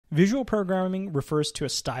Visual programming refers to a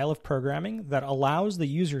style of programming that allows the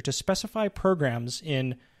user to specify programs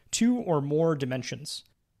in two or more dimensions.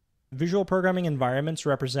 Visual programming environments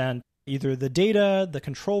represent either the data, the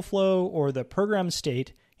control flow, or the program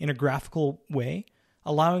state in a graphical way,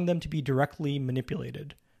 allowing them to be directly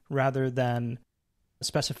manipulated rather than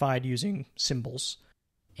specified using symbols.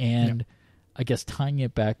 And I guess tying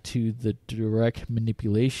it back to the direct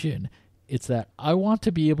manipulation, it's that I want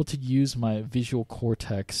to be able to use my visual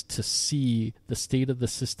cortex to see the state of the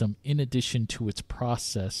system in addition to its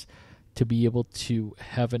process, to be able to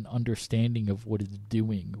have an understanding of what it's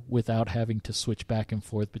doing without having to switch back and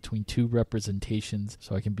forth between two representations,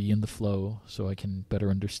 so I can be in the flow, so I can better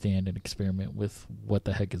understand and experiment with what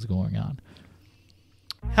the heck is going on.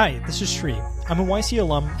 Hi, this is Sri. I'm a YC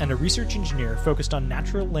alum and a research engineer focused on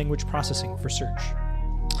natural language processing for search.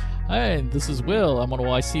 Hi, this is Will. I'm an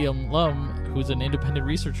YC alum who's an independent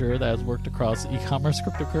researcher that has worked across e-commerce,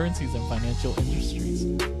 cryptocurrencies, and financial industries.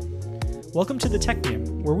 Welcome to the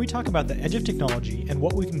Technium, where we talk about the edge of technology and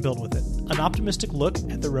what we can build with it, an optimistic look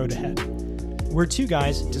at the road ahead. We're two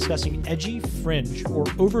guys discussing edgy, fringe, or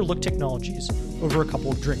overlooked technologies over a couple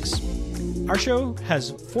of drinks. Our show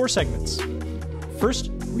has 4 segments. First,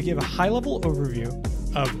 we give a high-level overview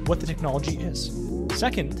of what the technology is.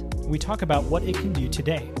 Second, we talk about what it can do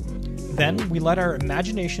today. Then, we let our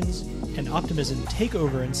imaginations and optimism take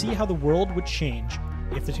over and see how the world would change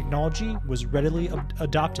if the technology was readily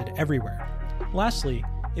adopted everywhere. Lastly,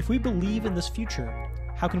 if we believe in this future,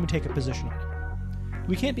 how can we take a position on it?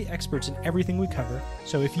 We can't be experts in everything we cover,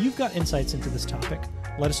 so if you've got insights into this topic,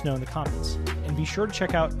 let us know in the comments. And be sure to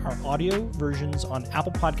check out our audio versions on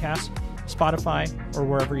Apple Podcasts, Spotify, or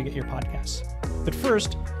wherever you get your podcasts. But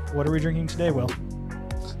first, what are we drinking today, Will?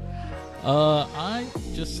 I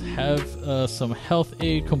just have some Health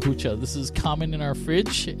Aid kombucha. This is common in our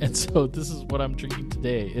fridge, and so this is what I'm drinking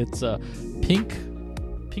today. It's a pink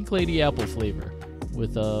lady apple flavor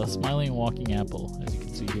with a smiling and walking apple, as you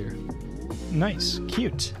can see here. Nice,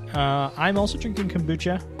 cute. I'm also drinking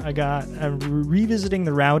kombucha. I'm revisiting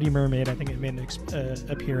the Rowdy Mermaid. I think it made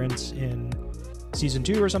an appearance in season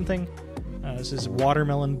 2 or something. This is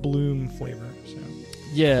watermelon bloom flavor. So.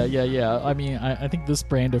 Yeah. I mean, I think this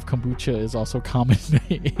brand of kombucha is also common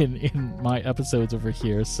in my episodes over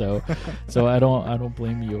here. So I don't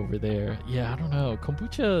blame you over there. Yeah, I don't know.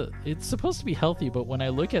 Kombucha, it's supposed to be healthy, but when I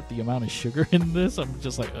look at the amount of sugar in this, I'm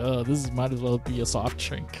just like, this might as well be a soft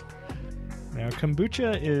drink. Now,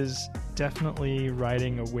 kombucha is definitely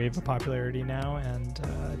riding a wave of popularity now, and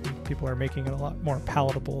I think people are making it a lot more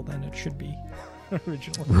palatable than it should be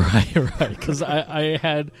originally. Right. Because I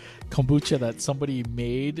had kombucha that somebody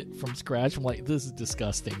made from scratch. I'm like, this is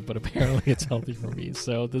disgusting, but apparently it's healthy for me.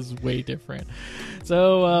 So this is way different.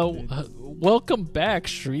 So welcome back,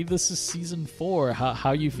 Sri. This is season 4. How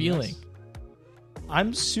are you feeling? Yes.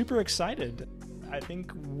 I'm super excited. I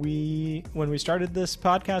think when we started this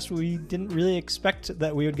podcast, we didn't really expect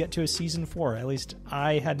that we would get to a season 4. At least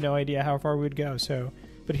I had no idea how far we would go.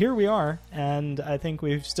 But here we are, and I think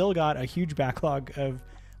we've still got a huge backlog of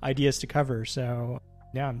ideas to cover. So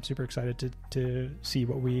yeah, I'm super excited to see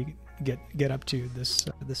what we get up to this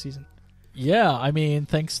season. Yeah, I mean,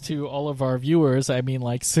 thanks to all of our viewers. I mean,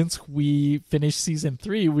 like, since we finished season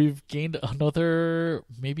 3, we've gained another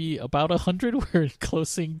maybe about 100. We're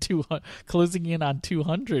closing in on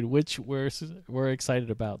 200, which we're excited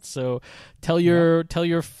about. So tell your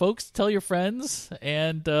folks, tell your friends,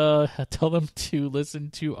 and tell them to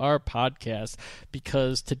listen to our podcast,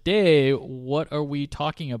 because today, what are we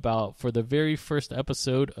talking about for the very first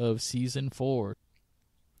episode of season 4?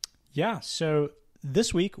 Yeah, so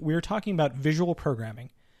this week, we're talking about visual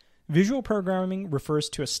programming. Visual programming refers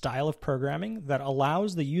to a style of programming that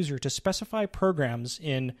allows the user to specify programs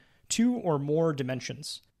in 2 or more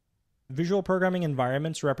dimensions. Visual programming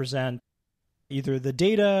environments represent either the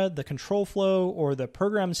data, the control flow, or the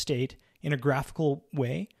program state in a graphical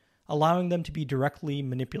way, allowing them to be directly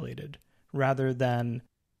manipulated rather than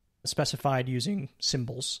specified using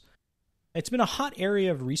symbols. It's been a hot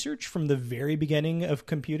area of research from the very beginning of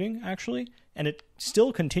computing, actually, and it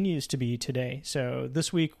still continues to be today. So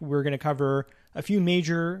this week, we're going to cover a few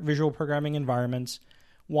major visual programming environments,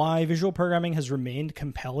 why visual programming has remained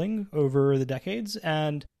compelling over the decades,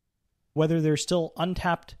 and whether there's still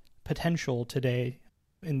untapped potential today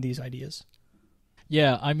in these ideas.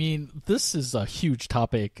 Yeah, I mean, this is a huge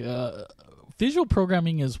topic. Visual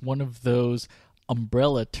programming is one of those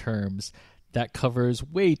umbrella terms that covers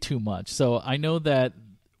way too much. So I know that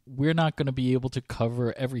we're not going to be able to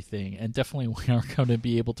cover everything, and definitely we aren't going to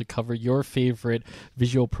be able to cover your favorite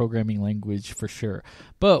visual programming language for sure.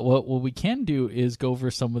 But what we can do is go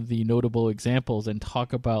over some of the notable examples and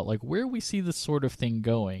talk about like where we see this sort of thing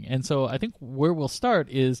going. And so I think where we'll start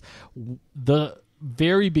is the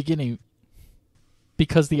very beginning,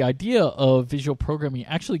 because the idea of visual programming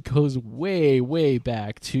actually goes way, way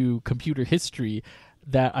back to computer history,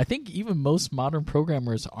 that I think even most modern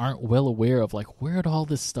programmers aren't well aware of, like, where did all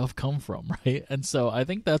this stuff come from, right? And so I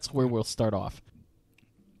think that's where we'll start off.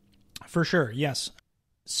 For sure, yes.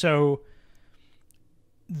 So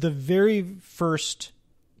the very first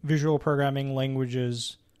visual programming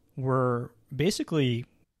languages were basically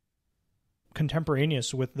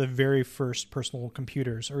contemporaneous with the very first personal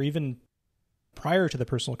computers, or even prior to the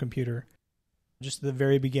personal computer, just the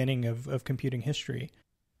very beginning of computing history.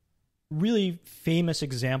 Really famous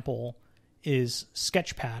example is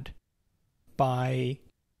Sketchpad by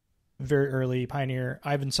very early pioneer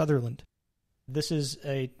Ivan Sutherland. This is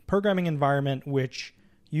a programming environment which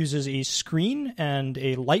uses a screen and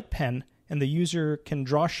a light pen, and the user can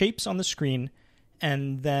draw shapes on the screen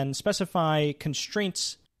and then specify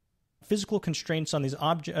constraints, physical constraints on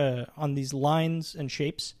these lines and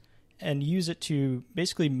shapes, and use it to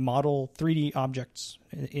basically model 3D objects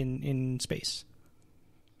in space.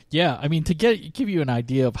 Yeah, I mean, to give you an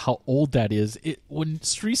idea of how old that is, when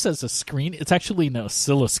Sri says a screen, it's actually an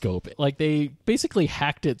oscilloscope. Like, they basically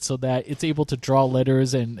hacked it so that it's able to draw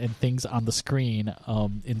letters and things on the screen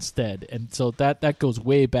instead. And so that goes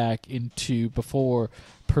way back into before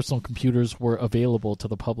personal computers were available to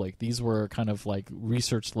the public. These were kind of like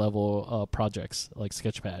research level projects like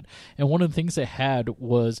Sketchpad. And one of the things they had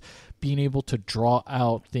was being able to draw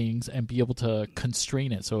out things and be able to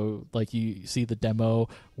constrain it. So like you see the demo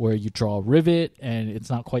where you draw a rivet and it's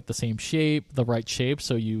not quite the same shape, the right shape.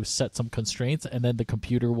 So you set some constraints and then the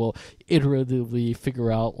computer will iteratively figure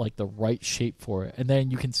out like the right shape for it. And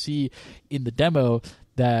then you can see in the demo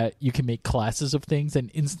that you can make classes of things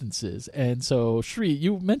and instances. And so, Shri,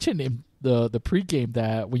 you mentioned in the pregame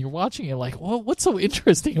that when you're watching it, like, well, what's so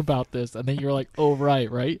interesting about this? And then you're like, oh,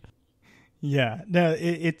 right? Yeah, no,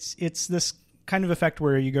 it's this kind of effect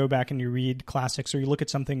where you go back and you read classics, or you look at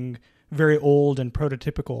something very old and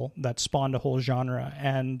prototypical that spawned a whole genre,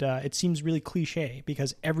 and it seems really cliche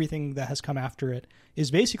because everything that has come after it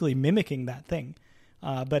is basically mimicking that thing.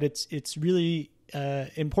 But it's really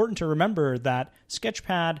important to remember that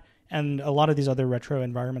Sketchpad and a lot of these other retro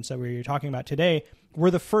environments that we're talking about today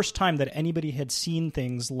were the first time that anybody had seen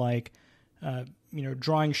things like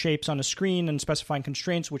drawing shapes on a screen and specifying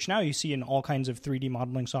constraints, which now you see in all kinds of 3D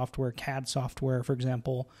modeling software, CAD software, for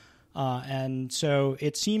example. And so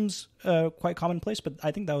it seems quite commonplace, but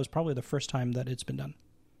I think that was probably the first time that it's been done.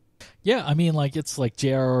 Yeah, I mean, like, it's like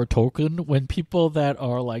J.R.R. Tolkien. When people that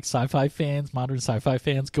are like sci-fi fans, modern sci-fi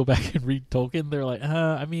fans, go back and read Tolkien, they're like,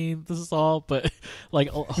 I mean, this is all, but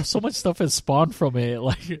like so much stuff has spawned from it,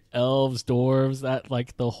 like elves, dwarves, that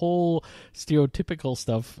like the whole stereotypical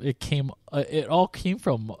stuff. It all came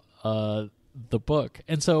from the book.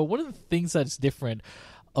 And so one of the things that's different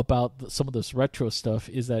about some of this retro stuff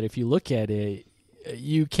is that if you look at it,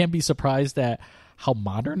 you can be surprised at how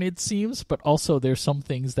modern it seems, but also there's some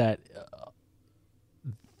things that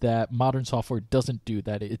modern software doesn't do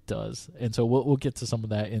that it does. And so we'll get to some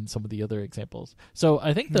of that in some of the other examples. So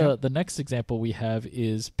I think the next example we have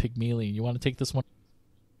is Pygmalion. You want to take this one?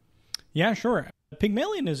 Yeah, sure.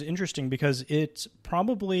 Pygmalion is interesting because it's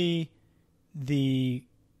probably the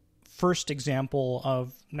first example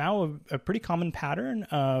of now a pretty common pattern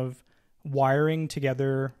of wiring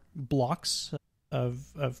together blocks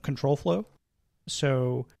of control flow.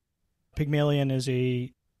 So Pygmalion is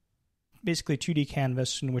a basically 2D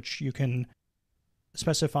canvas in which you can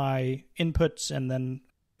specify inputs and then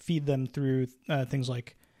feed them through things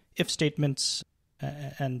like if statements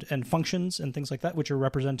and functions and things like that, which are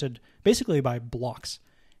represented basically by blocks.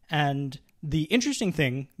 And the interesting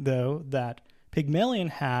thing, though, that Pygmalion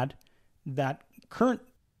had that current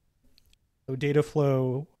data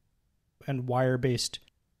flow and wire-based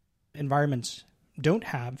environments don't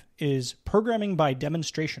have is programming by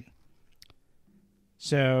demonstration.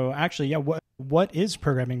 So actually, yeah, what is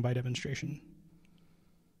programming by demonstration?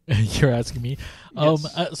 You're asking me.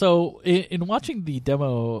 Yes. So in watching the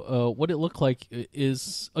demo, what it looked like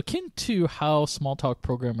is akin to how Smalltalk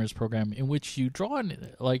programmers program, in which you draw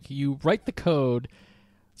in, like you write the code.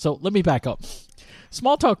 So let me back up.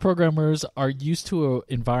 Smalltalk programmers are used to an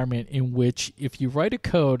environment in which if you write a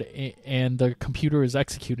code and the computer is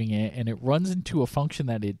executing it and it runs into a function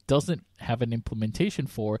that it doesn't have an implementation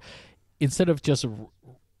for, instead of just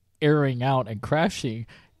erroring out and crashing,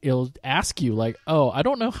 it'll ask you like, oh, I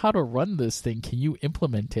don't know how to run this thing. Can you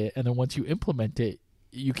implement it? And then once you implement it,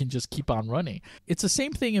 you can just keep on running. It's the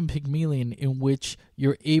same thing in Pygmalion, in which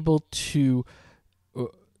you're able to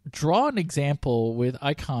draw an example with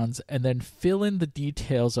icons and then fill in the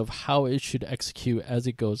details of how it should execute as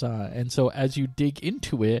it goes on. And so as you dig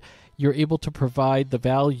into it, you're able to provide the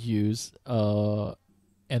values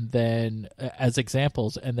and then as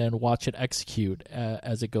examples, and then watch it execute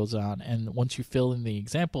as it goes on. And once you fill in the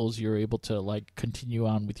examples, you're able to like continue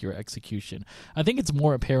on with your execution. I think it's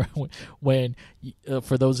more apparent when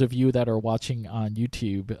for those of you that are watching on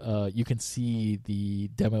YouTube, you can see the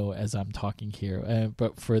demo as I'm talking here.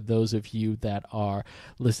 But for those of you that are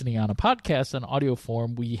listening on a podcast on audio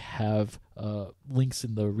form, we have links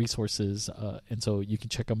in the resources, and so you can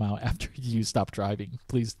check them out after you stop driving.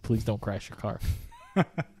 Please don't crash your car.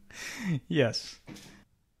 Yes.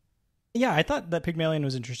 Yeah, I thought that Pygmalion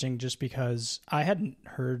was interesting just because I hadn't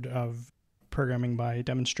heard of programming by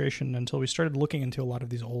demonstration until we started looking into a lot of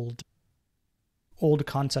these old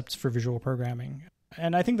concepts for visual programming.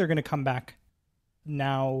 And I think they're going to come back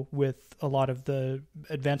now with a lot of the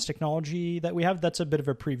advanced technology that we have. That's a bit of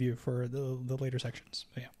a preview for the later sections.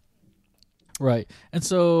 But yeah. Right. And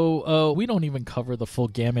so we don't even cover the full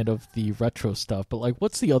gamut of the retro stuff, but like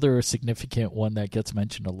what's the other significant one that gets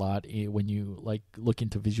mentioned a lot when you like look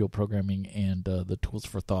into visual programming and the tools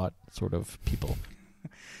for thought sort of people?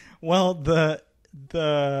 Well,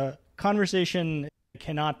 the conversation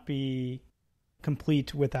cannot be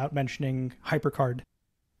complete without mentioning HyperCard.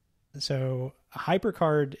 So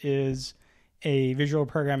HyperCard is a visual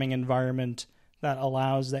programming environment that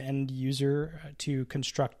allows the end user to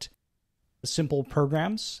construct simple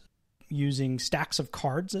programs using stacks of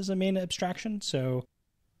cards as a main abstraction. So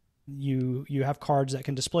you have cards that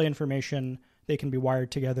can display information. They can be wired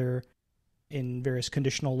together in various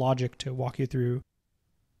conditional logic to walk you through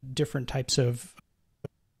different types of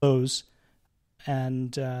flows.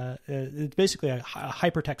 And it's basically a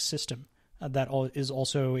hypertext system that is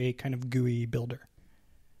also a kind of GUI builder.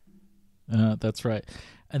 That's right.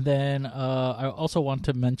 And then I also want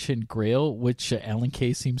to mention Grail, which Alan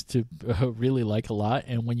Kay seems to really like a lot.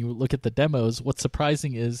 And when you look at the demos, what's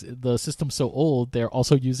surprising is the system's so old, they're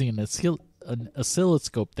also using an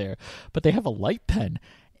oscilloscope there. But they have a light pen,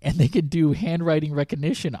 and they can do handwriting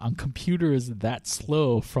recognition on computers that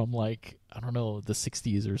slow from like, I don't know, the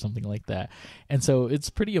 60s or something like that. And so it's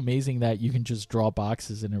pretty amazing that you can just draw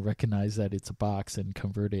boxes and recognize that it's a box and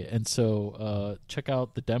convert it. And so check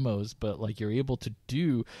out the demos, but like you're able to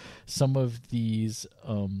do some of these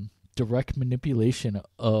direct manipulation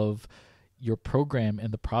of your program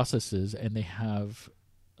and the processes, and they have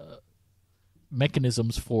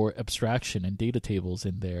mechanisms for abstraction and data tables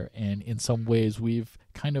in there. And in some ways we've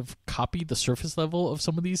kind of copied the surface level of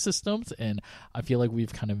some of these systems, and I feel like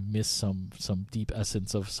we've kind of missed some deep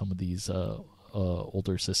essence of some of these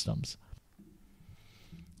older systems.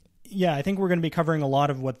 Yeah, I think we're going to be covering a lot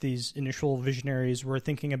of what these initial visionaries were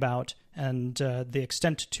thinking about, and the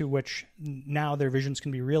extent to which now their visions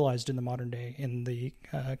can be realized in the modern day in the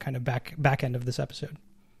kind of back end of this episode.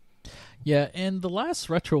 Yeah, and the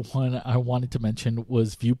last retro one I wanted to mention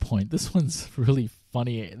was Viewpoint. This one's really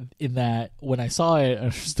funny in that when I saw it, I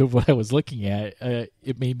understood what I was looking at.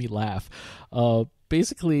 It made me laugh.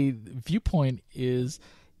 Basically, Viewpoint is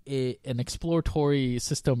an exploratory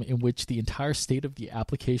system in which the entire state of the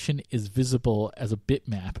application is visible as a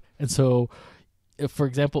bitmap. And so, for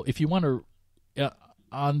example, if you want to...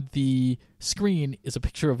 on the screen is a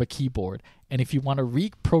picture of a keyboard. And if you want to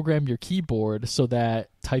reprogram your keyboard so that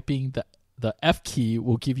typing the F key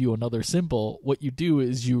will give you another symbol, what you do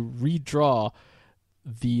is you redraw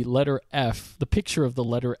the letter F, the picture of the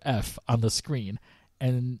letter F on the screen.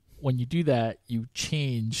 And when you do that, you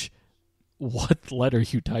change what letter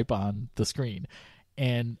you type on the screen.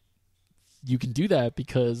 And you can do that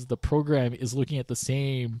because the program is looking at the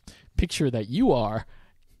same picture that you are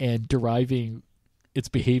and deriving its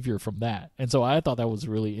behavior from that. And so I thought that was a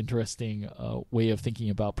really interesting way of thinking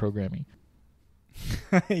about programming.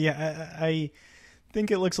 Yeah, I think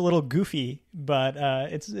it looks a little goofy, but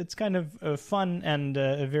it's kind of fun and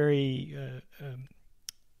a very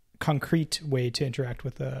concrete way to interact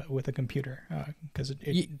with a computer because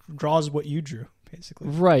it draws what you drew, basically.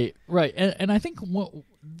 Right. And I think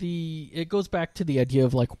it goes back to the idea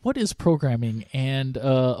of like, what is programming? And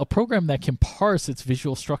a program that can parse its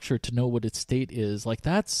visual structure to know what its state is, like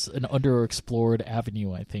that's an underexplored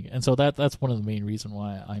avenue, I think. And so that's one of the main reasons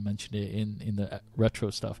why I mentioned it in the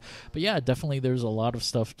retro stuff. But yeah, definitely there's a lot of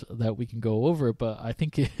stuff that we can go over, but I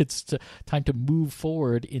think it's time to move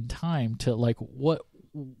forward in time to like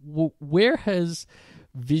where has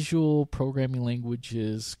visual programming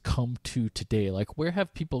languages come to today? Like, where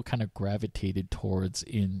have people kind of gravitated towards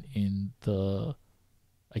in the,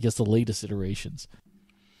 I guess, the latest iterations?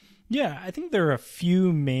 Yeah, I think there are a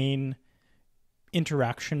few main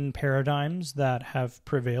interaction paradigms that have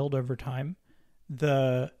prevailed over time.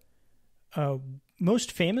 The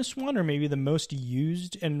most famous one, or maybe the most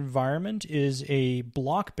used environment, is a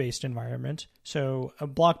block-based environment. So a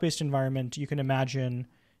block-based environment, you can imagine,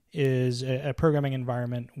 is a programming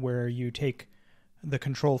environment where you take the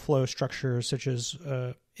control flow structures such as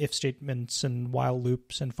if statements and while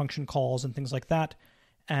loops and function calls and things like that,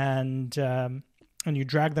 and you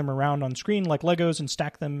drag them around on screen like Legos and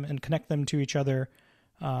stack them and connect them to each other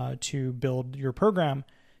to build your program.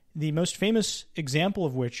 The most famous example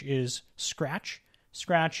of which is Scratch.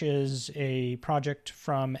 Scratch is a project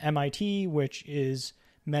from MIT, which is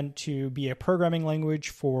meant to be a programming language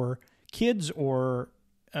for kids or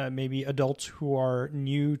maybe adults who are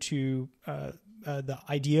new to the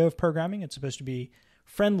idea of programming. It's supposed to be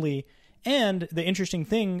friendly. And the interesting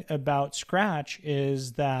thing about Scratch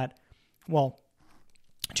is that, well,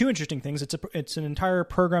 two interesting things. It's an entire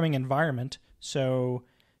programming environment. So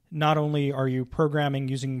not only are you programming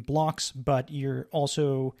using blocks, but you're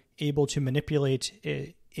also able to manipulate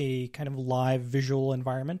a kind of live visual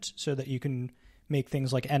environment so that you can make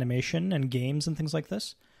things like animation and games and things like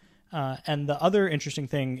this. And the other interesting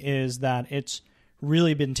thing is that it's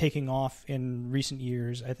really been taking off in recent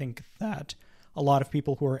years. I think that a lot of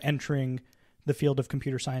people who are entering the field of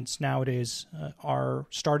computer science nowadays are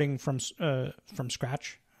starting from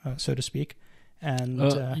scratch, so to speak.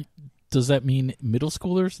 And does that mean middle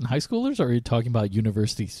schoolers and high schoolers, or are you talking about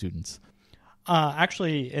university students?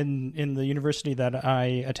 Actually, in the university that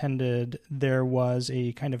I attended, there was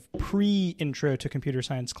a kind of pre-intro to computer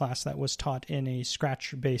science class that was taught in a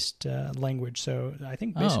Scratch-based language. So I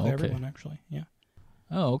think basically everyone, actually, yeah.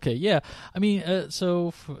 Oh, okay, yeah. I mean,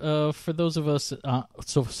 so for those of us,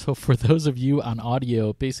 so for those of you on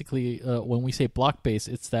audio, basically, when we say block-based,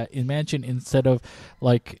 it's that, imagine instead of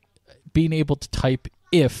like being able to type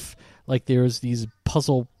if, like there's these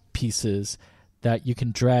puzzle pieces that you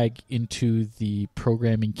can drag into the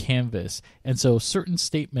programming canvas. And so certain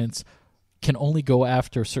statements can only go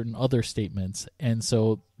after certain other statements. And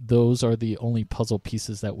so those are the only puzzle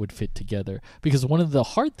pieces that would fit together. Because one of the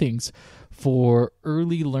hard things for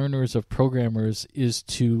early learners of programmers is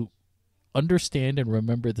to understand and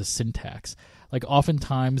remember the syntax. Like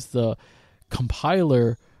oftentimes the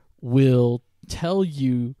compiler will tell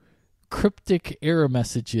you cryptic error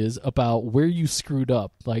messages about where you screwed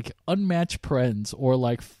up, like unmatched parens, or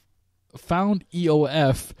like found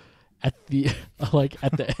EOF at the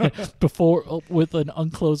before with an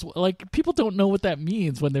unclosed, like people don't know what that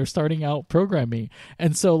means when they're starting out programming.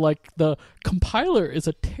 And so like the compiler is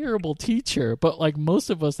a terrible teacher, but like most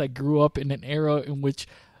of us that grew up in an era in which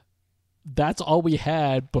that's all we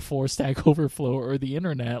had before Stack Overflow or the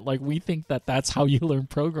internet, like we think that that's how you learn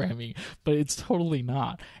programming, but it's totally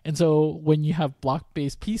not. And so when you have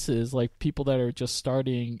block-based pieces, like people that are just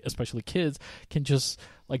starting, especially kids, can just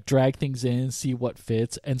like drag things in, see what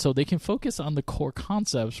fits, and so they can focus on the core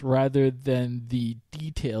concepts rather than the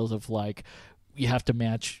details of like you have to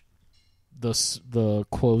match the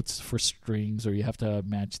quotes for strings, or you have to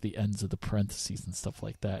match the ends of the parentheses and stuff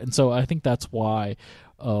like that. And so I think that's why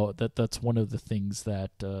that's one of the things that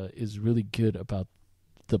is really good about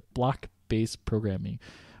the block-based programming.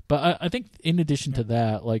 But I think in addition to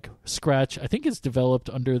that, like Scratch, I think is developed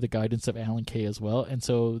under the guidance of Alan Kay as well. And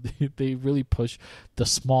so they really push the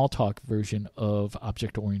Smalltalk version of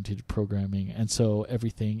object-oriented programming. And so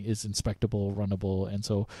everything is inspectable, runnable. And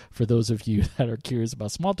so for those of you that are curious about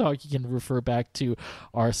Smalltalk, you can refer back to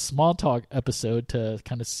our Smalltalk episode to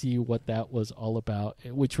kind of see what that was all about,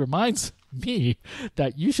 which reminds me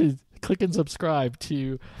that you should click and subscribe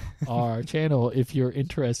to our channel if you're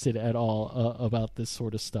interested at all about this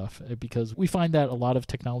sort of stuff, because we find that a lot of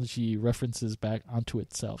technology references back onto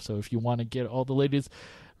itself. So if you want to get all the latest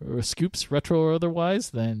scoops, retro or otherwise,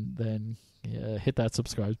 then hit that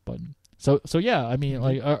subscribe button. So yeah, I mean,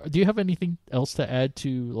 like, do you have anything else to add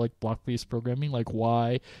to like block-based programming, like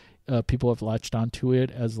why people have latched onto it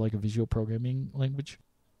as like a visual programming language?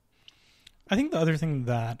 I think the other thing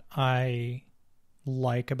that I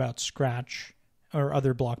like about Scratch or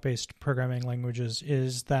other block-based programming languages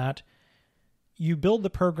is that you build the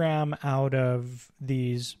program out of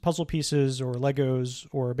these puzzle pieces or Legos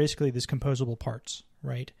or basically these composable parts,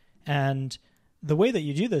 right? And the way that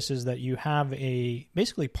you do this is that you have a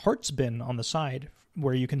basically parts bin on the side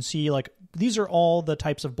where you can see like these are all the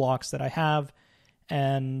types of blocks that I have,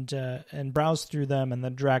 and browse through them and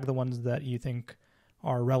then drag the ones that you think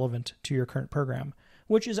are relevant to your current program.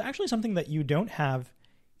 which is actually something that you don't have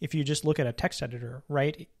if you just look at a text editor,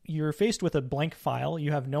 right? You're faced with a blank file.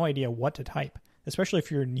 You have no idea what to type, especially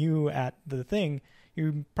if you're new at the thing.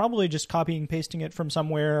 You're probably just copying, pasting it from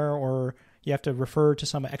somewhere, or you have to refer to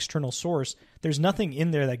some external source. There's nothing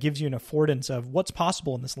in there that gives you an affordance of what's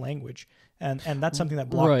possible in this language. And that's something that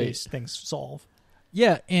block-based things solve.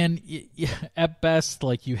 Yeah, and at best,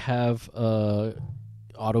 like, you have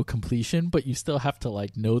auto completion, but you still have to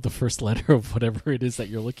like know the first letter of whatever it is that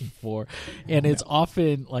you're looking for, and it's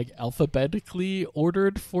often like alphabetically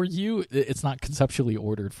ordered for you. It's not conceptually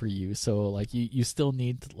ordered for you, so like you still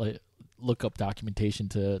need to like look up documentation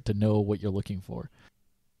to know what you're looking for.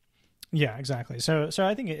 Yeah, exactly. So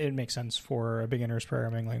I think it makes sense for a beginner's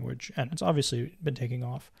programming language, and it's obviously been taking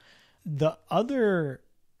off. The other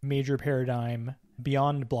major paradigm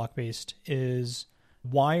beyond block-based is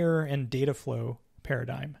wire and data flow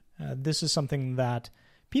paradigm. This is something that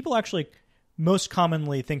people actually most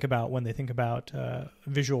commonly think about when they think about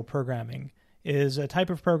visual programming, is a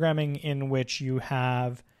type of programming in which you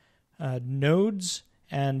have nodes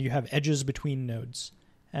and you have edges between nodes.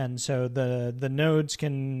 And so the nodes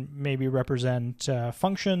can maybe represent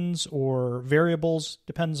functions or variables,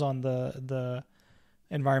 depends on the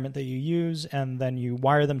environment that you use, and then you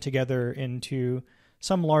wire them together into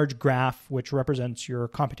some large graph which represents your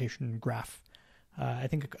computation graph. I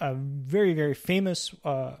think a very, very famous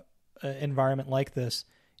environment like this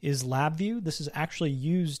is LabVIEW. This is actually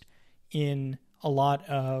used in a lot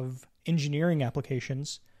of engineering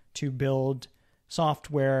applications to build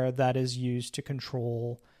software that is used to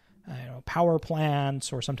control power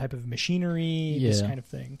plants or some type of machinery, this kind of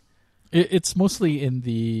thing. It's mostly in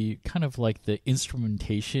the kind of like the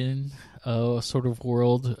instrumentation sort of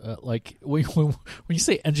world. Like when you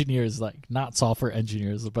say engineers, like not software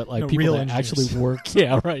engineers, but like people that actually work,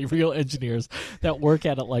 real engineers that work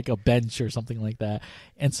at like a bench or something like that.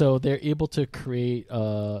 And so they're able to create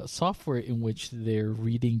software in which they're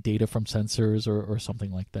reading data from sensors or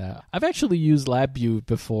something like that. I've actually used LabVIEW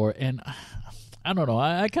before, and I don't know.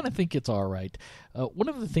 I kind of think it's all right. One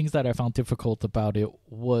of the things that I found difficult about it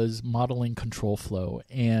was modeling control flow.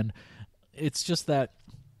 And it's just that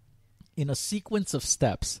in a sequence of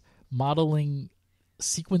steps, modeling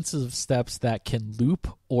sequences of steps that can loop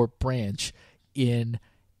or branch in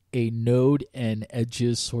a node and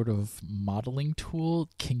edges sort of modeling tool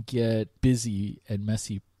can get busy and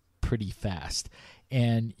messy pretty fast.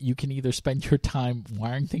 And you can either spend your time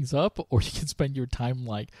wiring things up, or you can spend your time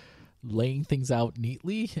like laying things out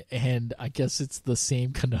neatly, and I guess it's the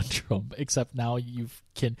same conundrum, except now you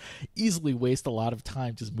can easily waste a lot of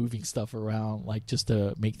time just moving stuff around, like just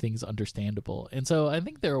to make things understandable. And so I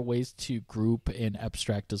think there are ways to group and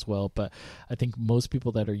abstract as well, but I think most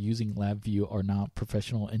people that are using LabVIEW are not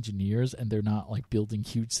professional engineers, and they're not like building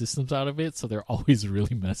huge systems out of it, so they're always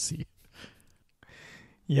really messy.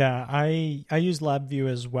 Yeah, I used LabVIEW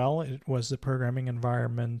as well. It was the programming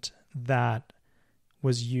environment that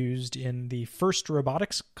was used in the first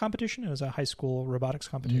robotics competition. It was a high school robotics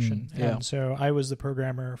competition. And so I was the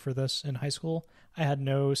programmer for this in high school. I had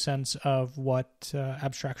no sense of what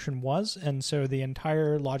abstraction was. And so the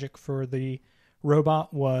entire logic for the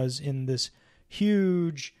robot was in this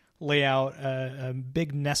huge layout, a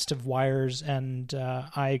big nest of wires. And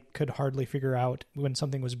I could hardly figure out when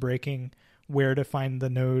something was breaking where to find the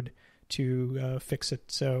node to fix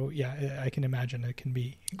it. So yeah, I can imagine it can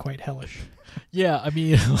be quite hellish. Yeah, I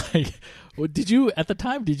mean, like, did you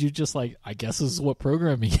just like, I guess this is what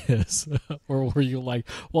programming is? Or were you like,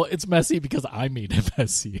 well, it's messy because I made it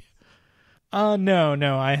messy?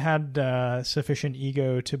 No, I had sufficient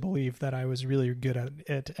ego to believe that I was really good at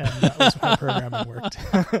it, and that was how programming worked.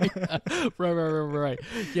 Right.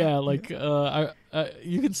 Yeah, like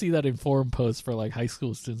you can see that in forum posts for like high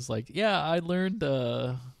school students. Like, yeah, I learned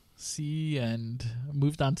C and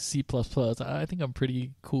moved on to C++. I think I'm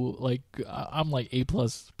pretty cool. Like, I'm like A+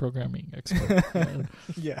 programming expert.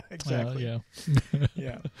 Yeah, exactly.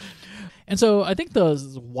 Yeah. And so I think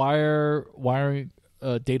the wiring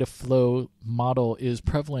data flow model is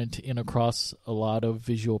prevalent in across a lot of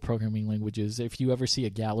visual programming languages. If you ever see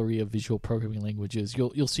a gallery of visual programming languages,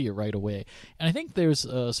 you'll see it right away. And I think there's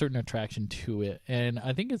a certain attraction to it. And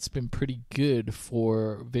I think it's been pretty good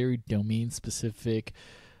for very domain-specific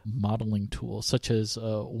modeling tools, such as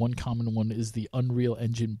one common one is the Unreal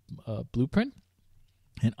Engine blueprint.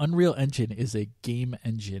 And Unreal Engine is a game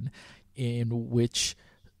engine in which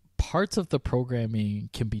parts of the programming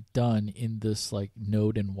can be done in this like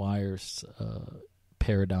node and wires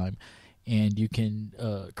paradigm, and you can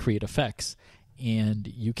create effects. And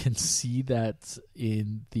you can see that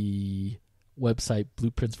in the website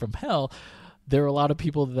Blueprints from Hell. There are a lot of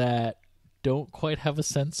people that don't quite have a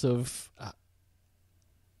sense of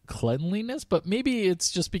cleanliness, but maybe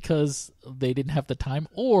it's just because they didn't have the time,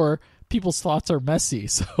 or people's thoughts are messy,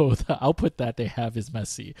 so the output that they have is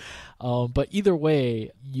messy. But either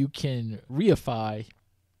way, you can reify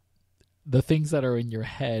the things that are in your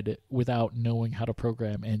head without knowing how to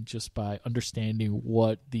program, and just by understanding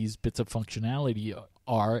what these bits of functionality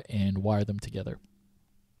are and wire them together.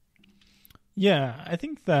 Yeah, I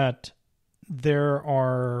think that there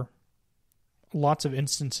are lots of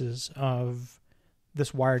instances of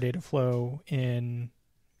this wire data flow in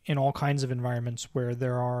all kinds of environments where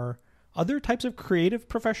there are other types of creative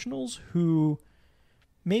professionals who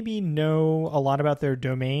maybe know a lot about their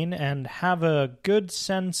domain and have a good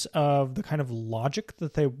sense of the kind of logic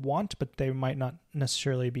that they want, but they might not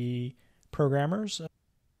necessarily be programmers.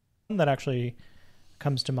 One that actually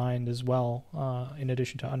comes to mind as well, in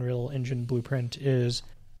addition to Unreal Engine Blueprint, is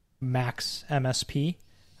Max MSP.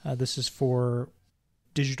 This is for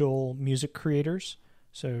digital music creators.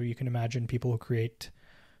 So you can imagine people who create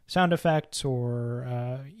sound effects or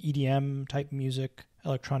EDM type music,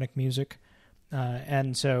 electronic music.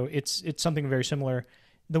 And so it's something very similar.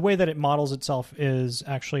 The way that it models itself is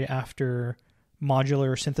actually after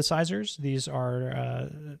modular synthesizers. These are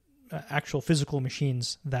actual physical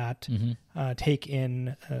machines that take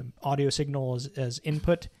in audio signal as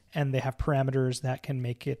input, and they have parameters that can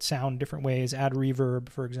make it sound different ways. Add reverb,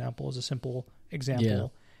 for example, is a simple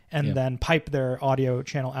example. And then pipe their audio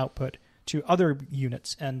channel output to other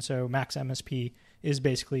units. And so Max MSP is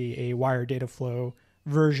basically a wire data flow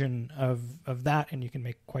version of that, and you can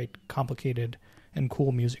make quite complicated and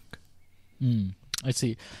cool music. I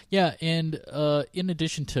see. Yeah, and in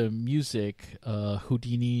addition to music,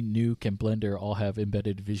 Houdini, Nuke, and Blender all have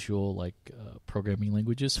embedded visual programming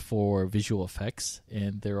languages for visual effects,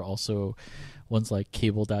 and there are also ones like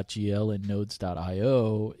Cable.gl and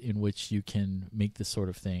Nodes.io in which you can make this sort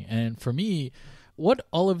of thing. And for me, what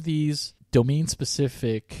all of these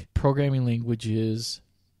domain-specific programming languages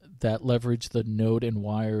that leverage the node and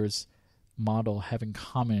wires model have in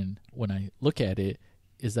common when I look at it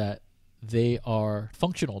is that they are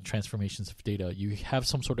functional transformations of data. You have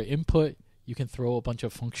some sort of input, you can throw a bunch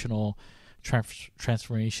of functional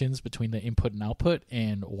transformations between the input and output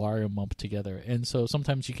and wire them up together. And so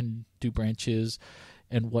sometimes you can do branches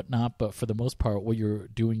and whatnot, but for the most part, what you're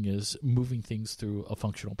doing is moving things through a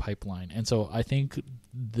functional pipeline. And so I think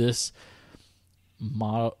this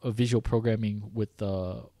visual programming with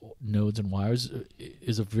the nodes and wires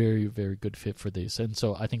is a very, very good fit for this. And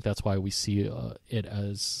so I think that's why we see it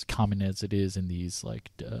as common as it is in these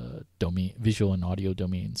domain, visual and audio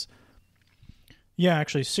domains. Yeah,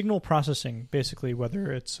 actually, signal processing, basically,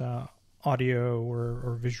 whether it's audio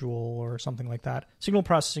or visual or something like that, signal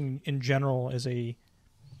processing in general is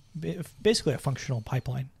basically a functional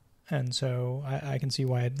pipeline. And so I can see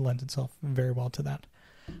why it lends itself very well to that.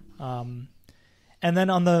 And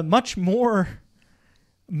then on the much more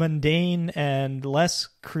mundane and less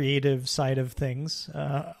creative side of things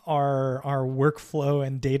are workflow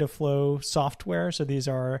and data flow software. So these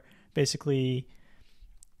are basically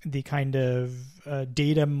the kind of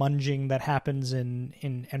data munging that happens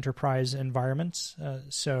in enterprise environments.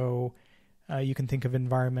 So you can think of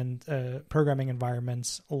programming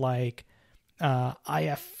environments like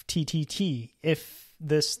IFTTT, if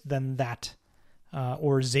this, then that,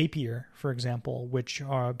 or Zapier, for example, which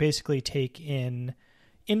basically take in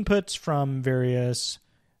inputs from various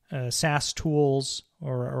SaaS tools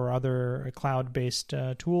or other cloud-based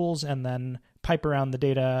tools, and then pipe around the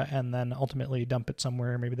data and then ultimately dump it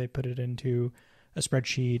somewhere. Maybe they put it into a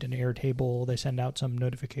spreadsheet, an Airtable, they send out some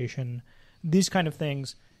notification. These kind of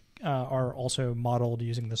things are also modeled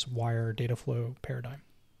using this wire data flow paradigm.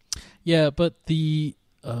 Yeah, but the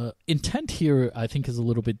intent here, I think, is a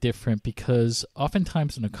little bit different, because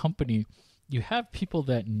oftentimes in a company, you have people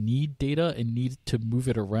that need data and need to move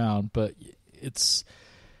it around, but it's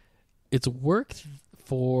work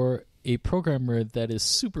for a programmer that is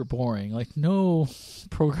super boring. Like, no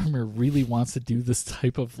programmer really wants to do this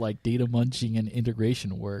type of data munging and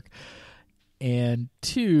integration work. And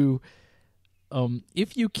two,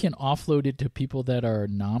 if you can offload it to people that are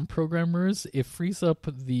non-programmers, it frees up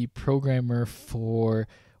the programmer for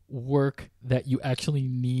work that you actually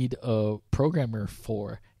need a programmer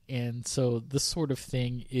for. And so this sort of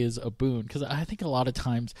thing is a boon, because I think a lot of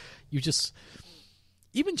times you just...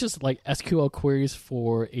 even just SQL queries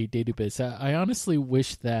for a database, I honestly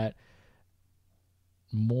wish that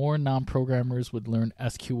more non-programmers would learn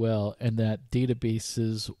SQL and that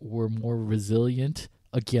databases were more resilient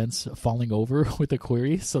against falling over with a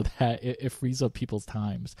query, so that it frees up people's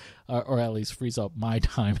times, or at least frees up my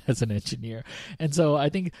time as an engineer. And so I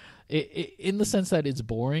think in the sense that it's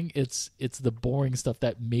boring, it's the boring stuff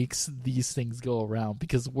that makes these things go around,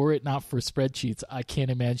 because were it not for spreadsheets, I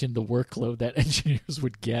can't imagine the workload that engineers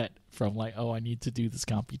would get from like, oh, I need to do this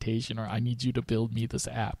computation, or I need you to build me this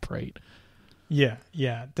app, right? Yeah,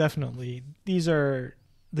 definitely.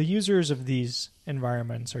 The users of these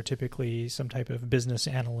environments are typically some type of business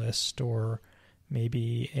analyst, or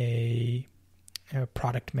maybe a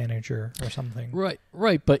product manager or something.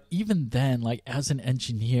 Right. But even then, like as an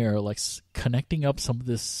engineer, like connecting up some of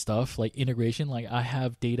this stuff, like integration, like I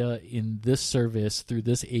have data in this service through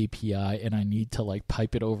this API and I need to like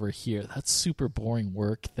pipe it over here. That's super boring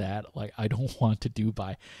work that like I don't want to do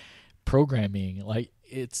by programming. Like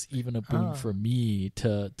it's even a boon for me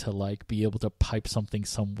to like be able to pipe something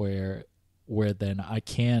somewhere where then I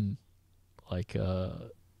can like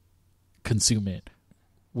consume it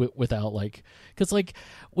without like, because like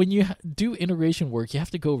when you do integration work, you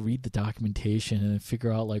have to go read the documentation and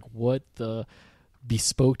figure out like what the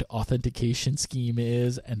bespoke authentication scheme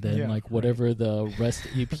is, and then like whatever the REST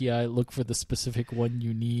API, look for the specific one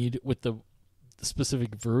you need with the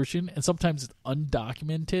specific version, and sometimes it's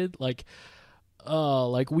undocumented. Like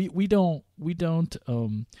we don't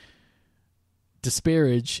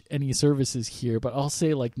disparage any services here, but I'll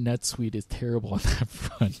say like NetSuite is terrible on that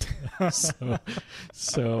front.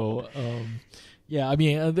 Yeah, I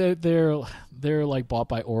mean they're like bought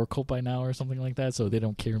by Oracle by now or something like that, so they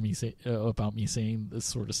don't care about me saying this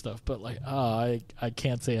sort of stuff. But like I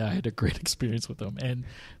can't say I had a great experience with them, and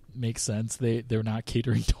makes sense. They're not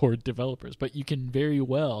catering toward developers, but you can very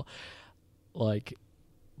well like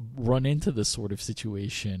run into this sort of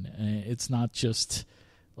situation. And it's not just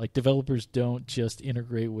like developers don't just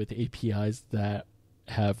integrate with APIs that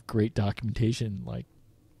have great documentation like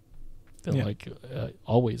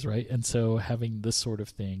always, right? And so having this sort of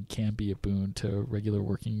thing can be a boon to regular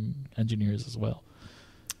working engineers as well.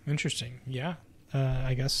 Interesting. Yeah.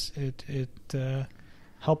 I guess it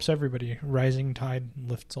helps everybody. Rising tide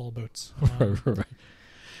lifts all boats. Right.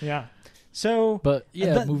 Yeah. So, but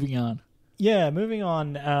yeah, moving on. Yeah, moving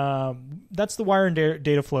on. That's the wire and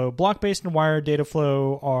data flow. Block-based and wire data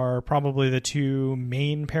flow are probably the two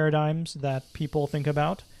main paradigms that people think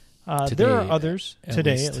about. There are others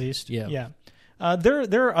today, at least. Yeah.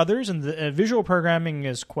 There are others, and the visual programming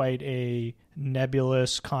is quite a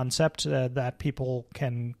nebulous concept that people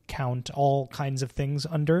can count all kinds of things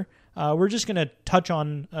under. We're just going to touch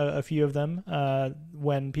on a few of them.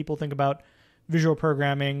 When people think about visual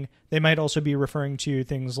programming, they might also be referring to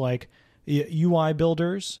things like UI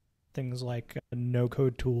builders, things like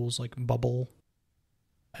no-code tools like Bubble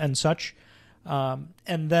and such. And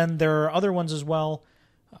then there are other ones as well.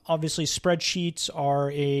 Obviously, spreadsheets are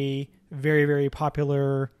a very, very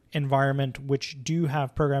popular environment which do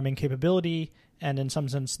have programming capability, and in some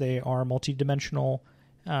sense they are multidimensional.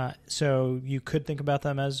 So you could think about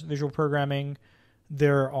them as visual programming.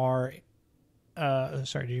 There are...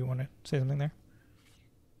 sorry, do you want to say something there?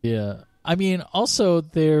 Yeah. I mean, also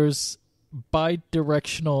there's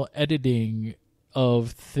bidirectional editing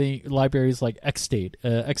of libraries like Xstate.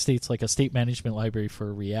 Xstate's like a state management library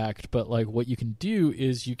for React, but like what you can do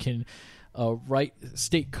is you can write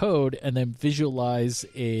state code and then visualize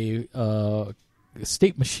a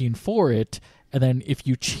state machine for it, and then if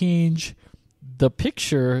you change the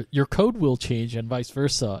picture, your code will change and vice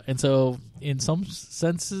versa. And so in some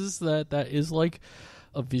senses that is like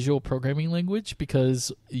a visual programming language,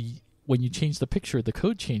 because when you change the picture, the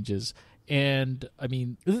code changes. And I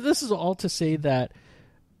mean, this is all to say that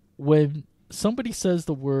when somebody says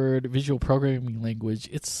the word visual programming language,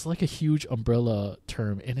 it's like a huge umbrella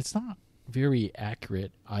term, and it's not very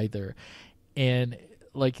accurate either. And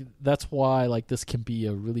like that's why like this can be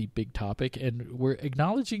a really big topic, and we're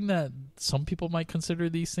acknowledging that some people might consider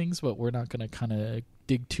these things, but we're not going to kind of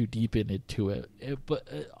dig too deep into it. But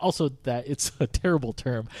also that it's a terrible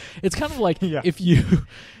term. It's kind of like if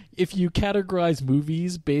you categorize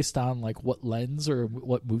movies based on like what lens or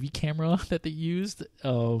what movie camera that they used,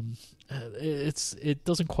 it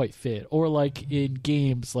doesn't quite fit. Or like in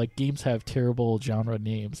games, like games have terrible genre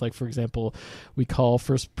names. Like for example, we call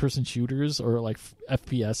first person shooters or like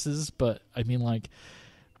FPSs, but I mean like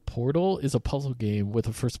Portal is a puzzle game with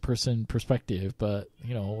a first person perspective, but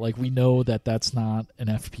you know, like we know that that's not an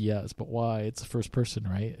FPS, but why? It's a first person,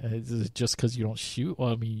 right? Is it just because you don't shoot? Well,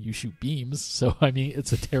 I mean, you shoot beams, so I mean,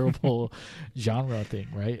 it's a terrible genre thing,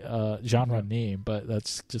 right? Genre name, but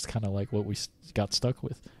that's just kind of like what we got stuck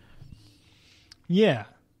with. Yeah.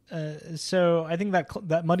 So I think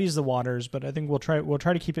that muddies the waters, but I think we'll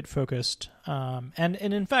try to keep it focused. And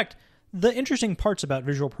in fact, the interesting parts about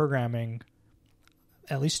visual programming,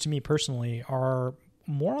 at least to me personally, are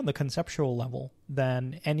more on the conceptual level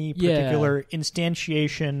than any particular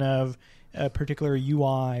instantiation of a particular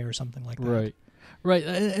UI or something like that. Right.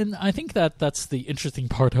 And I think that that's the interesting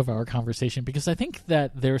part of our conversation, because I think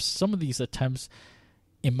that there's some of these attempts,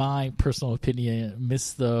 in my personal opinion,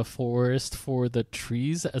 miss the forest for the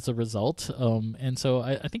trees as a result. And so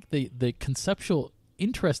I think the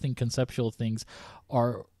interesting conceptual things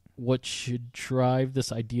are what should drive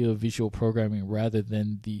this idea of visual programming rather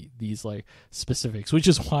than these like specifics, which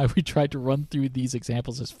is why we tried to run through these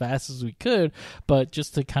examples as fast as we could, but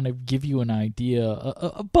just to kind of give you an idea,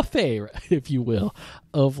 a buffet, if you will,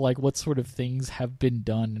 of like what sort of things have been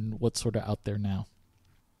done and what's sort of out there now.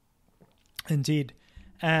 Indeed.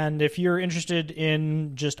 And if you're interested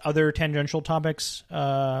in just other tangential topics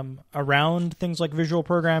around things like visual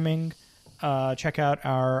programming, check out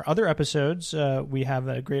our other episodes. We have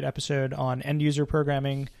a great episode on end-user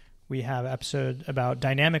programming. We have an episode about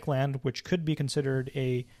dynamic land, which could be considered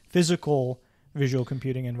a physical visual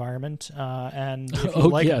computing environment. And if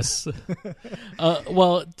you yes.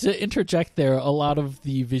 Well, to interject there, a lot of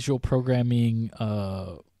the visual programming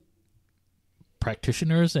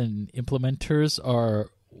practitioners and implementers are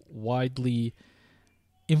widely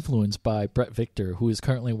influenced by Brett Victor, who is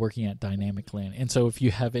currently working at Dynamic Land. And so if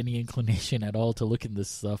you have any inclination at all to look at this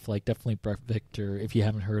stuff, like definitely Brett Victor, if you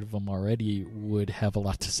haven't heard of him already, would have a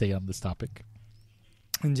lot to say on this topic.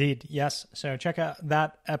 Indeed, yes. So check out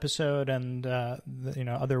that episode and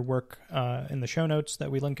other work in the show notes that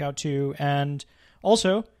we link out to. And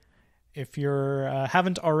also, if you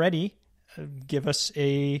haven't already, give us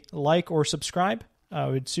a like or subscribe.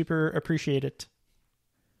 We'd super appreciate it.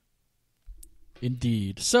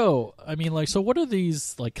 Indeed. So, I mean, so what are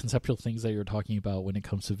these like conceptual things that you're talking about when it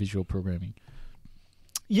comes to visual programming?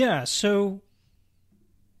 Yeah, so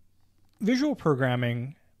visual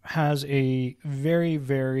programming has a very,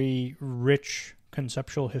 very rich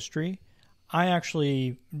conceptual history. I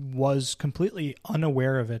actually was completely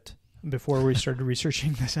unaware of it before we started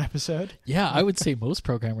researching this episode. Yeah, I would say most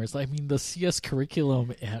programmers, I mean, the CS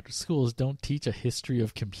curriculum at schools don't teach a history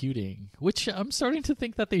of computing, which I'm starting to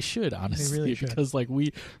think that they should, honestly, they really should. Because like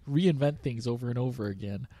we reinvent things over and over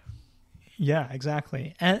again. Yeah,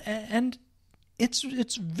 exactly. And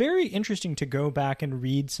it's very interesting to go back and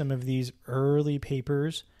read some of these early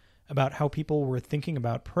papers about how people were thinking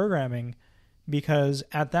about programming, because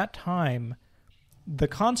at that time, the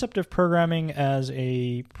concept of programming as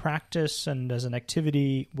a practice and as an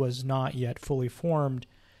activity was not yet fully formed.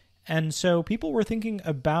 And so people were thinking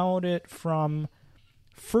about it from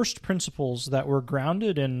first principles that were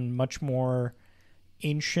grounded in much more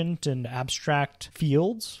ancient and abstract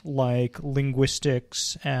fields like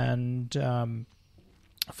linguistics and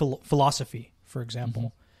philosophy, for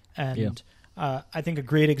example. Mm-hmm. And I think a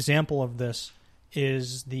great example of this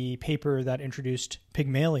is the paper that introduced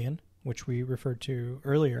Pygmalion, which we referred to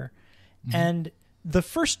earlier. Mm-hmm. And the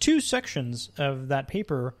first two sections of that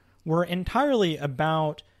paper were entirely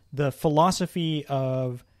about the philosophy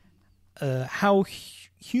of how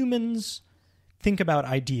humans think about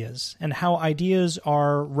ideas and how ideas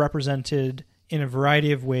are represented in a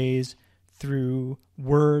variety of ways through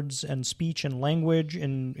words and speech and language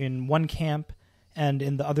in one camp, and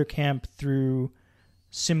in the other camp through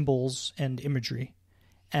symbols and imagery.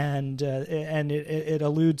 And it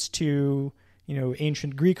alludes to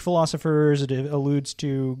ancient Greek philosophers. It alludes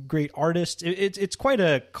to great artists. It's quite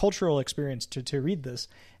a cultural experience to read this.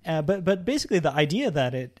 But basically the idea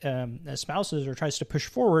that it espouses or tries to push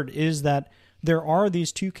forward is that there are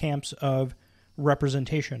these two camps of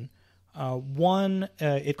representation. One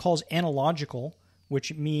it calls analogical,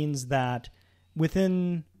 which means that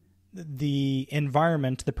within the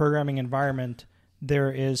environment, the programming environment,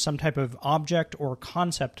 there is some type of object or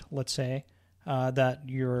concept, let's say, that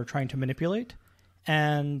you're trying to manipulate.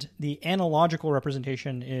 And the analogical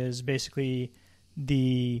representation is basically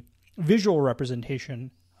the visual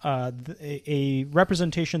representation, a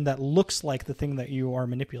representation that looks like the thing that you are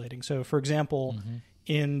manipulating. So, for example,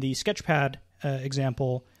 in the Sketchpad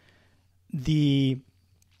example, the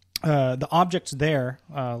objects there,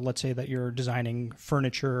 let's say that you're designing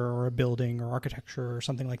furniture or a building or architecture or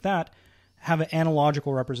something like that, have an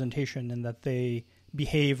analogical representation in that they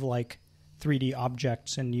behave like 3D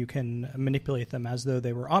objects and you can manipulate them as though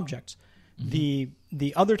they were objects. Mm-hmm.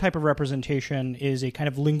 The other type of representation is a kind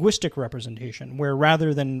of linguistic representation, where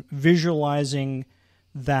rather than visualizing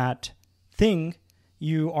that thing,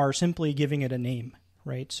 you are simply giving it a name,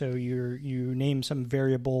 right? So you name some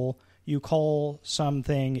variable, you call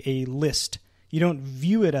something a list. You don't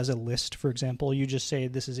view it as a list, for example. You just say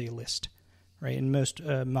this is a list, right? In most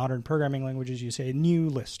modern programming languages, you say new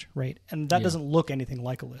list, right? And that doesn't look anything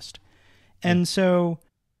like a list. And so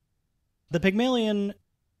the Pygmalion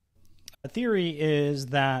theory is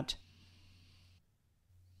that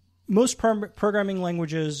most programming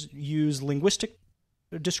languages use linguistic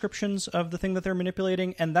descriptions of the thing that they're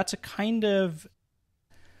manipulating, and that's a kind of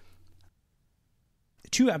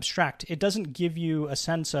too abstract. It doesn't give you a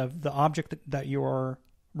sense of the object that you're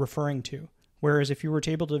referring to. Whereas if you were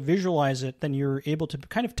able to visualize it, then you're able to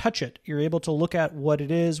kind of touch it. You're able to look at what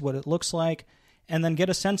it is, what it looks like, and then get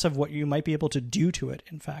a sense of what you might be able to do to it,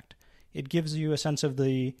 in fact. It gives you a sense of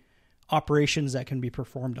the operations that can be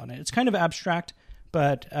performed on it. It's kind of abstract,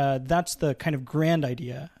 but that's the kind of grand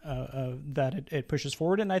idea that it pushes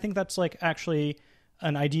forward. And I think that's like actually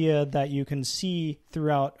an idea that you can see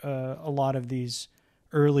throughout a lot of these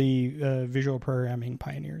early visual programming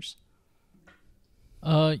pioneers.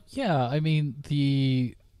 Yeah, I mean,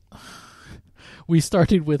 we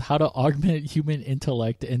started with how to augment human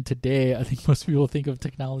intellect, and today I think most people think of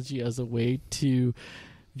technology as a way to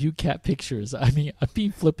view cat pictures. I mean, I'm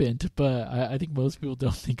being flippant, but I think most people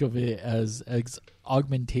don't think of it as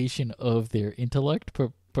augmentation of their intellect,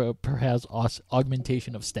 perhaps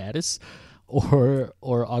augmentation of status, or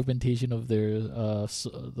augmentation of their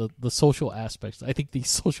the social aspects. I think the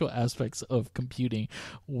social aspects of computing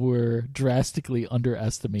were drastically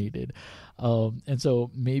underestimated, and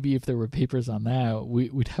so maybe if there were papers on that,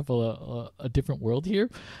 we'd have a different world here.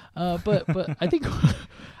 But I think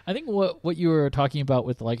what you were talking about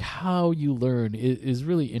with like how you learn is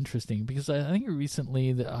really interesting, because I think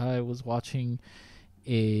recently that I was watching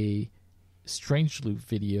a Strange Loop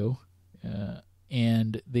video.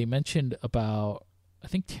 And they mentioned about, I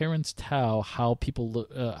think, Terence Tao, how people,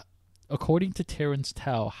 according to Terence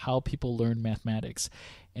Tao, how people learn mathematics.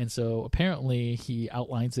 And so apparently he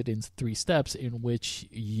outlines it in 3 steps in which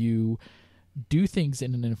you do things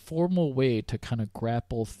in an informal way to kind of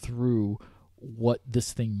grapple through what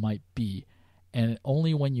this thing might be. And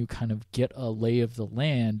only when you kind of get a lay of the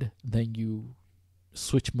land, then you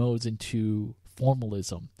switch modes into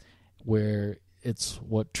formalism, where it's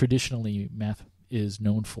what traditionally math is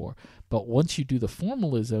known for. But once you do the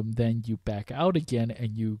formalism, then you back out again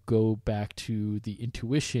and you go back to the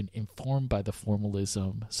intuition informed by the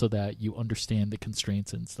formalism, so that you understand the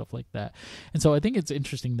constraints and stuff like that. And so I think it's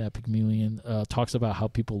interesting that Pygmalion talks about how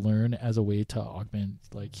people learn as a way to augment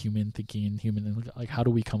like human thinking, like how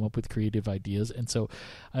do we come up with creative ideas. And so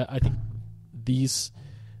I think these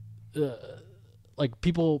like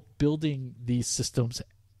people building these systems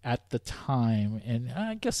at the time, and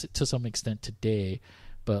I guess to some extent today,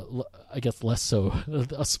 but I guess less so,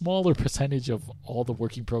 a smaller percentage of all the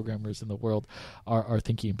working programmers in the world are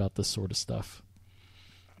thinking about this sort of stuff.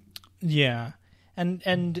 Yeah, and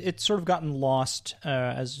it's sort of gotten lost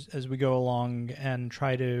as we go along and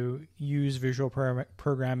try to use visual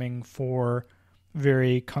programming for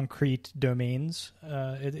very concrete domains.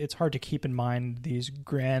 It's hard to keep in mind these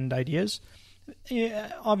grand ideas.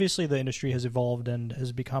 Yeah, obviously the industry has evolved and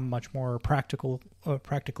has become much more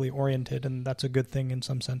practically oriented, and that's a good thing in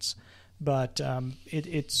some sense. But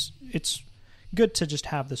it's good to just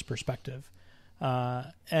have this perspective.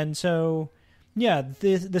 And so, yeah,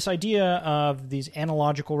 this idea of these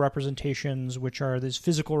analogical representations, which are these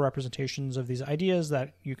physical representations of these ideas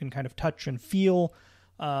that you can kind of touch and feel,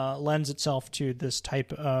 lends itself to this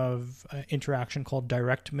type of interaction called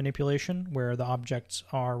direct manipulation, where the objects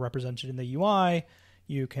are represented in the UI.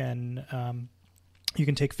 You can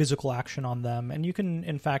take physical action on them, and you can,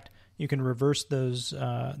 in fact, reverse those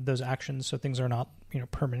actions so things are not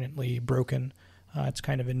permanently broken. It's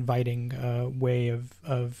kind of inviting way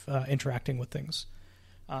of interacting with things.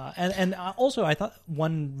 And also, I thought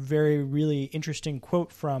one really interesting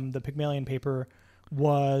quote from the Pygmalion paper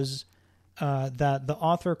was that the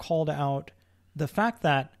author called out the fact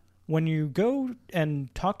that when you go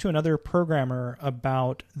and talk to another programmer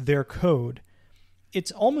about their code,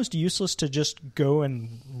 it's almost useless to just go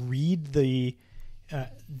and read the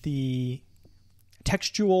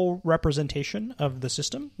textual representation of the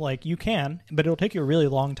system. Like, you can, but it'll take you a really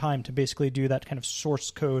long time to basically do that kind of source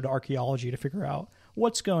code archaeology to figure out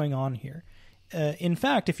what's going on here. In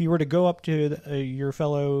fact, if you were to go up to your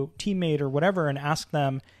fellow teammate or whatever and ask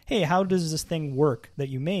them, hey, how does this thing work that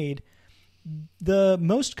you made? The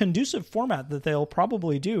most conducive format that they'll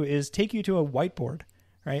probably do is take you to a whiteboard,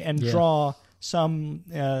 right, and draw some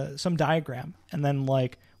diagram, and then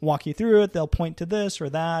like walk you through it. They'll point to this or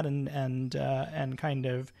that, and kind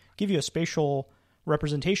of give you a spatial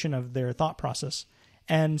representation of their thought process.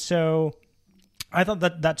 And so I thought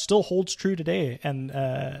that still holds true today,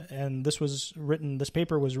 and this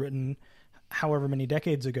paper was written however many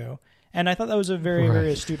decades ago, and I thought that was a very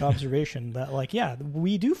very astute observation. That like, yeah,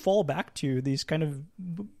 we do fall back to these kind of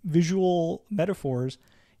visual metaphors,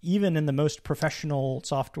 even in the most professional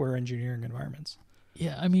software engineering environments.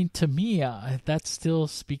 Yeah, I mean, to me, that still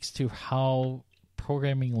speaks to how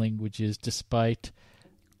programming languages, despite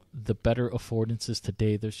the better affordances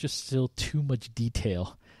today, there's just still too much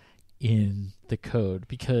detail in the code,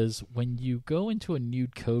 because when you go into a new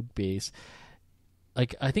code base,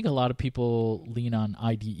 like I think a lot of people lean on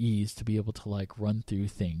IDEs to be able to like run through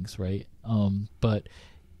things, right? But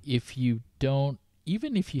if you don't,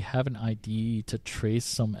 even if you have an IDE to trace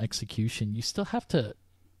some execution, you still have to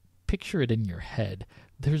picture it in your head.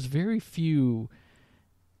 There's very few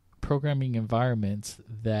programming environments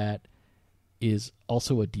that is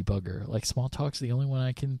also a debugger. Like Smalltalk's the only one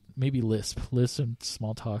I can, maybe Lisp and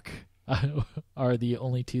Smalltalk are the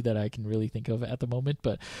only two that I can really think of at the moment,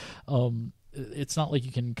 but it's not like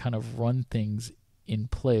you can kind of run things in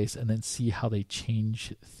place and then see how they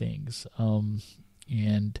change things.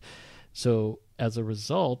 And so as a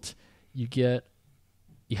result, you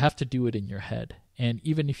have to do it in your head. And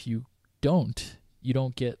even if you don't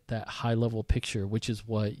get that high level picture, which is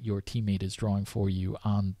what your teammate is drawing for you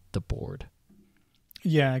on the board.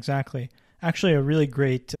 Yeah, exactly. Actually, a really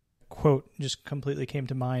great quote just completely came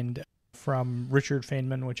to mind from Richard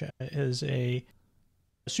Feynman, which is a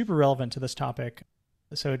super relevant to this topic.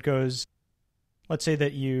 So it goes, let's say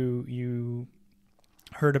that you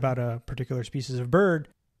heard about a particular species of bird.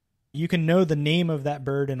 You can know the name of that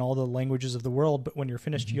bird in all the languages of the world, but when you're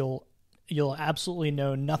finished, you'll absolutely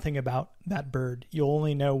know nothing about that bird. You'll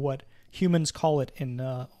only know what humans call it in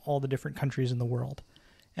all the different countries in the world.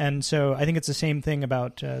 And so I think it's the same thing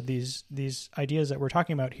about these ideas that we're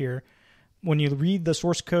talking about here. When you read the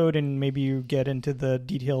source code and maybe you get into the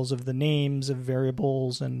details of the names of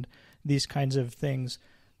variables and these kinds of things,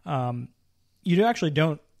 you actually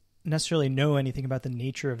don't necessarily know anything about the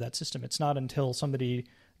nature of that system. It's not until somebody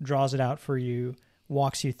draws it out for you,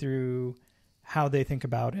 walks you through how they think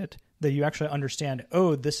about it, that you actually understand,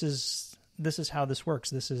 oh, this is how this works.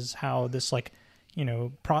 This is how this, like,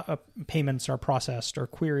 payments are processed or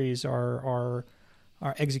queries are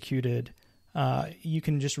executed. You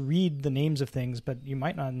can just read the names of things, but you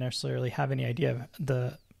might not necessarily have any idea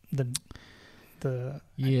of the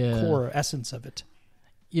core essence of it.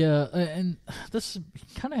 Yeah, and this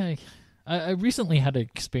kind of, I recently had an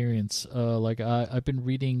experience. I've been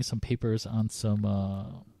reading some papers on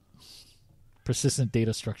some persistent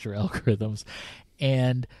data structure algorithms,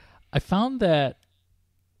 and I found that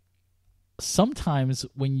sometimes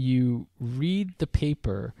when you read the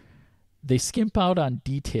paper, they skimp out on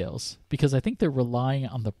details because I think they're relying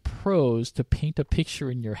on the prose to paint a picture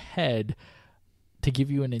in your head to give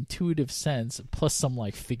you an intuitive sense, plus some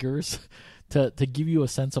like figures to give you a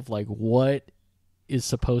sense of like what is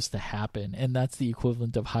supposed to happen. And that's the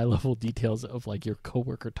equivalent of high level details of like your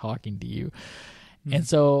coworker talking to you. And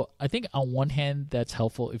so I think on one hand, that's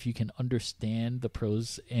helpful if you can understand the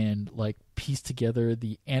prose and like piece together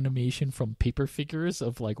the animation from paper figures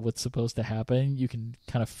of like what's supposed to happen. You can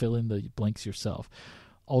kind of fill in the blanks yourself.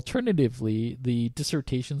 Alternatively, the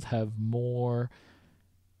dissertations have more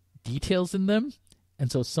details in them.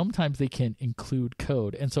 And so sometimes they can include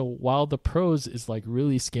code. And so while the prose is like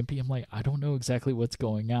really skimpy, I'm like, I don't know exactly what's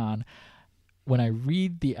going on. When I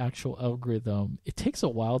read the actual algorithm, it takes a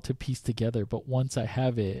while to piece together, but once I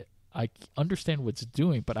have it, I understand what it's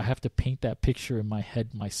doing, but I have to paint that picture in my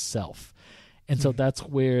head myself. And so that's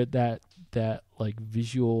where that like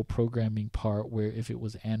visual programming part, where if it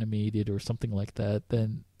was animated or something like that,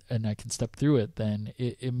 then and I can step through it, then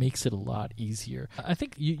it makes it a lot easier. I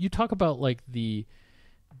think you talk about like the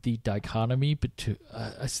dichotomy, but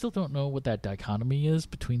I still don't know what that dichotomy is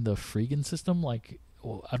between the Freegan system. Like,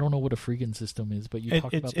 well, I don't know what a Freegan system is, but you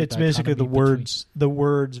talk about the it's basically the words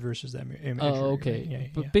versus the imagery. Oh, okay. Yeah,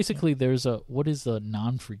 but basically, there's what is a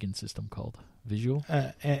non-Freegan system called? Visual?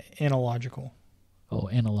 Analogical. Oh,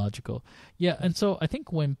 analogical. Yeah, and so I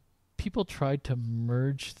think when people try to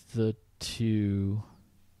merge the two,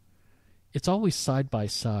 it's always side by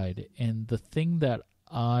side. And the thing that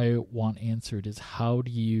I want answered is, how do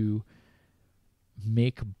you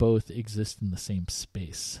make both exist in the same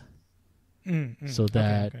space? So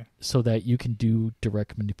that you can do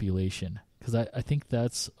direct manipulation, because I think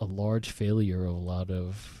that's a large failure of a lot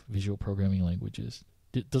of visual programming languages.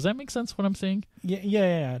 Does that make sense what I'm saying?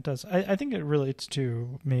 Yeah, it does. I think it relates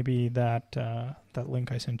to maybe that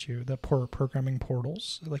link I sent you, the programming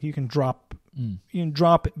portals. Like you can drop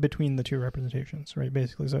between the two representations, right?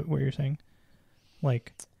 Basically, is that what you're saying?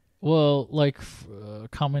 Like, Well, like a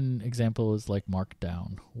common example is like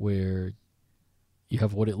Markdown, where you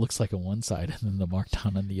have what it looks like on one side and then the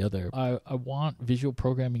Markdown on the other. I want visual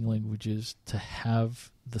programming languages to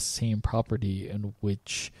have the same property in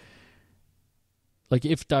which, like,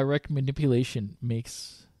 if direct manipulation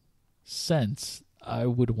makes sense, I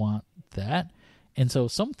would want that. And so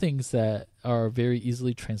some things that are very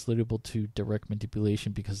easily translatable to direct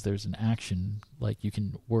manipulation because there's an action, like you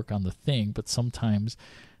can work on the thing, but sometimes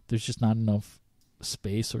there's just not enough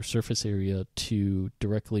space or surface area to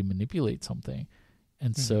directly manipulate something.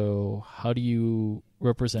 And so how do you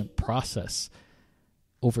represent process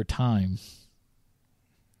over time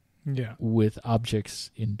with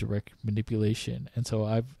objects in direct manipulation? And so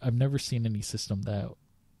I've never seen any system that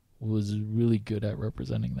was really good at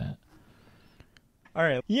representing that. All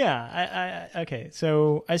right. Yeah. Okay.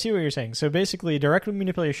 So I see what you're saying. So basically, direct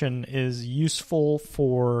manipulation is useful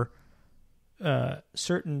for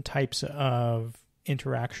certain types of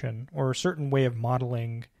interaction or a certain way of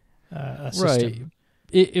modeling a system. Right.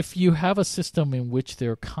 If you have a system in which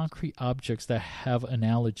there are concrete objects that have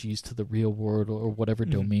analogies to the real world or whatever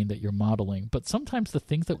domain that you're modeling, but sometimes the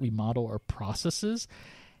things that we model are processes,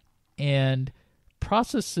 and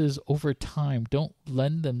processes over time don't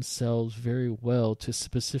lend themselves very well to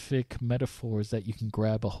specific metaphors that you can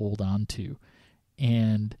grab a hold onto.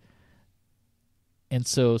 And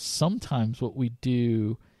so sometimes what we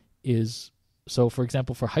do is, so for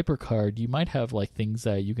example, for HyperCard, you might have like things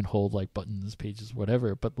that you can hold like buttons, pages,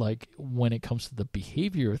 whatever, but like when it comes to the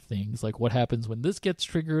behavior of things, like what happens when this gets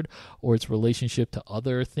triggered or its relationship to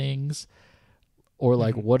other things, or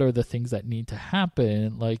like what are the things that need to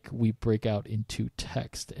happen, like we break out into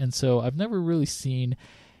text. And so I've never really seen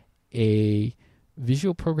a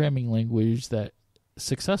visual programming language that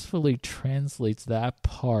successfully translates that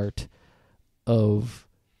part of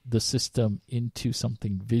the system into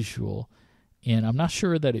something visual. And I'm not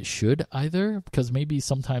sure that it should either, because maybe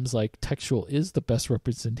sometimes like textual is the best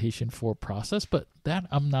representation for process, but that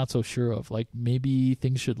I'm not so sure of. Like maybe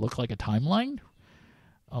things should look like a timeline.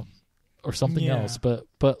 Or something else, but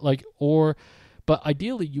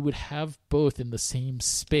ideally you would have both in the same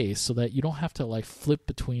space so that you don't have to like flip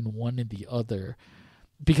between one and the other,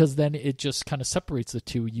 because then it just kind of separates the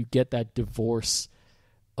two. You get that divorce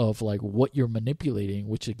of like what you're manipulating,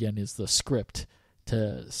 which again is the script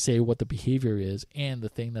to say what the behavior is, and the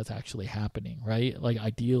thing that's actually happening, right? Like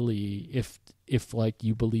ideally, if like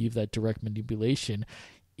you believe that direct manipulation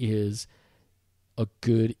is a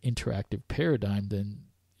good interactive paradigm, then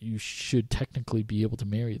you should technically be able to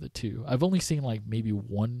marry the two. I've only seen like maybe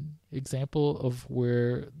one example of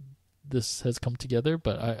where this has come together,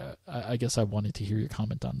 but I guess I wanted to hear your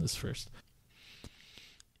comment on this first.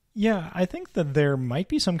 Yeah, I think that there might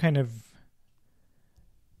be some kind of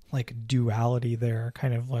like duality there,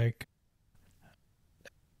 kind of like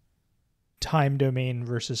time domain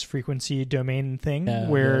versus frequency domain thing,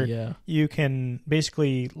 where you can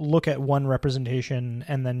basically look at one representation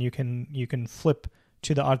and then you can flip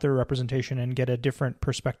to the other representation and get a different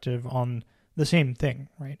perspective on the same thing,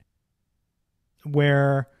 right?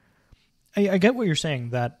 Where I get what you're saying,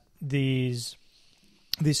 that these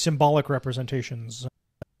symbolic representations,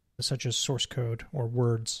 such as source code or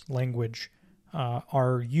words, language,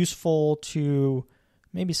 are useful to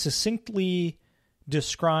maybe succinctly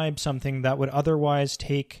describe something that would otherwise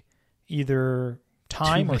take either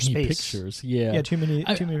time or space. Pictures, too many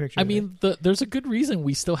pictures. I mean, there's a good reason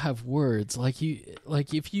we still have words. Like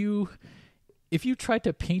if you tried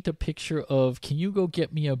to paint a picture of, can you go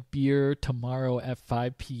get me a beer tomorrow at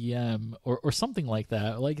 5 p.m. or something like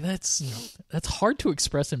that, like that's hard to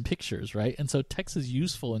express in pictures, right? And so text is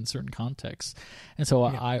useful in certain contexts. And so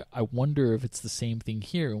I wonder if it's the same thing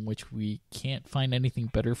here, in which we can't find anything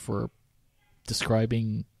better for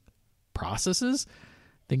describing processes,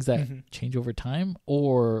 things that change over time,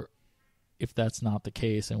 or if that's not the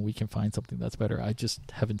case and we can find something that's better. I just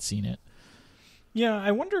haven't seen it. Yeah,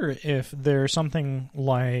 I wonder if there's something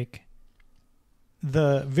like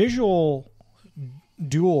the visual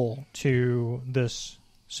dual to this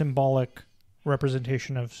symbolic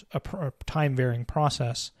representation of a time-varying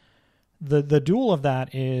process. The dual of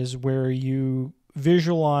that is where you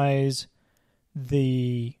visualize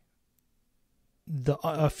a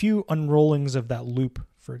few unrollings of that loop,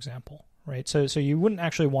 for example, right? So you wouldn't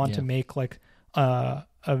actually want to make like a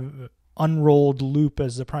unrolled loop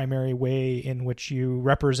as the primary way in which you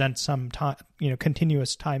represent some time,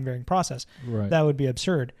 continuous time varying process. Right. That would be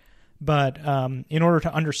absurd. But in order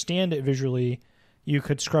to understand it visually, you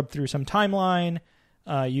could scrub through some timeline.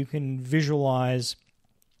 You can visualize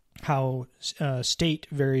how state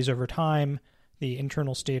varies over time the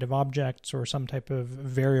internal state of objects or some type of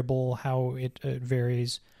variable, how it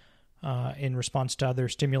varies in response to other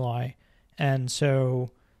stimuli. And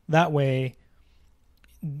so that way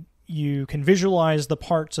you can visualize the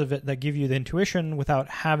parts of it that give you the intuition without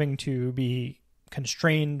having to be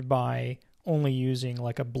constrained by only using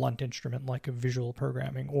like a blunt instrument like a visual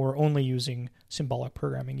programming or only using symbolic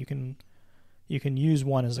programming. You can use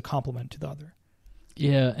one as a complement to the other.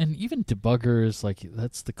 Yeah, and even debuggers, like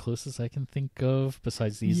that's the closest I can think of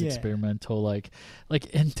besides these experimental and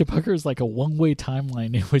debugger is like a one-way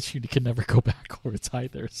timeline in which you can never go backwards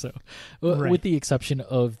either. So with the exception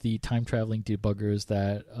of the time-traveling debuggers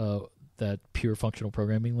that pure functional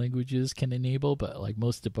programming languages can enable, but like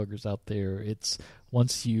most debuggers out there, it's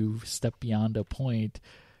once you step beyond a point,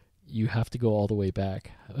 you have to go all the way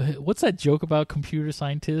back. What's that joke about computer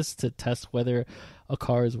scientists to test whether a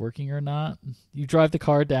car is working or not? You drive the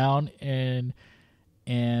car down and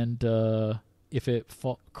if it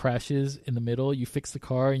crashes in the middle, you fix the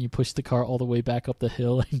car and you push the car all the way back up the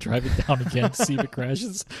hill and drive it down again to see if it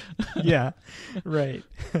crashes. Yeah, right.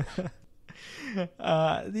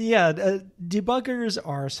 Debuggers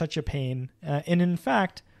are such a pain. And in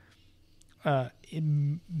fact,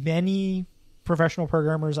 many professional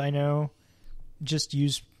programmers I know just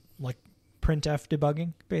use like printf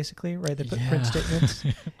debugging, basically, right? They put print statements.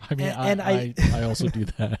 I mean, I also do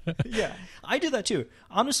that. Yeah, I do that too.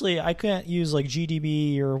 Honestly, I can't use like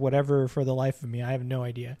GDB or whatever for the life of me. I have no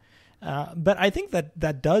idea. But I think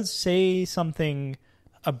that does say something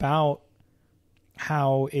about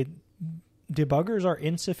how debuggers are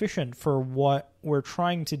insufficient for what we're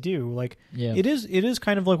trying to do. Like, it is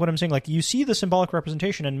kind of like what I'm saying. Like, you see the symbolic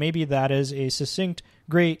representation, and maybe that is a succinct,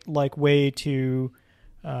 great like way to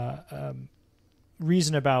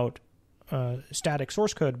reason about static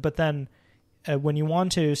source code. But then when you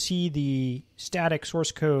want to see the static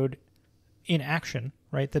source code in action,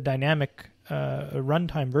 right, the dynamic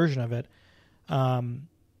runtime version of it,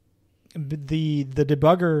 the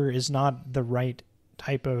debugger is not the right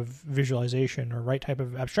type of visualization or right type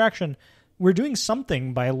of abstraction. We're doing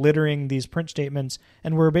something by littering these print statements,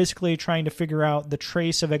 and we're basically trying to figure out the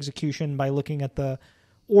trace of execution by looking at the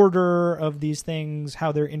order of these things,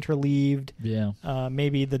 how they're interleaved,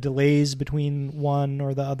 maybe the delays between one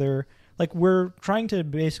or the other. Like, we're trying to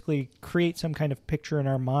basically create some kind of picture in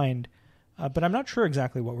our mind, but I'm not sure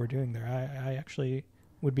exactly what we're doing there. I actually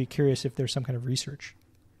would be curious if there's some kind of research.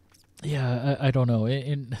 Yeah, I don't know.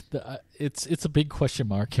 It's a big question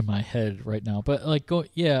mark in my head right now. But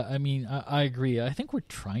I mean, I agree. I think we're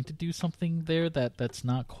trying to do something there that's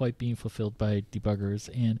not quite being fulfilled by debuggers.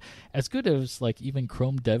 And as good as like even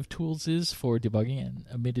Chrome DevTools is for debugging, and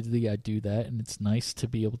admittedly I do that, and it's nice to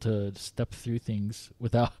be able to step through things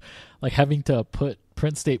without like having to put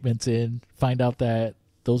print statements in, find out that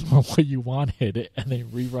those weren't what you wanted, and then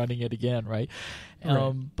rerunning it again, right?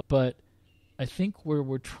 But I think where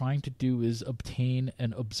we're trying to do is obtain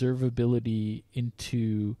an observability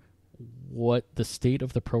into what the state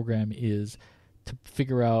of the program is to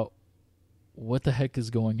figure out what the heck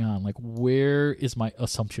is going on. Like, where is my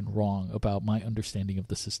assumption wrong about my understanding of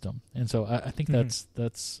the system? And so I think that's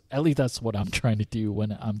at least that's what I'm trying to do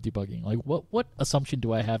when I'm debugging. Like, what assumption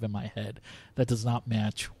do I have in my head that does not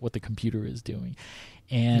match what the computer is doing?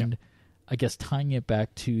 And I guess tying it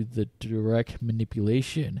back to the direct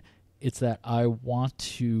manipulation, it's that I want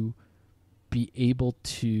to be able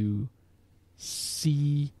to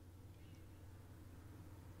see.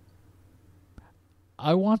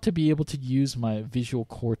 I want to be able to use my visual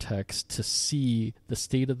cortex to see the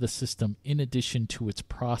state of the system in addition to its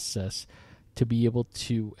process, to be able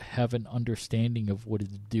to have an understanding of what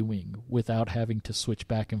it's doing without having to switch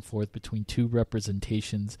back and forth between two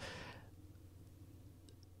representations,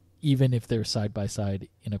 even if they're side by side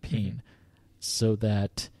in a pane, so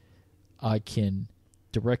that I can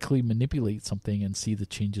directly manipulate something and see the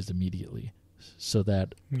changes immediately, so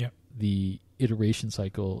that the iteration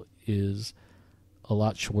cycle is a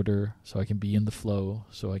lot shorter, so I can be in the flow,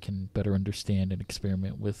 so I can better understand and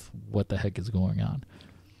experiment with what the heck is going on.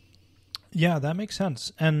 Yeah, that makes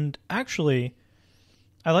sense. And actually,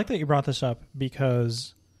 I like that you brought this up,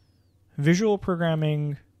 because visual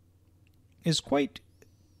programming is quite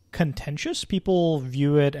contentious. People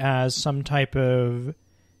view it as some type of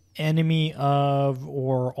enemy of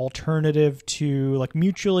or alternative to, like,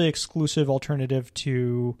 mutually exclusive alternative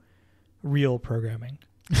to real programming.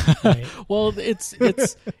 Right? Well, it's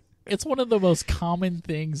one of the most common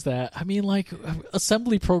things that, I mean, like,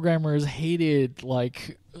 assembly programmers hated what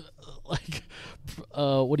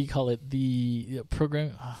do you call it? The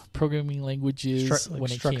programming languages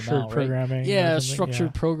when it came out, programming, right? Yeah,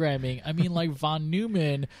 structured programming. I mean, like, von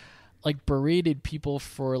Neumann like berated people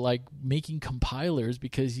for like making compilers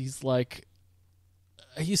because he's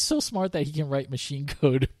so smart that he can write machine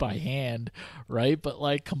code by hand, right? But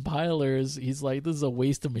like compilers, he's like, this is a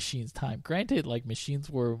waste of machines' time. Granted, like machines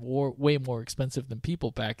were way more expensive than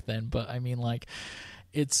people back then, but I mean, like,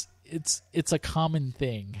 it's a common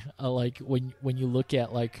thing. Like when you look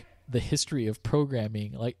at like the history of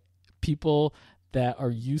programming, like people that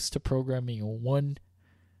are used to programming in one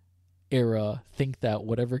era think that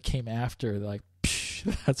whatever came after, like,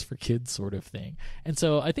 that's for kids sort of thing. And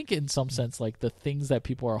so I think in some sense, like the things that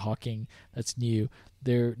people are hawking that's new,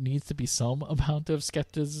 there needs to be some amount of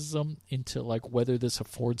skepticism into like whether this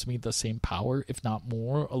affords me the same power, if not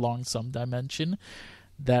more, along some dimension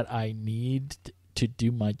that I need to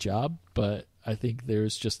do my job. But I think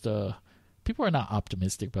there's just people are not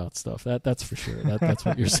optimistic about stuff. That's for sure. That's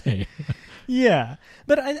what you're saying. Yeah.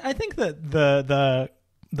 But I think that the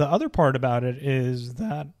other part about it is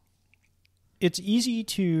that it's easy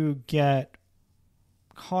to get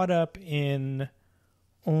caught up in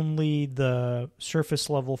only the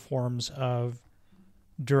surface level forms of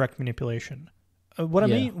direct manipulation.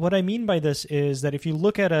 What I mean by this is that if you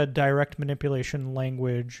look at a direct manipulation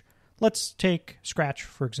language, let's take Scratch,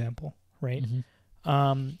 for example, right?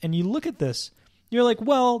 Mm-hmm. And you look at this, you're like,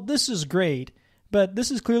 well, this is great, but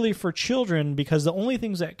this is clearly for children because the only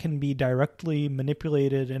things that can be directly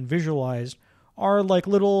manipulated and visualized are like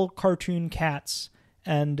little cartoon cats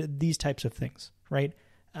and these types of things, right?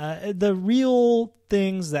 The real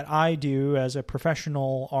things that I do as a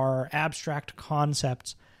professional are abstract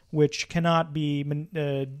concepts which cannot be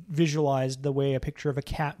visualized the way a picture of a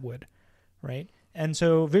cat would, right? And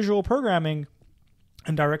so visual programming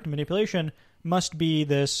and direct manipulation must be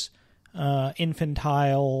this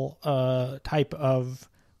infantile type of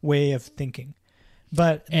way of thinking.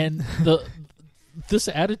 And this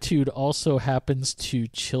attitude also happens to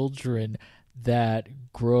children that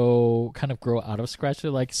grow out of Scratch.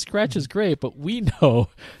 They're like, Scratch is great, but we know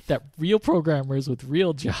that real programmers with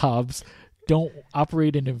real jobs don't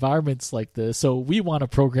operate in environments like this. So we want to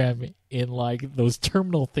program in like those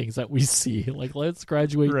terminal things that we see. Like, let's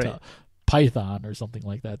graduate to Python or something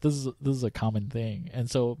like that. This is a common thing.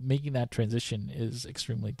 And so making that transition is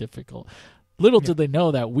extremely difficult. Little did they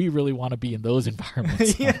know that we really want to be in those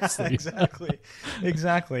environments. Yeah,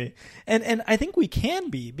 exactly. And I think we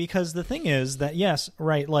can be, because the thing is that, yes,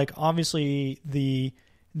 right, like obviously the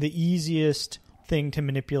easiest thing to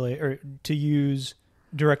manipulate or to use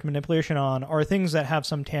direct manipulation on are things that have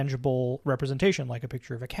some tangible representation, like a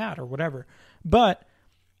picture of a cat or whatever. But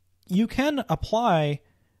you can apply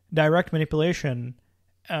direct manipulation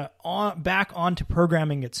back onto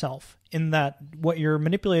programming itself, in that what you're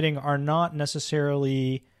manipulating are not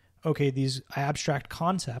necessarily, these abstract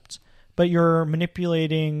concepts, but you're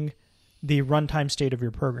manipulating the runtime state of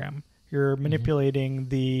your program. You're manipulating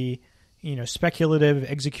the, speculative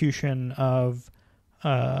execution of,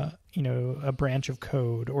 a branch of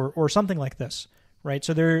code or something like this, right?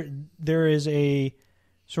 So there is a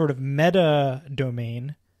sort of meta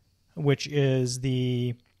domain, which is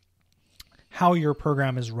how your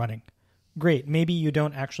program is running. Great. Maybe you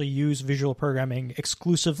don't actually use visual programming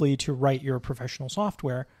exclusively to write your professional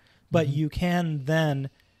software, but you can then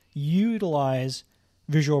utilize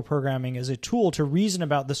visual programming as a tool to reason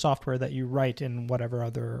about the software that you write in whatever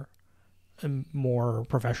other more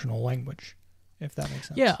professional language, if that makes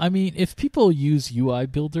sense. Yeah, I mean, if people use UI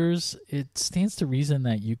builders, it stands to reason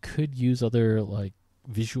that you could use other like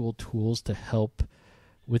visual tools to help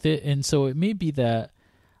with it. And so it may be that,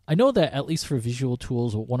 I know that at least for visual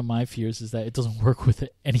tools, one of my fears is that it doesn't work with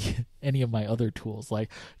any of my other tools. Like,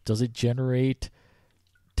 does it generate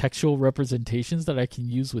textual representations that I can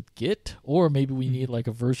use with Git? Or maybe we need like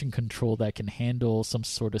a version control that can handle some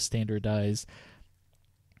sort of standardized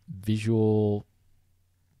visual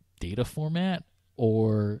data format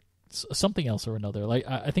or something else or another. Like,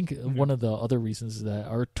 I think one of the other reasons is that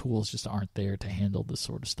our tools just aren't there to handle this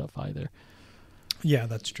sort of stuff either. Yeah,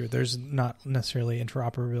 that's true. There's not necessarily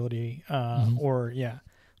interoperability,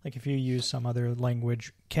 like if you use some other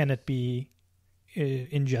language, can it be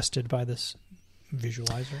ingested by this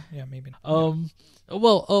visualizer? Yeah, maybe.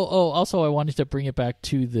 Also I wanted to bring it back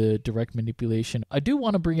to the direct manipulation. I do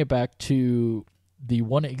want to bring it back to the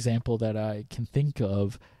one example that I can think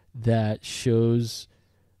of that shows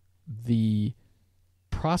the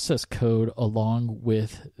process code along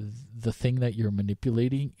with the thing that you're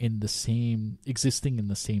manipulating existing in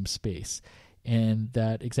the same space. And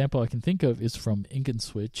that example I can think of is from Ink and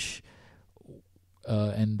Switch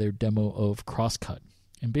and their demo of Crosscut.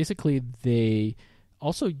 And basically they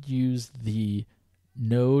also use the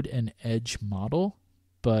node and edge model,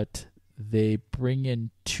 but they bring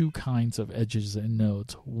in two kinds of edges and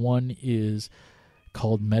nodes. One is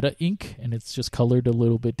called meta ink, and it's just colored a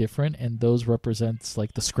little bit different, and those represents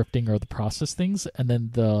like the scripting or the process things, and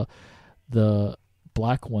then the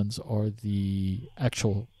black ones are the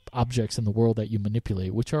actual objects in the world that you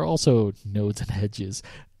manipulate, which are also nodes and edges.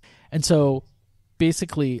 And so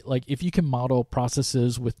basically, like, if you can model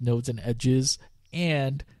processes with nodes and edges,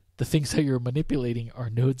 and the things that you're manipulating are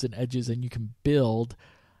nodes and edges, and you can build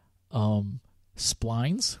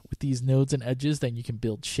splines with these nodes and edges, then you can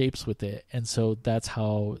build shapes with it. And so that's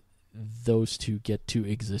how those two get to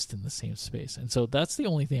exist in the same space. And so that's the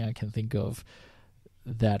only thing I can think of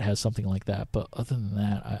that has something like that. But other than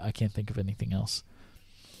that, I can't think of anything else.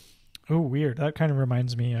 Oh, weird. That kind of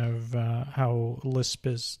reminds me of how Lisp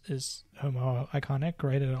is homo-iconic,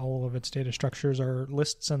 right? And all of its data structures are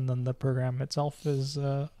lists, and then the program itself is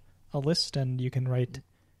a list, and you can write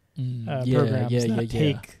programs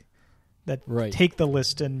that take the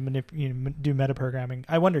list and do metaprogramming.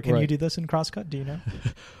 I wonder, can you do this in Crosscut? Do you know?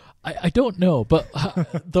 I don't know, but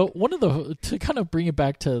to kind of bring it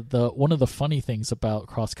back to one of the funny things about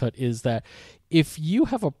Crosscut is that if you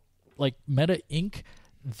have a like meta ink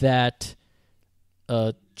that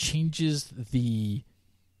changes the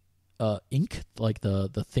ink, like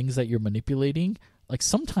the things that you're manipulating, like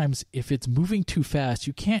sometimes if it's moving too fast,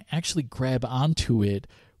 you can't actually grab onto it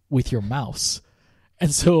with your mouse.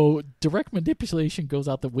 And so direct manipulation goes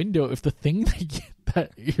out the window if the thing that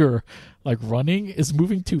you're like running is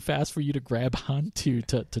moving too fast for you to grab onto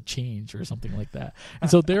to change or something like that. And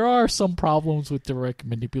so there are some problems with direct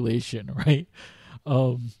manipulation, right?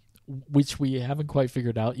 Which we haven't quite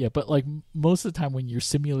figured out yet. But like most of the time when you're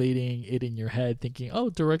simulating it in your head thinking, oh,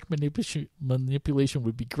 direct manipulation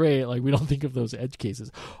would be great, like we don't think of those edge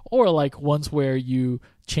cases. Or like ones where you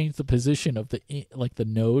change the position of the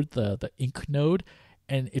node, the ink node,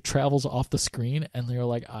 and it travels off the screen, and you're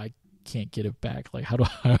like, I can't get it back. Like, how do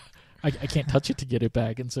I can't touch it to get it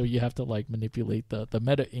back, and so you have to like manipulate the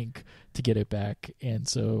meta ink to get it back. And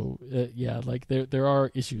so like there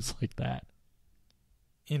are issues like that.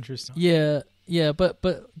 Interesting. Yeah, but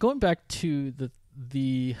going back to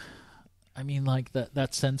the I mean, like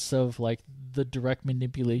that sense of like the direct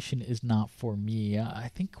manipulation is not for me.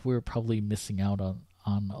 I think we're probably missing out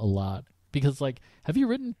on a lot, because like, have you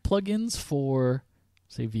written plugins for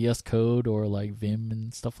say VS Code or like Vim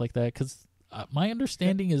and stuff like that? Because my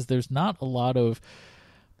understanding is there's not a lot of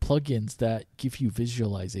plugins that give you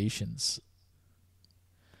visualizations.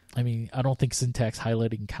 I mean, I don't think syntax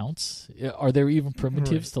highlighting counts. Are there even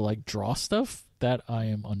primitives to like draw stuff? That I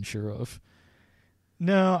am unsure of.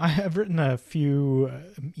 No, I have written a few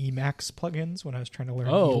Emacs plugins when I was trying to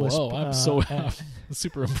learn Lisp. I'm I'm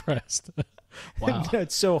super impressed. Wow.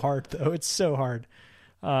 It's so hard, though. It's so hard.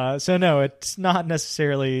 So no, it's not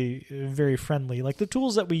necessarily very friendly. Like the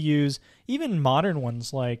tools that we use, even modern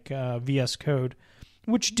ones like VS Code,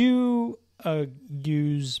 which do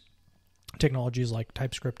use technologies like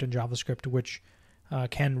TypeScript and JavaScript, which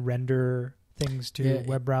can render things to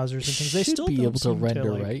web browsers and things. They still be don't able to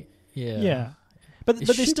render, right? Yeah. But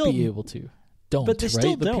they still be able to. Don't. But they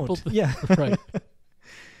still don't. Yeah. Right.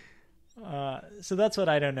 So that's what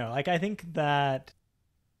I don't know. Like I think that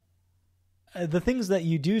the things that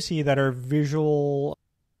you do see that are visual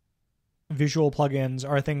plugins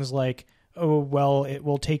are things like, oh, well, it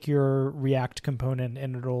will take your React component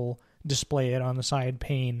and it'll display it on the side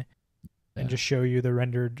pane and just show you the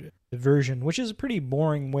rendered version, which is a pretty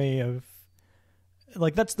boring way of,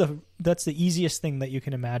 like, that's the easiest thing that you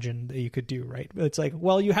can imagine that you could do, right? It's like,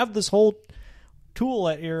 well, you have this whole tool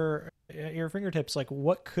at your fingertips. Like,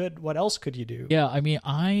 what else could you do? Yeah, I mean,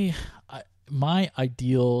 my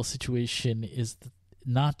ideal situation is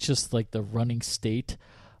not just like the running state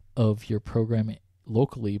of your program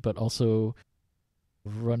locally, but also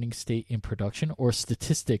running state in production or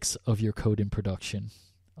statistics of your code in production.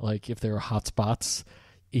 Like if there are hotspots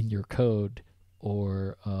in your code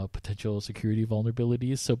or potential security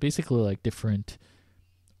vulnerabilities. So basically like different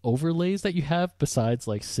overlays that you have besides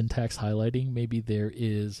like syntax highlighting. Maybe there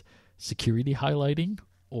is security highlighting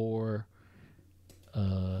or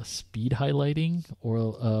speed highlighting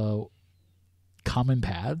or common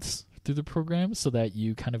paths through the program so that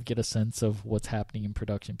you kind of get a sense of what's happening in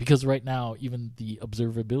production. Because right now, even the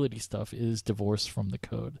observability stuff is divorced from the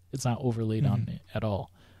code. It's not overlaid on it at all.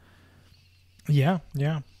 Yeah.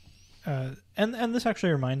 And this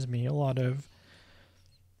actually reminds me a lot of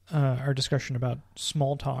our discussion about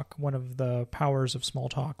Smalltalk. One of the powers of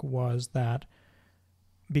Smalltalk was that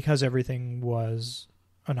because everything was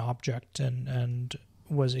an object and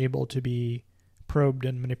was able to be probed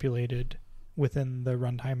and manipulated within the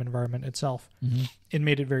runtime environment itself. Mm-hmm. It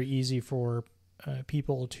made it very easy for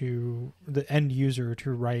the end user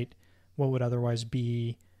to write what would otherwise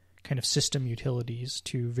be kind of system utilities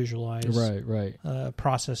to visualize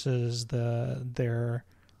processes, their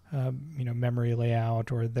memory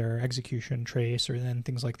layout or their execution trace or then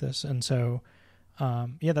things like this. And so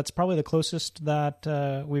that's probably the closest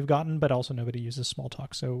that we've gotten, but also nobody uses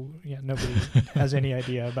Smalltalk, so nobody has any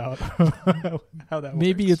idea about how that works.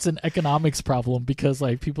 Maybe it's an economics problem because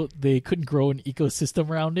like they couldn't grow an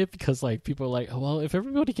ecosystem around it because like people are like, oh, well, if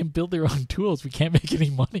everybody can build their own tools, we can't make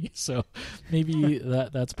any money. So maybe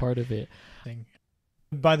that's part of it.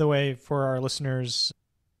 By the way, for our listeners,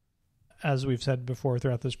 as we've said before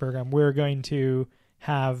throughout this program, we're going to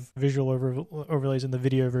have visual overlays in the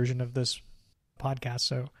video version of this podcast,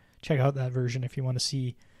 so check out that version if you want to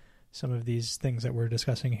see some of these things that we're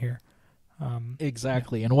discussing here.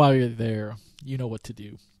 Exactly. And while you're there, you know what to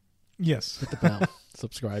do. Yes. Hit the bell.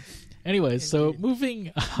 Subscribe. Anyways, so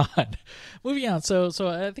moving on. So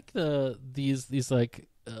I think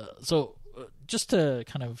just to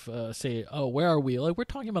kind of say, where are we? Like, we're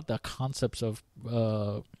talking about the concepts of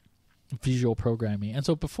visual programming. And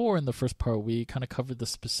so before in the first part, we kind of covered the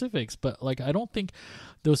specifics, but like, I don't think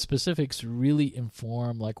those specifics really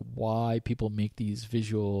inform like why people make these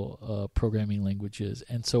visual programming languages.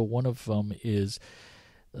 And so one of them is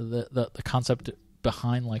the concept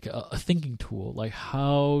behind like a thinking tool. Like,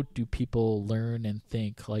 how do people learn and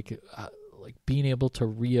think? Like being able to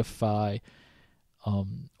reify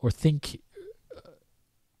or think,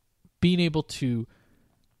 being able to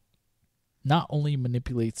not only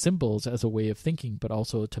manipulate symbols as a way of thinking, but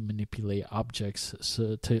also to manipulate objects,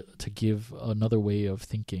 so to give another way of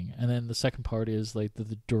thinking. And then the second part is like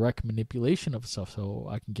the direct manipulation of stuff. So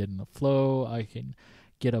I can get in a flow, I can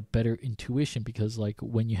get a better intuition, because like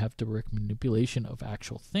when you have direct manipulation of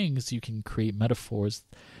actual things, you can create metaphors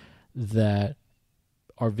that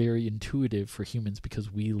are very intuitive for humans,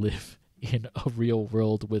 because we live in a real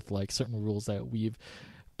world with like certain rules that we've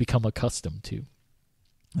become accustomed to.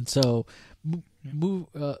 And so,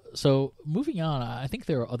 moving on, I think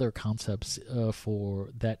there are other concepts for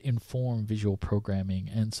that inform visual programming.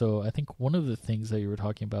 And so, I think one of the things that you were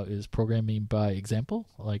talking about is programming by example.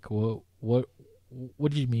 Like, what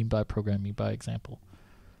do you mean by programming by example?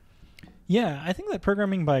 Yeah, I think that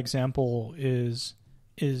programming by example is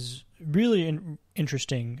really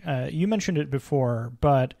interesting. You mentioned it before,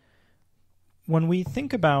 but when we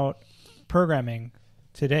think about programming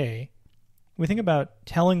today, we think about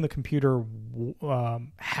telling the computer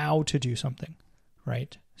how to do something,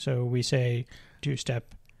 right? So we say, do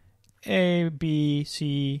step A, B,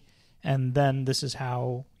 C, and then this is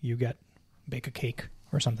how you bake a cake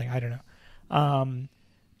or something. I don't know.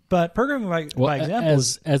 But programming by example,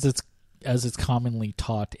 as it's commonly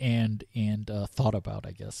taught and thought about,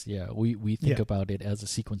 I guess. Yeah, we think about it as a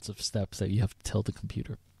sequence of steps that you have to tell the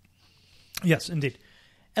computer. Yes, indeed,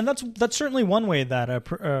 and that's certainly one way that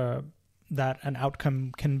that an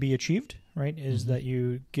outcome can be achieved, right, is that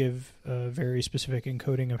you give a very specific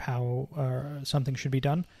encoding of how something should be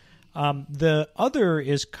done. The other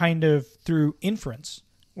is kind of through inference,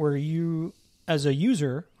 where you, as a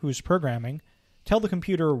user who's programming, tell the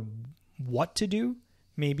computer what to do,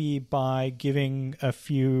 maybe by giving a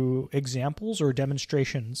few examples or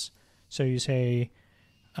demonstrations. So you say,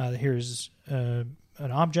 here's an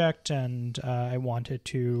object, and I want it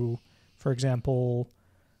to, for example,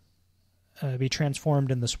 be transformed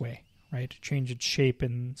in this way, right? Change its shape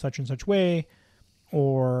in such and such way,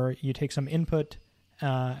 or you take some input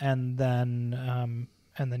and then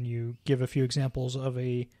you give a few examples of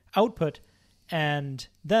a output, and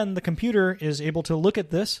then the computer is able to look at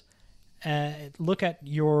this, look at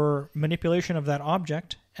your manipulation of that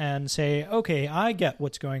object, and say, okay, I get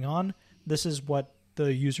what's going on. This is what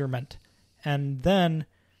the user meant, and then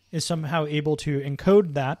is somehow able to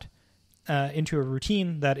encode that into a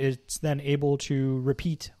routine that it's then able to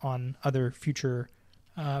repeat on other future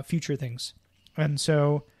things. And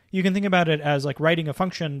so you can think about it as like writing a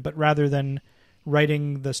function, but rather than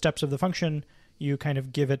writing the steps of the function, you kind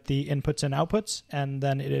of give it the inputs and outputs, and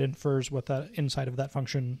then it infers what the inside of that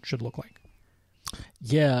function should look like.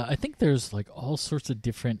 Yeah, I think there's like all sorts of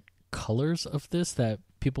different colors of this that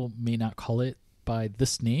people may not call it by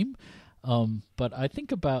this name. But I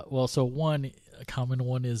think about, a common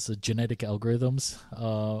one is genetic algorithms.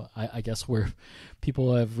 I guess where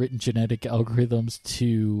people have written genetic algorithms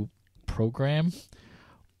to program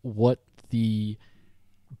what the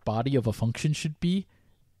body of a function should be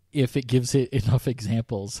if it gives it enough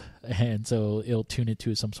examples. And so it'll tune it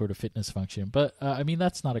to some sort of fitness function. But I mean,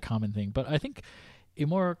 that's not a common thing. But I think a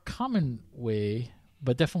more common way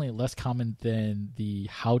but definitely less common than the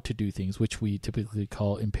how to do things, which we typically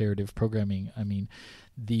call imperative programming. I mean,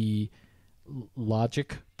 the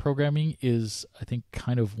logic programming is, I think,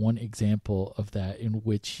 kind of one example of that, in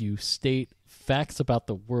which you state facts about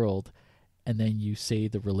the world and then you say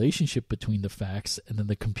the relationship between the facts, and then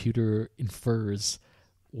the computer infers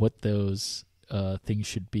what those things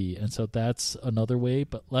should be. And so that's another way,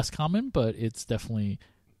 but less common, but it's definitely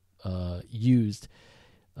used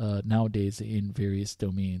nowadays in various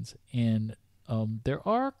domains. And there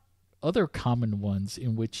are other common ones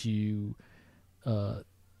in which you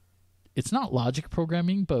it's not logic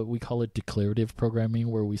programming, but we call it declarative programming,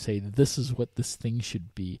 where we say this is what this thing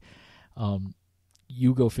should be.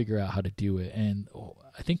 You go figure out how to do it. And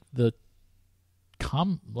I think the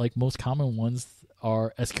most common ones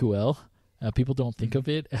are SQL. People don't think of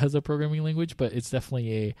it as a programming language, but it's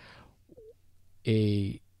definitely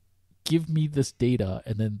a give me this data,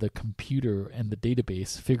 and then the computer and the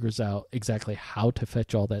database figures out exactly how to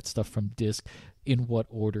fetch all that stuff from disk, in what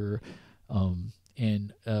order,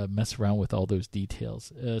 and mess around with all those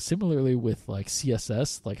details. Similarly with like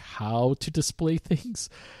CSS, like how to display things,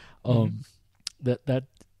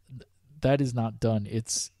 that is not done.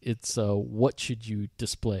 It's what should you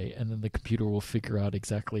display, and then the computer will figure out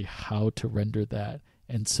exactly how to render that.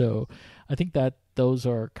 And so I think that those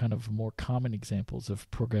are kind of more common examples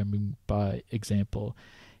of programming by example.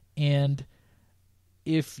 And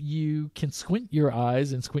if you can squint your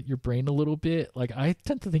eyes and squint your brain a little bit, like I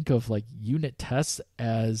tend to think of like unit tests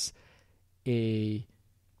as a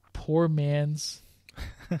poor man's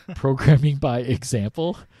programming by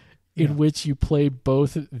example, in which you play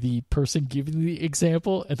both the person giving the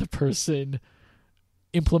example and the person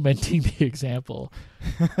implementing the example.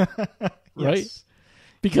 Right? Yes.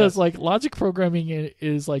 Because like logic programming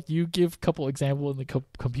is like you give a couple examples and the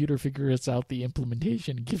computer figures out the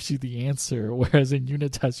implementation and gives you the answer, whereas in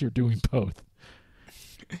unit tests you're doing both.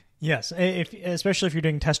 Yes, especially if you're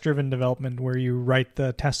doing test-driven development, where you write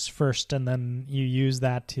the tests first and then you use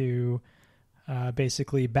that to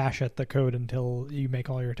basically bash at the code until you make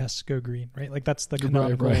all your tests go green, right? Like that's the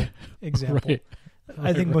canonical example. Right.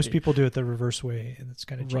 I think most people do it the reverse way, and it's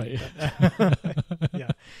kind of cheap.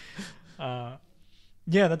 Right.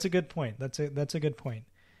 Yeah, that's a good point. That's a good point.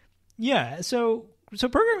 Yeah, so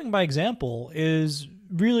programming by example is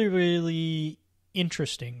really, really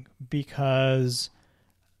interesting, because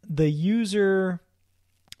the user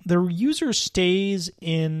stays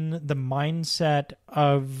in the mindset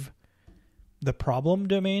of the problem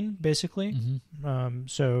domain, basically.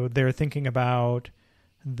 So they're thinking about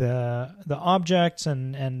the objects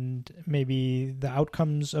and maybe the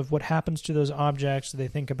outcomes of what happens to those objects. They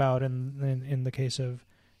think about in the case of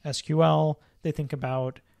SQL, they think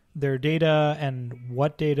about their data and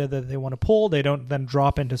what data that they want to pull. They don't then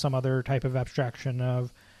drop into some other type of abstraction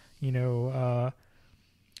of,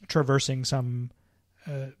 traversing some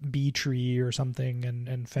B tree or something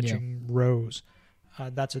and fetching rows.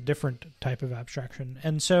 That's a different type of abstraction.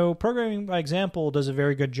 And so programming by example does a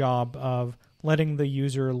very good job of letting the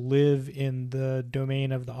user live in the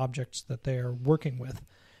domain of the objects that they're working with.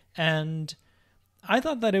 And I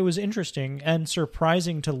thought that it was interesting and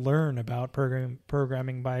surprising to learn about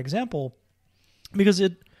programming by example, because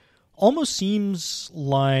it almost seems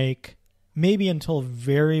like maybe until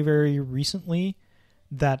very, very recently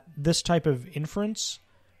that this type of inference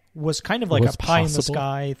was kind of like a pie in the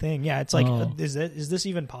sky thing. Yeah, it's like, is this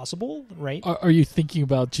even possible, right? Are you thinking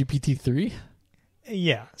about GPT-3?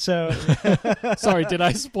 Yeah. So, sorry, did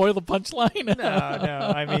I spoil the punchline? No.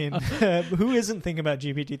 I mean, who isn't thinking about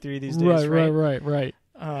GPT-3 these days? Right.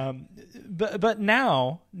 But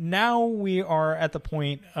now we are at the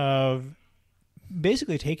point of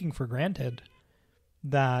basically taking for granted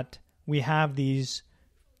that we have these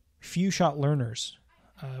few-shot learners,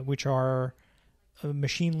 which are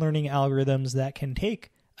machine learning algorithms that can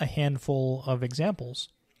take a handful of examples,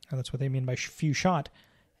 and that's what they mean by few-shot,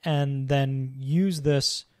 and then use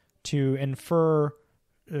this to infer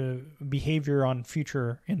behavior on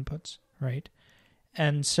future inputs, right?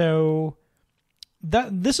 And so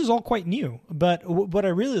this is all quite new. But what I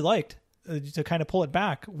really liked, to kind of pull it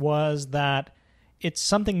back, was that it's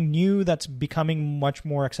something new that's becoming much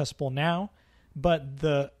more accessible now. But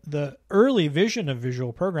the early vision of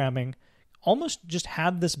visual programming almost just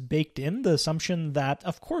had this baked in, the assumption that,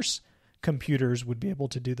 of course, computers would be able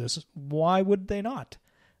to do this. Why would they not?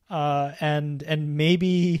 And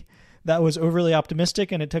maybe that was overly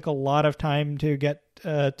optimistic, and it took a lot of time to get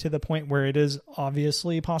to the point where it is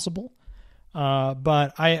obviously possible.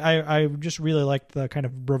 But I just really liked the kind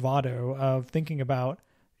of bravado of thinking about,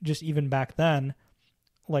 just even back then,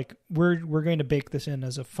 like we're going to bake this in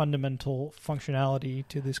as a fundamental functionality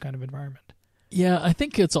to this kind of environment. Yeah, I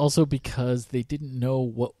think it's also because they didn't know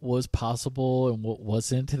what was possible and what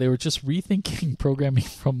wasn't. They were just rethinking programming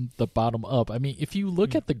from the bottom up. I mean, if you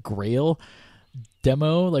look at the Grail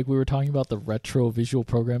demo, like we were talking about the retro visual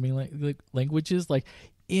programming languages, like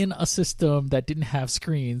in a system that didn't have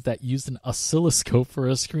screens, that used an oscilloscope for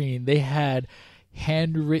a screen, they had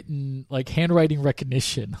handwriting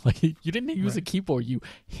recognition. Like you didn't use a keyboard, you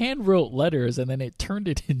hand wrote letters and then it turned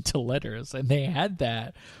it into letters, and they had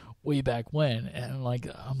that way back when. And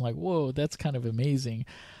I'm like, whoa, that's kind of amazing.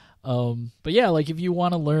 But yeah, like if you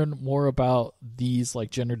want to learn more about these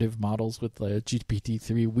like generative models with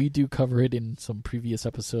GPT-3, we do cover it in some previous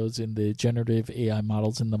episodes in the generative AI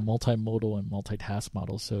models and the multimodal and multitask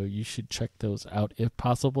models. So you should check those out if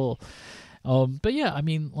possible. But yeah, I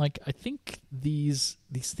mean, like I think these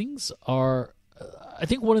things are. I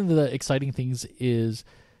think one of the exciting things is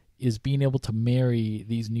being able to marry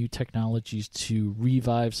these new technologies to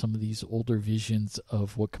revive some of these older visions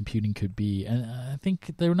of what computing could be. And I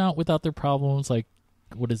think they're not without their problems. Like,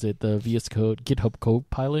 what is it? The VS Code, GitHub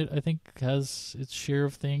Copilot, I think, has its share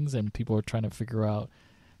of things, and people are trying to figure out.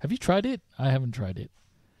 Have you tried it? I haven't tried it.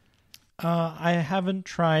 I haven't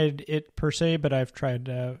tried it per se, but I've tried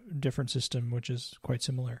a different system, which is quite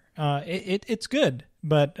similar. It's good,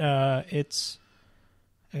 but it's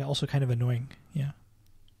also kind of annoying. Yeah.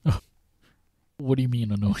 What do you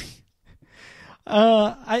mean annoying?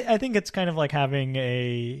 I think it's kind of like having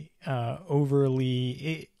a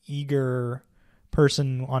overly eager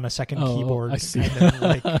person on a second keyboard. I see. Kind of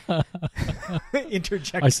like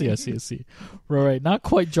interjecting. I see. Right. Not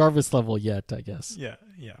quite Jarvis level yet, I guess. Yeah.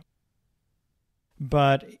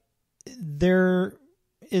 But there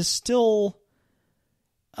is still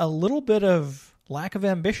a little bit of lack of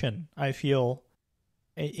ambition, I feel,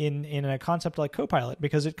 in a concept like Copilot,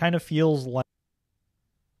 because it kind of feels like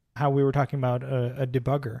how we were talking about a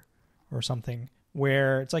debugger or something,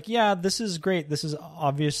 where it's like, yeah, this is great. This is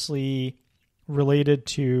obviously related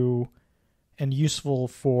to and useful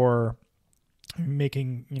for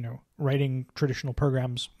making, writing traditional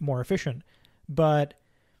programs more efficient. But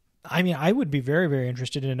I mean, I would be very, very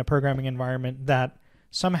interested in a programming environment that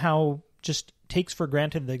somehow just takes for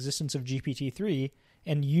granted the existence of GPT-3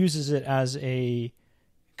 and uses it as a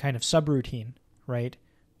kind of subroutine, right?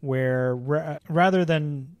 Where rather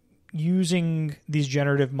than using these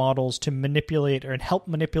generative models to manipulate or help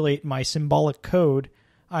manipulate my symbolic code,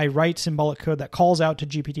 I write symbolic code that calls out to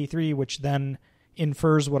GPT-3, which then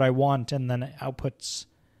infers what I want and then outputs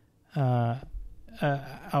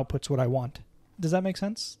what I want. Does that make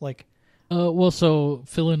sense? Like, well, so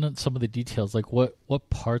fill in some of the details. Like, what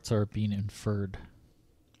parts are being inferred?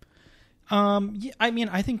 Yeah, I mean,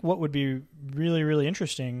 I think what would be really, really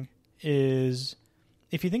interesting is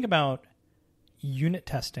if you think about unit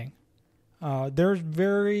testing. There's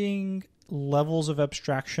varying levels of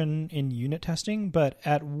abstraction in unit testing, but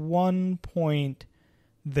at one point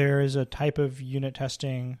there is a type of unit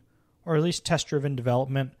testing, or at least test-driven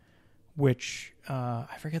development, which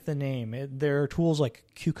I forget the name. There are tools like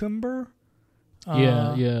Cucumber.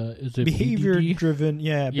 Yeah. Is it behavior-driven?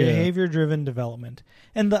 Yeah, behavior-driven development.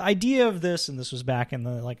 And the idea of this, and this was back in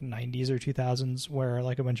the like 90s or 2000s, where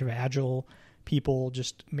like a bunch of agile people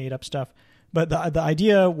just made up stuff. But the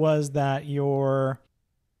idea was that your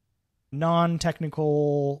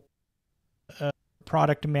non-technical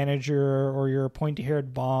product manager or your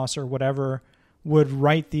pointy-haired boss or whatever would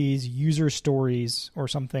write these user stories or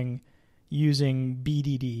something using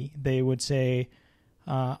BDD. They would say,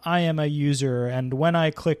 I am a user, and when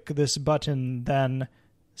I click this button, then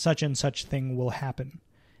such and such thing will happen.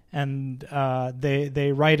 And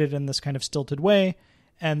they write it in this kind of stilted way,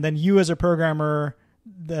 and then you as a programmer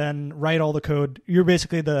then write all the code. You're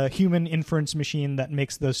basically the human inference machine that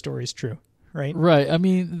makes those stories true, right? Right. I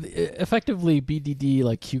mean, effectively, BDD,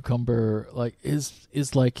 like Cucumber, like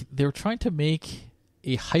is like they're trying to make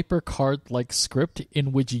a HyperCard-like script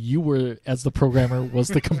in which you were, as the programmer, was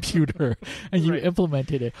the computer, and you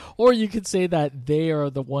implemented it. Or you could say that they are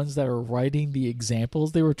the ones that are writing the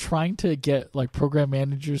examples. They were trying to get like program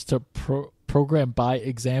managers to program by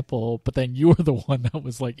example, but then you were the one that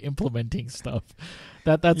was like implementing stuff.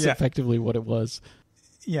 That's effectively what it was.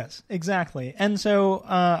 Yes, exactly. And so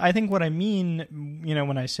I think what I mean,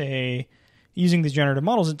 when I say using these generative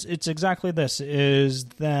models, it's exactly this, is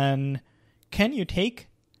then can you take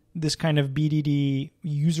this kind of BDD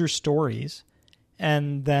user stories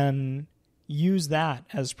and then use that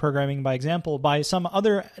as programming by example by some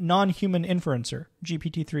other non-human inferencer,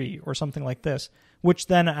 GPT-3 or something like this, which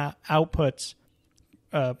then outputs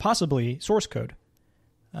possibly source code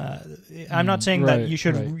I'm not saying that you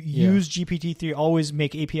should right. use GPT-3, always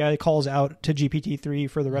make API calls out to GPT-3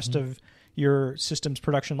 for the rest of your system's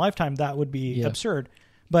production lifetime. That would be absurd.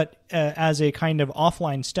 But as a kind of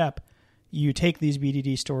offline step, you take these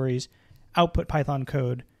BDD stories, output Python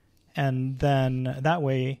code, and then that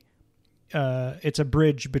way it's a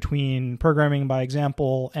bridge between programming by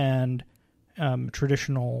example and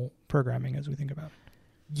traditional programming as we think about it.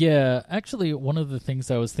 Yeah, actually, one of the things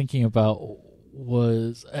I was thinking about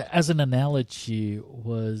was, as an analogy,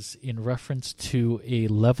 was in reference to a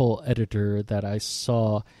level editor that I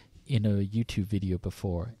saw in a YouTube video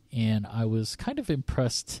before. And I was kind of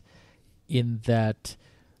impressed in that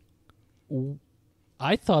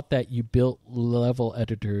I thought that you built level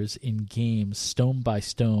editors in games stone by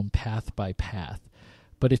stone, path by path.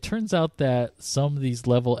 But it turns out that some of these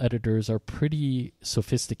level editors are pretty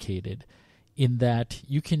sophisticated in that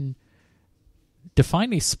you can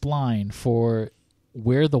define a spline for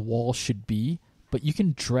where the wall should be, but you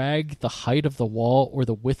can drag the height of the wall or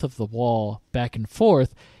the width of the wall back and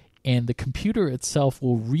forth, and the computer itself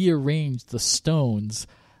will rearrange the stones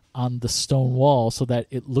on the stone wall so that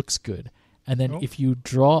it looks good. And then if you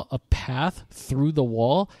draw a path through the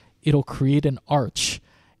wall, it'll create an arch.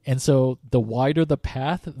 And so the wider the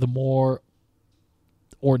path, the more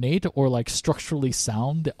ornate or like structurally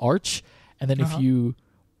sound the arch. And then if you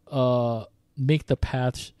make the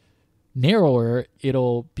path narrower,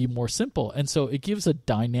 it'll be more simple. And so it gives a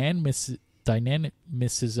dynamicism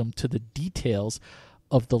to the details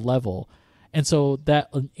of the level. And so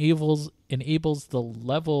that enables the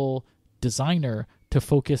level designer to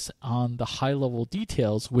focus on the high-level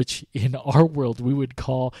details, which in our world we would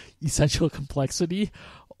call essential complexity,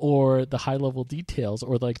 or the high-level details,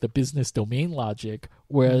 or like the business domain logic,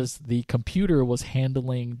 whereas the computer was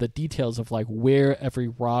handling the details of like where every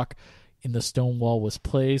rock in the stone wall was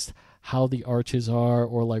placed, how the arches are,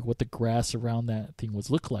 or like what the grass around that thing would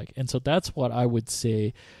look like. And so that's what I would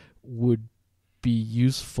say would be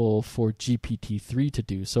useful for GPT-3 to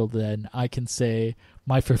do. So then I can say,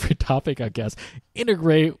 my favorite topic, I guess,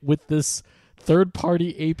 integrate with this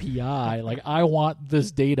third-party API. Like, I want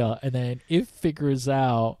this data, and then it figures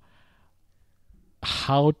out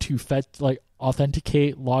how to fetch, like,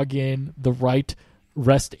 authenticate, log in, the right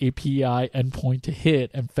REST API endpoint to hit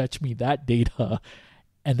and fetch me that data,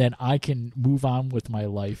 and then I can move on with my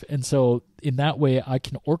life. And so in that way, I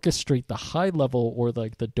can orchestrate the high level or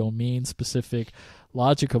like the domain specific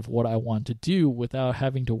logic of what I want to do without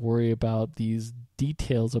having to worry about these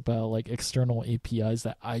details about like external APIs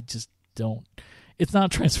that I just don't, it's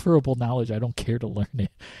not transferable knowledge. I don't care to learn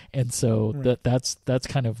it. And so that's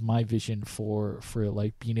kind of my vision for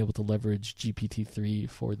like being able to leverage GPT-3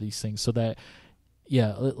 for these things, so that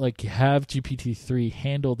like have GPT-3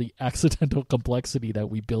 handle the accidental complexity that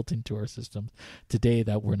we built into our systems today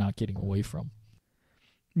that we're not getting away from.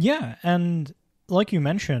 Yeah, and like you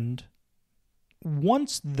mentioned,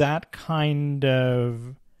 once that kind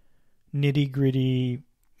of nitty-gritty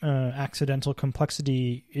accidental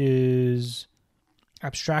complexity is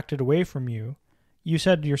abstracted away from you, you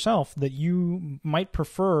said yourself that you might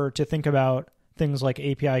prefer to think about things like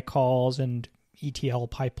API calls and ETL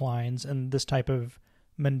pipelines and this type of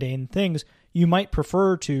mundane things. You might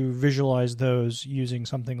prefer to visualize those using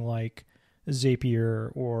something like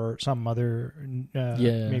Zapier or some other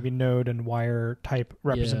maybe node and wire type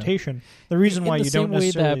representation. The reason why you don't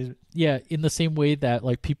necessarily... in the same way that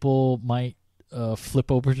like people might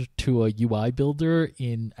flip over to a UI builder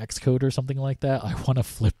in Xcode or something like that, I want to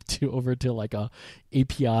flip over to like a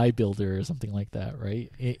API builder or something like that,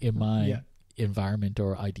 right? In my environment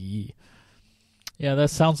or IDE. Yeah, that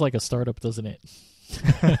sounds like a startup, doesn't it?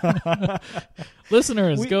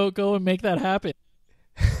 Listeners, go and make that happen.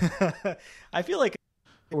 I feel like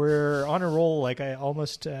we're on a roll. Like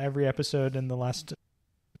almost every episode in the last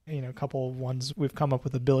couple of ones, we've come up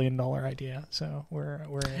with $1 billion idea. So we're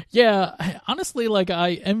honestly, like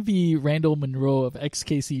I envy Randall Munroe of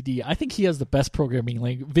XKCD. I think he has the best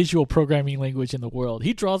visual programming language in the world.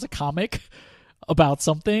 He draws a comic about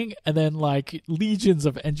something, and then like legions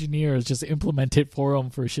of engineers just implement it for him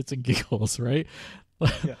for shits and giggles, right?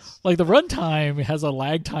 Yes. Like the runtime has a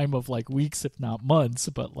lag time of like weeks, if not months,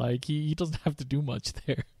 but like he doesn't have to do much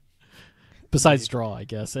there besides draw, I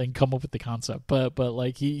guess, and come up with the concept. But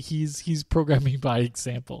like he's programming by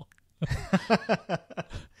example.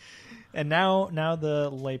 And now the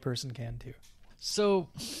layperson can too. So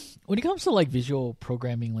when it comes to like visual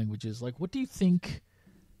programming languages, like what do you think?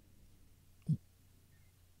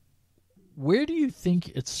 Where do you think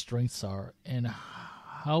its strengths are, and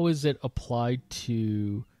how is it applied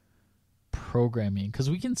to programming? Because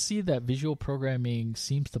we can see that visual programming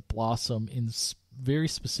seems to blossom in very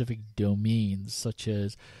specific domains such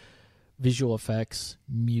as visual effects,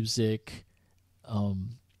 music,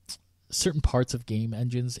 certain parts of game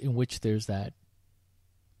engines in which there's that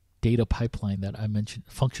data pipeline that I mentioned,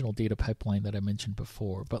 functional data pipeline that I mentioned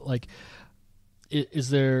before. But like, is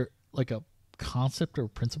there like a concept or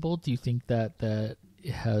principle, do you think that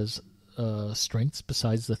it has strengths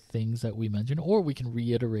besides the things that we mentioned, or we can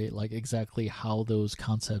reiterate like exactly how those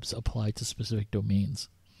concepts apply to specific domains?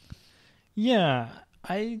 Yeah,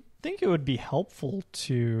 I think it would be helpful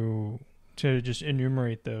to just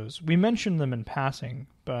enumerate those. We mentioned them in passing,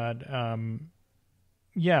 but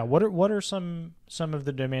yeah, what are some of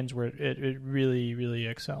the domains where it really, really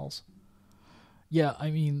excels? Yeah,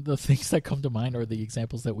 I mean, the things that come to mind are the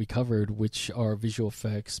examples that we covered, which are visual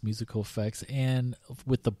effects, musical effects, and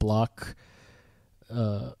with the block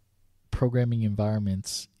programming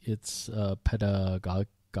environments, it's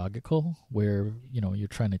pedagogical, where you're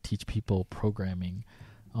trying to teach people programming.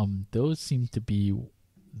 Those seem to be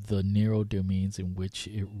the narrow domains in which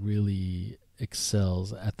it really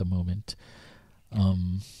excels at the moment.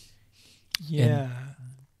 Yeah,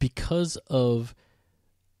 because of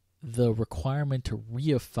the requirement to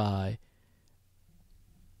reify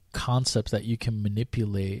concepts that you can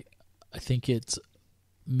manipulate, I think it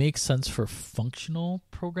makes sense for functional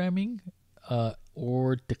programming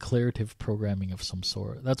or declarative programming of some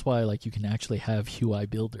sort. That's why like you can actually have UI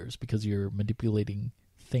builders, because you're manipulating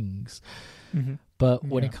things. Mm-hmm. But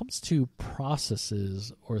when it comes to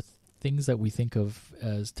processes or things that we think of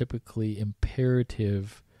as typically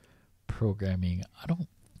imperative programming, I don't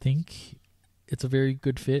think it's a very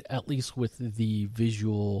good fit, at least with the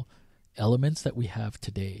visual elements that we have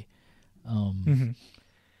today.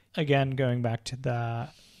 Again, going back to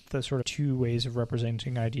the sort of two ways of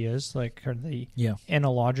representing ideas, like the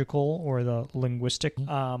analogical or the linguistic.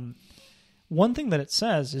 One thing that it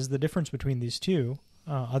says is the difference between these two,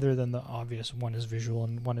 other than the obvious one is visual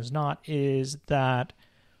and one is not, is that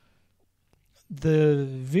the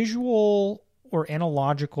visual or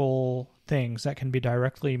analogical things that can be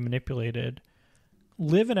directly manipulated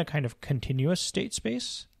live in a kind of continuous state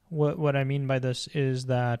space. What I mean by this is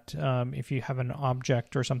that if you have an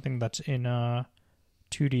object or something that's in a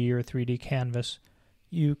 2D or 3D canvas,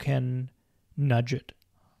 you can nudge it,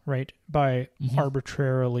 right, by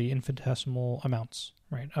arbitrarily infinitesimal amounts,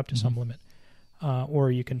 right, up to some limit. Or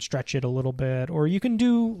you can stretch it a little bit, or you can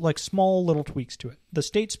do like small little tweaks to it. The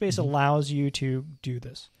state space allows you to do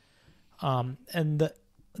this. And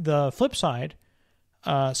the flip side,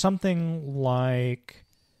 something like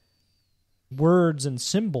words and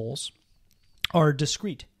symbols are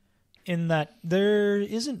discrete, in that there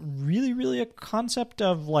isn't really a concept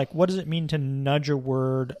of like, what does it mean to nudge a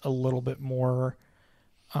word a little bit more,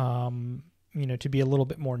 to be a little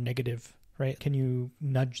bit more negative, right? Can you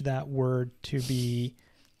nudge that word to be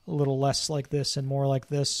a little less like this and more like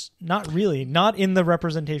this? Not really. Not in the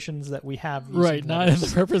representations that we have. Right, not in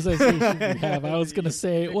the representation we have. I was going to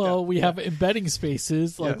say, well, we have embedding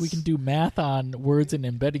spaces. Like we can do math on words in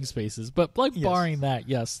embedding spaces. But like barring that,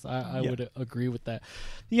 yes, I would agree with that.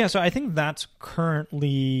 Yeah, so I think that's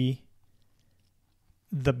currently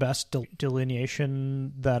the best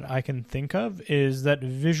delineation that I can think of, is that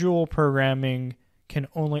visual programming can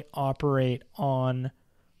only operate on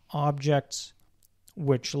objects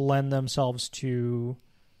which lend themselves to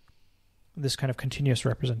this kind of continuous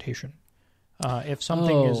representation. If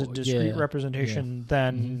something is a discrete representation,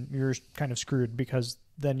 then you're kind of screwed, because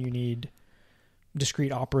then you need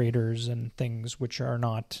discrete operators and things which are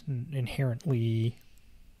not inherently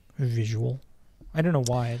visual. I don't know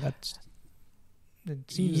why. It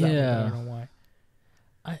seems that way, but I don't know why.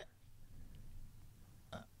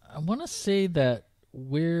 I want to say that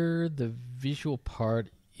where the visual part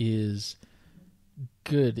is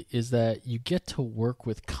good is that you get to work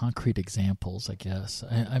with concrete examples, I guess.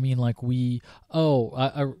 I mean, like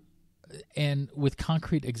and with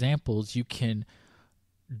concrete examples, you can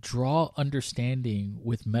draw understanding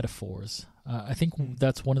with metaphors. I think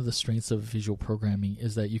that's one of the strengths of visual programming,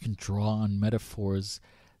 is that you can draw on metaphors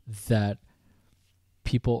that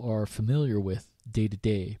people are familiar with day to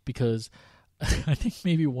day, because I think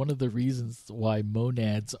maybe one of the reasons why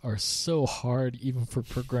monads are so hard even for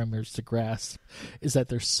programmers to grasp is that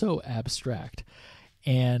they're so abstract.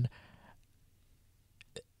 And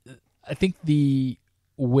I think the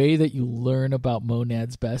way that you learn about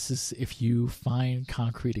monads best is if you find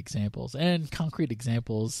concrete examples. And concrete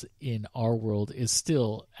examples in our world is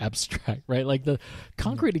still abstract, right? Like the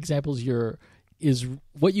concrete examples is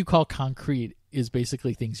what you call concrete is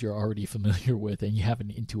basically things you're already familiar with and you have an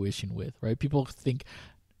intuition with, right? People think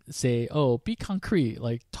say, oh, be concrete,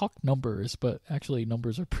 like talk numbers, but actually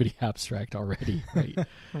numbers are pretty abstract already, right?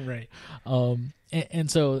 Right.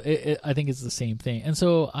 And so I think it's the same thing. And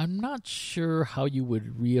so I'm not sure how you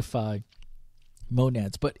would reify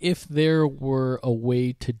monads, but if there were a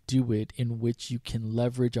way to do it in which you can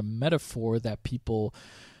leverage a metaphor that people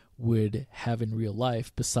would have in real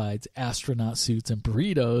life besides astronaut suits and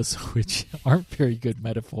burritos, which aren't very good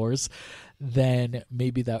metaphors, then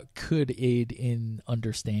maybe that could aid in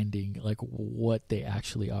understanding like what they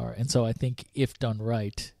actually are. And so I think if done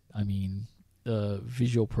right, I mean,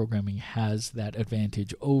 visual programming has that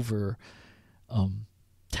advantage over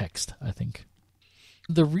text, I think.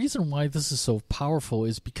 The reason why this is so powerful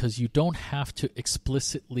is because you don't have to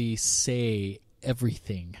explicitly say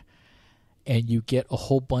everything, and you get a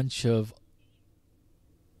whole bunch of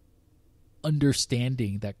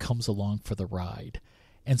understanding that comes along for the ride.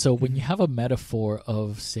 And so when you have a metaphor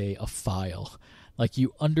of, say, a file, like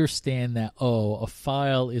you understand that, oh, a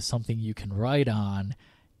file is something you can write on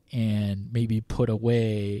and maybe put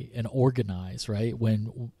away and organize, right?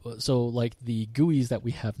 So like the GUIs that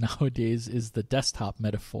we have nowadays is the desktop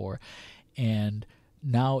metaphor. And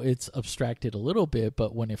now it's abstracted a little bit,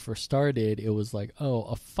 but when it first started, it was like, oh,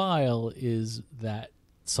 a file is that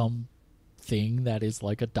something that is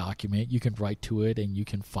like a document. You can write to it and you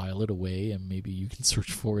can file it away, and maybe you can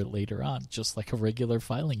search for it later on, just like a regular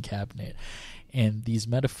filing cabinet. And these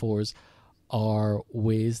metaphors are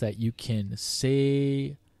ways that you can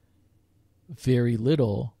say very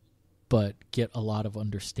little but get a lot of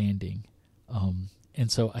understanding.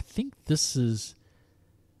 And so I think this is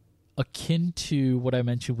akin to what I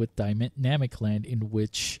mentioned with dynamic land, in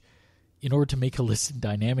which in order to make a list in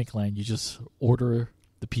dynamic land, you just order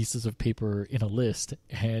the pieces of paper in a list,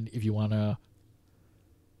 and if you want to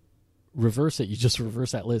reverse it, you just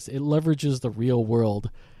reverse that list. It leverages the real world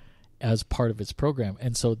as part of its program,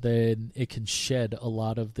 and so then it can shed a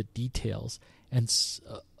lot of the details and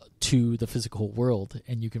to the physical world,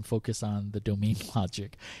 and you can focus on the domain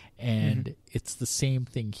logic. And it's the same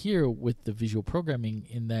thing here with the visual programming,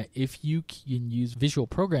 in that if you can use visual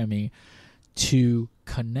programming to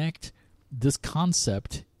connect this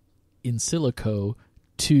concept in silico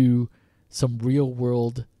to some real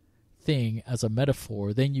world thing as a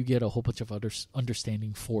metaphor, then you get a whole bunch of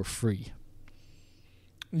understanding for free.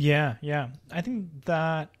 Yeah. I think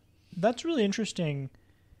that's really interesting.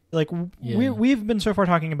 Like, we've been so far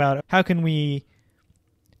talking about how can we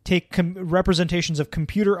take representations of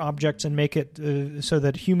computer objects and make it so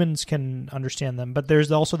that humans can understand them. But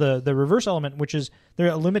there's also the reverse element, which is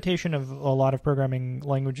a limitation of a lot of programming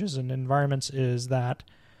languages and environments, is that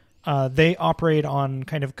they operate on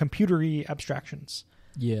kind of computery abstractions.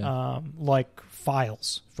 Yeah. Like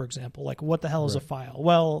files, for example. Like, what the hell is a file?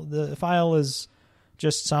 Well, the file is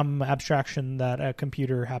just some abstraction that a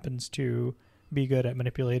computer happens to be good at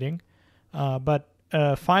manipulating. But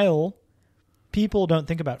a file, people don't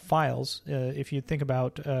think about files. If you think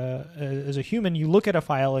about, as a human, you look at a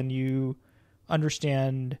file and you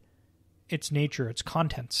understand its nature, its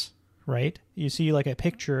contents, right? You see like a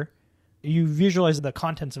picture, you visualize the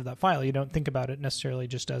contents of that file. You don't think about it necessarily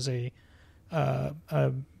just as a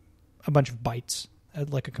bunch of bytes,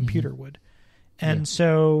 like a computer would. And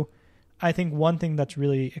so I think one thing that's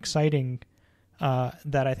really exciting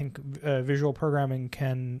that I think visual programming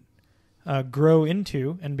can grow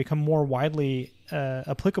into and become more widely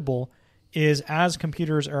applicable is as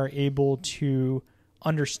computers are able to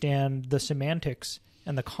understand the semantics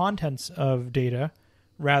and the contents of data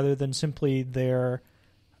rather than simply their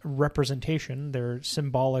representation, their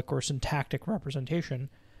symbolic or syntactic representation,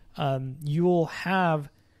 you will have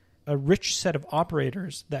a rich set of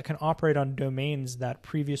operators that can operate on domains that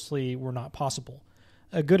previously were not possible.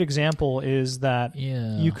 A good example is that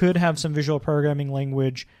you could have some visual programming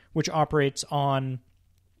language which operates on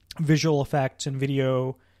visual effects and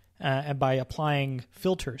video by applying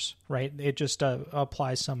filters, right? It just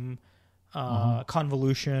applies some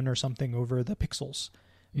convolution or something over the pixels.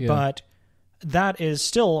 Yeah. But that is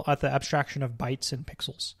still at the abstraction of bytes and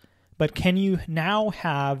pixels. But can you now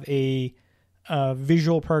have a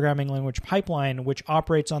visual programming language pipeline which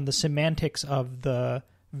operates on the semantics of the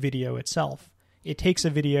video itself? It takes a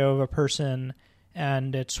video of a person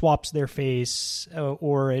and it swaps their face,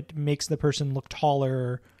 or it makes the person look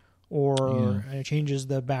taller, or it changes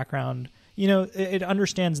the background. You know, it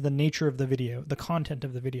understands the nature of the video, the content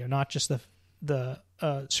of the video, not just the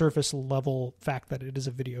surface level fact that it is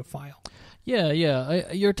a video file. Yeah.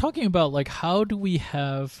 You're talking about, like, how do we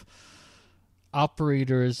have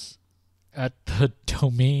operators at the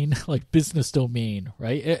domain, like business domain,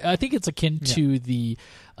 right? I think it's akin to the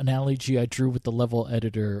analogy I drew with the level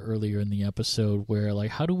editor earlier in the episode, where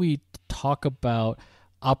like, how do we talk about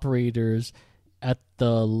operators at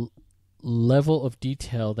the level of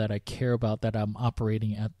detail that I care about, that I'm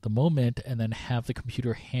operating at the moment, and then have the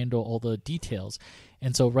computer handle all the details.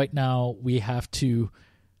 And so right now we have to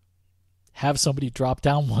have somebody drop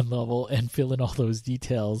down one level and fill in all those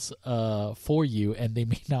details for you, and they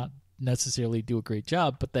may not necessarily do a great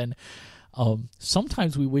job, but then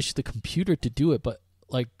sometimes we wish the computer to do it, but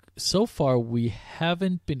like so far we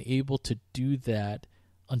haven't been able to do that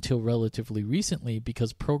until relatively recently,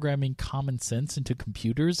 because programming common sense into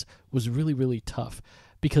computers was really, really tough,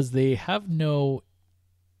 because they have no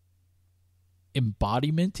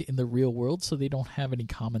embodiment in the real world, so they don't have any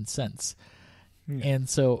common sense. And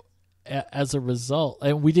so as a result,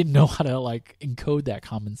 and we didn't know how to like encode that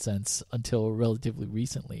common sense until relatively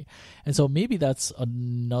recently. And so maybe that's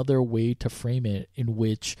another way to frame it, in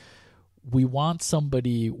which we want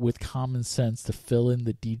somebody with common sense to fill in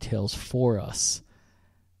the details for us,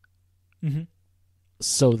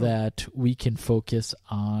 so that we can focus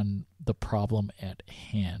on the problem at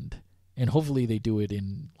hand. And hopefully they do it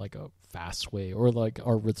in like a fast way, or like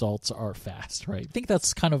our results are fast, right? I think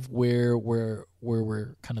that's kind of where we're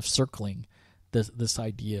kind of circling this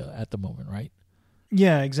idea at the moment, right?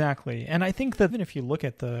 Yeah, exactly. And I think that even if you look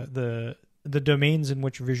at the domains in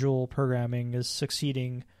which visual programming is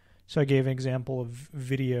succeeding, so I gave an example of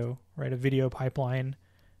video, right? A video pipeline,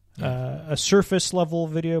 a surface level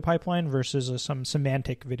video pipeline versus some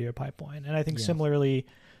semantic video pipeline. And I think similarly,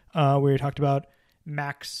 we talked about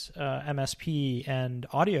max MSP and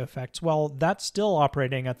audio effects. Well, that's still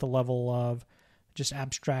operating at the level of just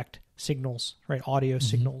abstract signals, right? Audio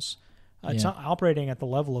signals. It's not operating at the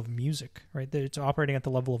level of music, right? It's operating at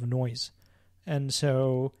the level of noise. And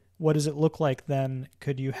so what does it look like then?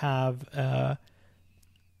 Could you have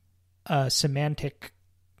a semantic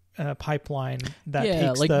pipeline that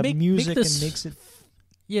takes like the music and makes it...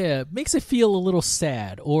 Yeah, makes it feel a little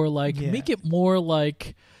sad, or like make it more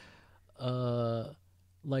like the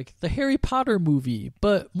Harry Potter movie,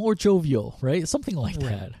 but more jovial, right? Something like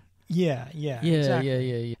that. Yeah,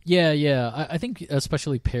 exactly. I think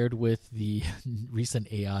especially paired with the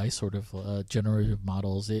recent AI sort of generative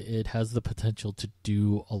models, it has the potential to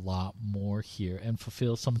do a lot more here and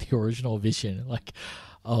fulfill some of the original vision, like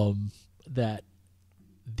that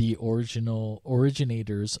the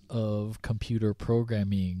originators of computer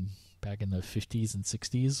programming back in the 50s and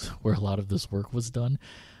 60s, where a lot of this work was done,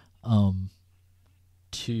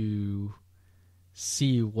 to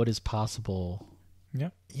see what is possible.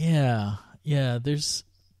 Yeah. There's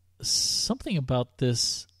something about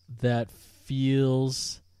this that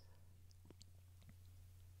feels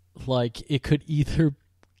like it could either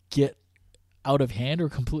get out of hand or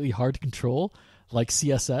completely hard to control, like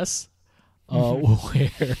CSS.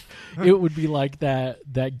 Where it would be like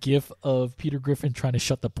that gif of Peter Griffin trying to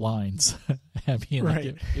shut the blinds. I mean, like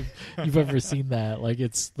if you've ever seen that, like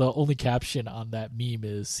it's the only caption on that meme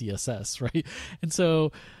is CSS, right? And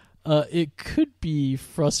so it could be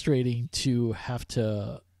frustrating to have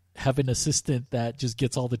an assistant that just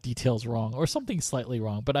gets all the details wrong or something slightly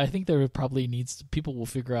wrong. But I think there probably people will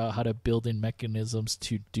figure out how to build in mechanisms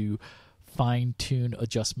to do fine-tune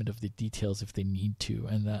adjustment of the details if they need to,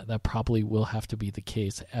 and that probably will have to be the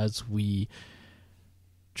case as we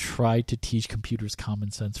try to teach computers common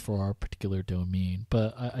sense for our particular domain.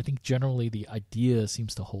 But I think generally the idea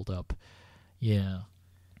seems to hold up. Yeah,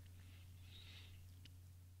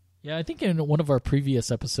 I think in one of our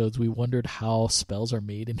previous episodes we wondered how spells are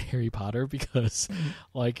made in Harry Potter, because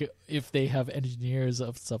like if they have engineers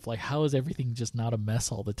of stuff, like how is everything just not a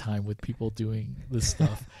mess all the time with people doing this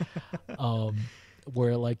stuff?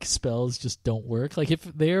 Where like spells just don't work. Like if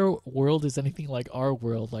their world is anything like our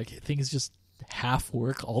world, like things just half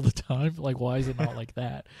work all the time. Like why is it not like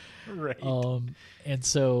that? Right. And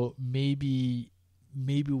so maybe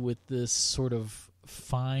with this sort of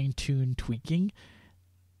fine-tuned tweaking,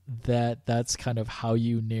 that's kind of how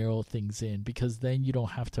you narrow things in, because then you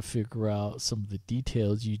don't have to figure out some of the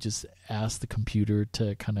details. You just ask the computer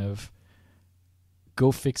to kind of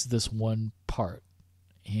go fix this one part,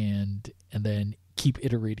 and then keep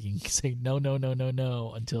iterating, say no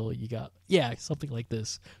until you got something like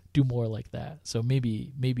this, do more like that. So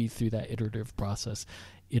maybe through that iterative process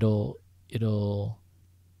it'll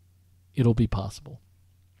be possible.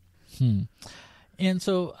 And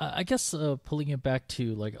so I guess pulling it back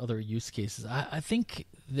to like other use cases, I think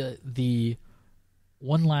the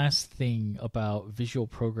one last thing about visual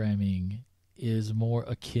programming is more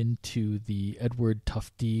akin to the Edward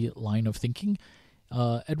Tufte line of thinking,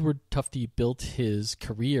 Edward Tufte built his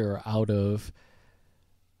career out of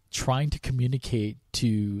trying to communicate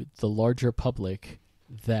to the larger public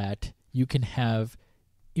that you can have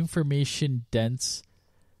information-dense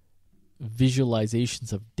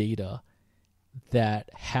visualizations of data that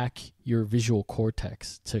hack your visual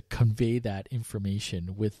cortex to convey that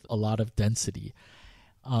information with a lot of density.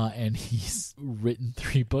 And he's written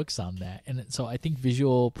 3 books on that. And so I think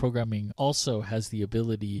visual programming also has the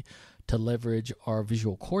ability to leverage our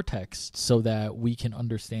visual cortex so that we can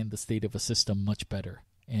understand the state of a system much better.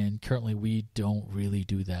 And currently we don't really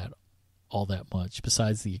do that all that much,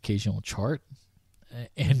 besides the occasional chart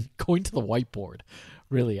and going to the whiteboard.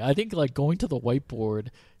 Really, I think like going to the whiteboard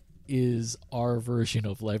is our version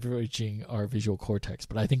of leveraging our visual cortex,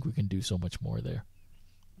 but I think we can do so much more there.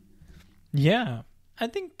 Yeah, I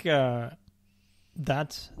think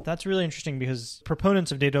that's really interesting, because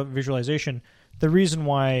proponents of data visualization, the reason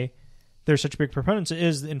why they're such big proponents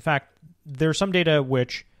is, in fact, there's some data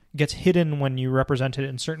which gets hidden when you represent it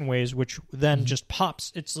in certain ways, which then just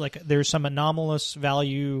pops. It's like there's some anomalous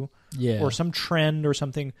value or some trend or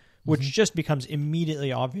something which just becomes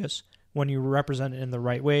immediately obvious when you represent it in the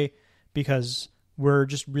right way, because we're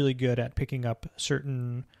just really good at picking up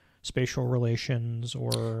certain spatial relations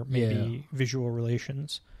or maybe visual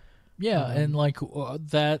relations. Yeah, and like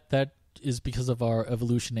that is because of our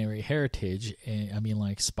evolutionary heritage. I mean,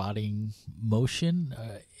 like spotting motion,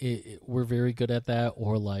 we're very good at that,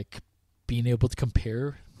 or like being able to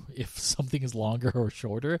compare if something is longer or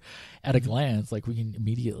shorter at a glance. Like we can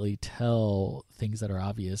immediately tell things that are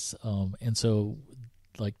obvious, and so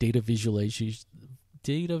like data visualizations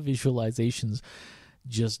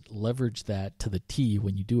just leverage that to the T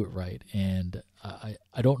when you do it right. And I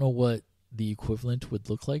don't know what the equivalent would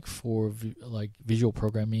look like for like visual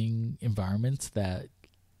programming environments that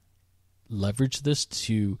leverage this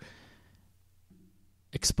to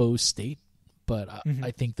expose state, but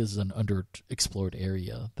I think this is an underexplored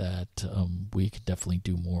area that we could definitely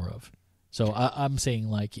do more of. So I'm saying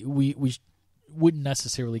like we wouldn't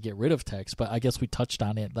necessarily get rid of text, but I guess we touched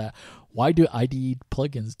on it, that why do IDE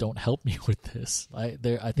plugins don't help me with this? I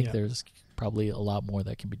think there's probably a lot more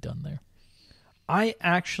that can be done there. I'm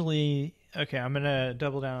going to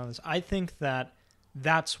double down on this. I think that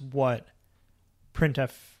that's what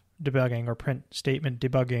printf debugging or print statement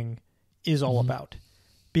debugging is all about.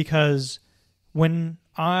 Because when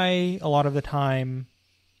a lot of the time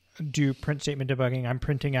do print statement debugging, I'm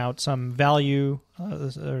printing out some value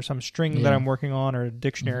or some string that I'm working on, or a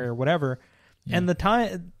dictionary or whatever. And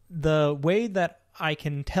the way that I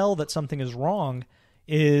can tell that something is wrong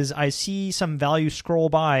is I see some value scroll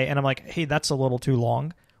by and I'm like, hey, that's a little too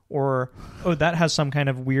long. Or, oh, that has some kind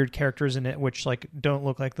of weird characters in it which like don't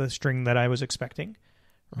look like the string that I was expecting.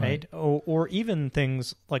 Right? Or even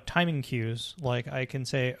things like timing cues. Like I can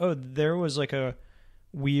say, oh, there was like a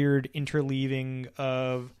weird interleaving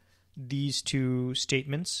of these two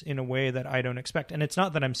statements in a way that I don't expect. And it's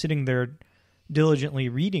not that I'm sitting there diligently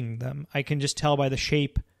reading them. I can just tell by the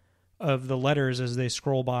shape of the letters as they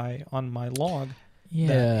scroll by on my log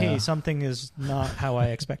that, hey, something is not how I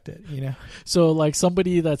expect it, you know? So like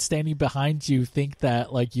somebody that's standing behind you think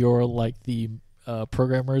that like you're like the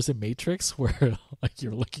programmers in Matrix, where like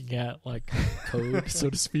you're looking at like code, so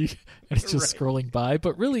to speak, and it's just scrolling by.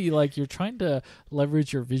 But really, like you're trying to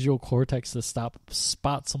leverage your visual cortex to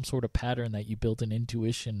spot some sort of pattern that you built an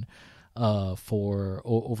intuition for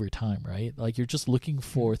over time, right? Like you're just looking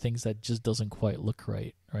for things that just doesn't quite look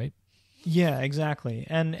right, right? Yeah, exactly.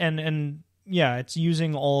 And yeah, it's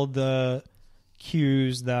using all the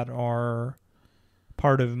cues that are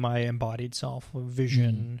part of my embodied self,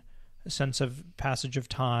 vision, a sense of passage of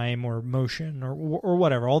time or motion or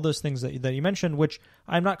whatever, all those things that you mentioned, which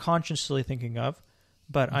I'm not consciously thinking of,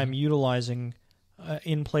 but I'm utilizing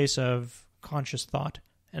in place of conscious thought,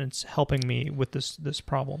 and it's helping me with this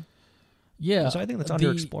problem. Yeah. So I think that's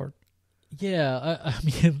underexplored. I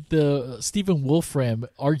mean, the Stephen Wolfram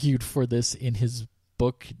argued for this in his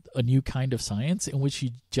book, A New Kind of Science, in which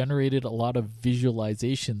he generated a lot of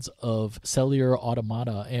visualizations of cellular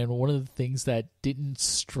automata. And one of the things that didn't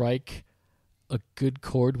strike a good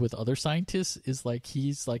chord with other scientists is like,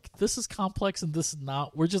 he's like, this is complex and this is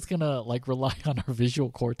not, we're just gonna like rely on our visual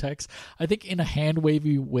cortex. I think in a hand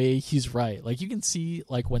wavy way, he's right. Like you can see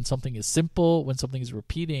like when something is simple, when something is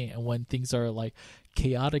repeating, and when things are like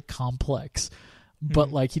chaotic complex.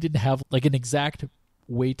 But like he didn't have like an exact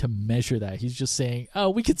way to measure that. He's just saying, oh,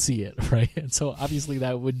 we could see it, right? And so obviously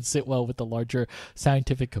that wouldn't sit well with the larger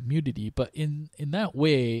scientific community. But in that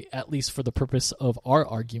way, at least for the purpose of our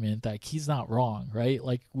argument, that he's not wrong, right?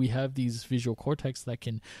 Like we have these visual cortex that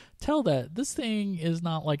can tell that this thing is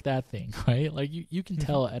not like that thing, right? Like you can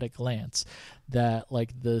tell at a glance that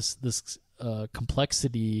like this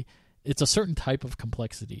complexity, it's a certain type of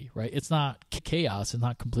complexity, right? It's not chaos, it's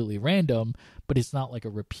not completely random, but it's not like a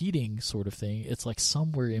repeating sort of thing. It's like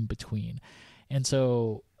somewhere in between. And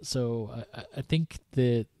so I think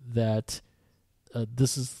that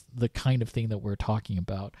this is the kind of thing that we're talking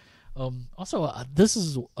about. Also, this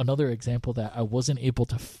is another example that I wasn't able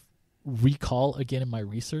to recall again in my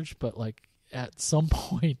research, but like at some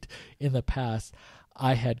point in the past,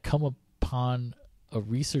 I had come upon a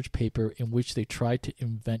research paper in which they tried to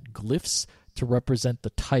invent glyphs to represent the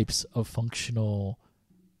types of functional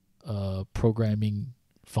programming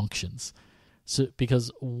functions. So because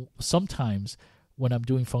sometimes when I'm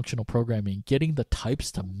doing functional programming, getting the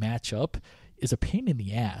types to match up is a pain in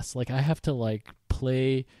the ass. Like I have to like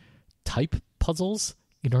play type puzzles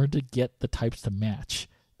in order to get the types to match,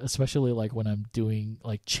 especially like when I'm doing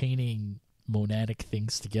like chaining monadic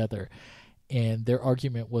things together. And their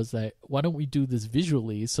argument was that, why don't we do this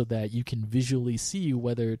visually so that you can visually see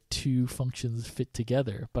whether two functions fit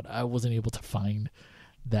together? But I wasn't able to find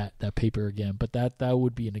that paper again. But that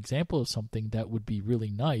would be an example of something that would be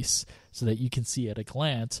really nice so that you can see at a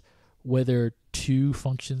glance whether two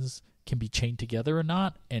functions can be chained together or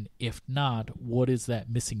not. And if not, what is that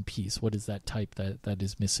missing piece? What is that type that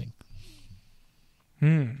is missing?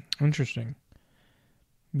 Interesting.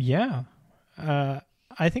 Yeah.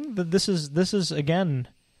 I think that this is again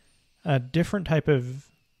a different type of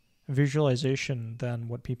visualization than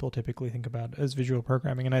what people typically think about as visual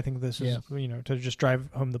programming, and I think this is to just drive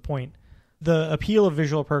home the point. The appeal of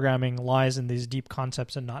visual programming lies in these deep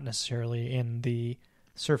concepts and not necessarily in the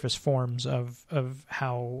surface forms of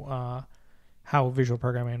how visual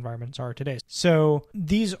programming environments are today. So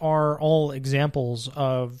these are all examples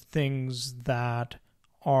of things that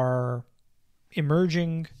are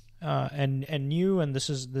emerging and new, and this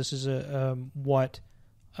is what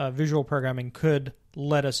visual programming could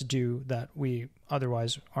let us do that we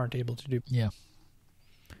otherwise aren't able to do. Yeah.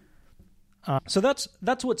 So that's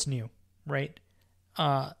what's new, right?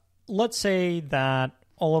 Let's say that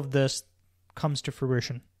all of this comes to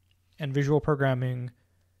fruition, and visual programming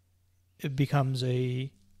it becomes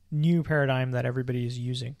a new paradigm that everybody is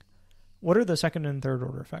using. What are the second and third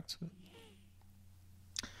order effects?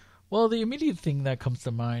 Well, the immediate thing that comes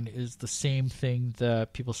to mind is the same thing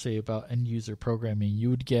that people say about end-user programming.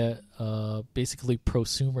 You would get basically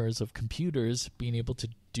prosumers of computers being able to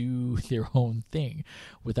do their own thing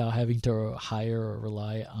without having to hire or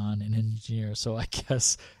rely on an engineer. So I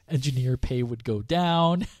guess engineer pay would go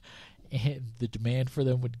down, and the demand for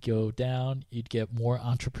them would go down. You'd get more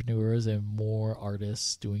entrepreneurs and more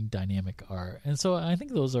artists doing dynamic art. And so I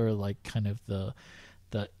think those are like kind of the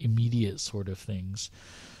immediate sort of things.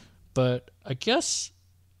 But I guess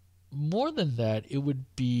more than that, it would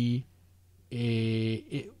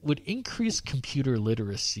increase computer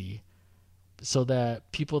literacy so that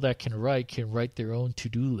people that can write their own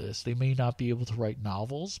to-do list. They may not be able to write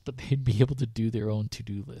novels, but they'd be able to do their own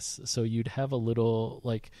to-do lists. So you'd have a little,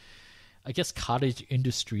 like, I guess, cottage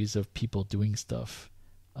industries of people doing stuff.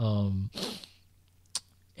 And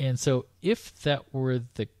so if that were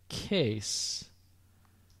the case,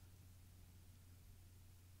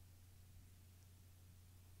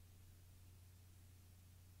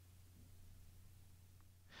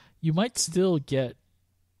 you might still get...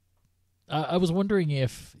 I was wondering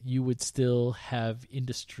if you would still have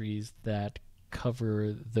industries that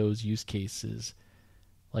cover those use cases.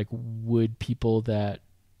 Like, would people that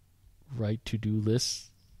write to-do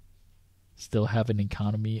lists still have an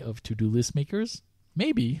economy of to-do list makers?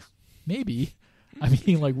 Maybe. I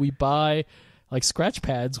mean, like, we buy like scratch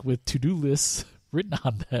pads with to-do lists written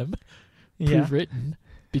on them, pre-written,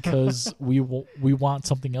 because we want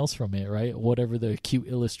something else from it, right? Whatever the cute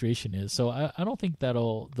illustration is. So I don't think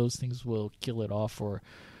those things will kill it off or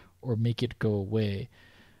make it go away.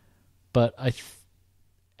 But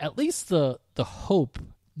at least the hope,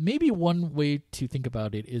 maybe one way to think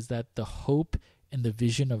about it is that the hope and the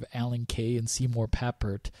vision of Alan Kay and Seymour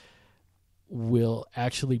Papert will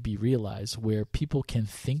actually be realized, where people can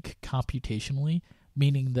think computationally,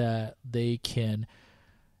 meaning that they can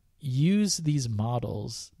use these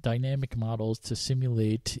models, dynamic models, to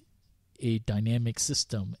simulate a dynamic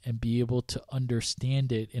system and be able to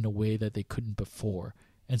understand it in a way that they couldn't before.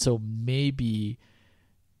 And so maybe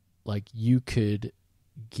like you could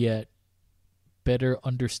get better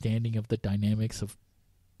understanding of the dynamics of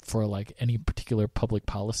for like any particular public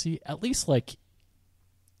policy, at least like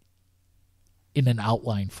in an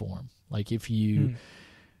outline form. Like if you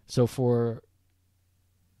so for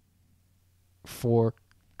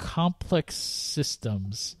complex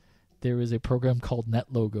systems, there is a program called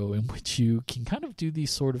NetLogo in which you can kind of do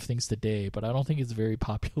these sort of things today, but I don't think it's very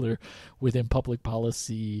popular within public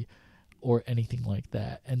policy or anything like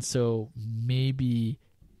that. And so maybe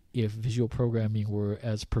if visual programming were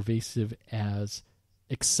as pervasive as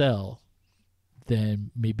Excel,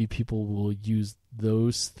 then maybe people will use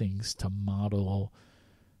those things to model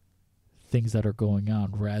things that are going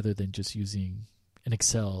on rather than just using an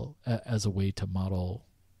Excel as a way to model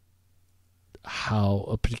how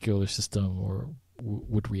a particular system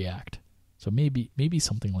would react. So maybe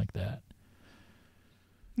something like that.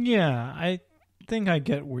 Yeah, I think I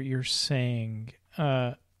get what you're saying.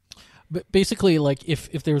 But basically, like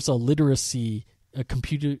if there's a literacy, a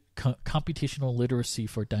computational literacy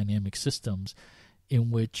for dynamic systems,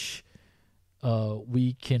 in which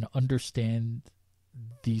we can understand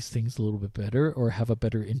these things a little bit better or have a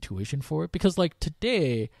better intuition for it. Because like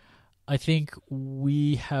today, I think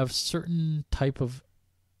we have certain type of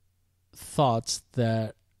thoughts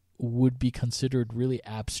that would be considered really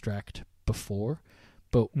abstract before,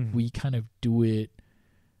 but we kind of do it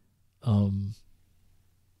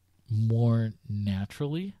more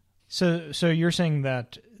naturally. So you're saying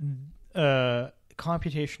that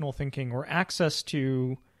computational thinking or access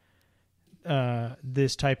to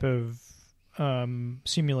this type of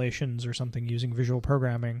simulations or something using visual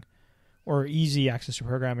programming or easy access to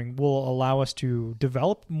programming will allow us to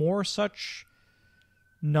develop more such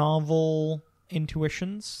novel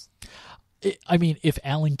intuitions? I mean, if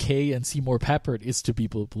Alan Kay and Seymour Papert is to be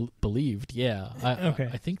believed, yeah,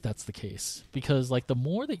 I think that's the case. Because like the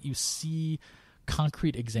more that you see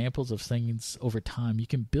concrete examples of things over time, you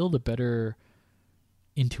can build a better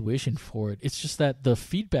intuition for it. It's just that the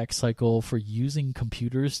feedback cycle for using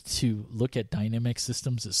computers to look at dynamic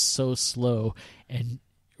systems is so slow and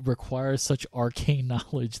requires such arcane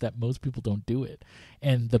knowledge that most people don't do it.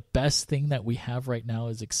 And the best thing that we have right now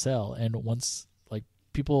is Excel. And once like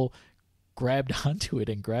people grabbed onto it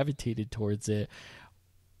and gravitated towards it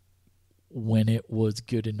when it was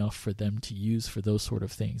good enough for them to use for those sort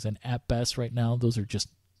of things. And at best right now, those are just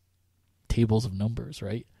tables of numbers,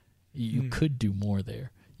 right? You could do more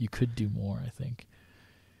there. You could do more, I think.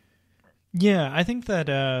 Yeah, I think that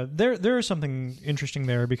there is something interesting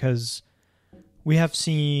there because we have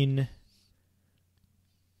seen,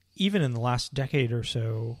 even in the last decade or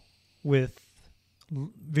so, with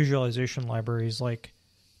visualization libraries like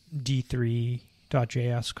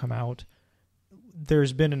D3.js come out,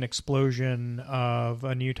 there's been an explosion of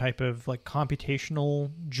a new type of like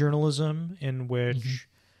computational journalism in which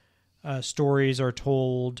stories are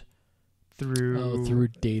told through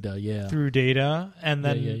data, yeah. Through data. And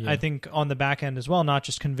then I think on the back end as well, not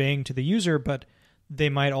just conveying to the user, but they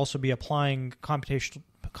might also be applying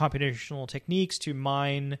computational techniques to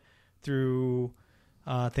mine through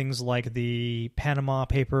things like the Panama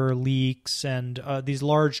paper leaks and these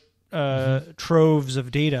large troves of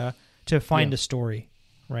data to find a story,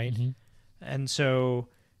 right? And so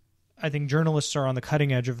I think journalists are on the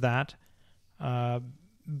cutting edge of that.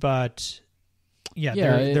 But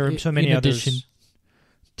there are so many in others. Addition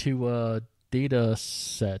to data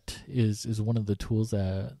set is one of the tools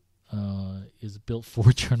that is built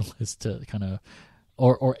for journalists to kind of,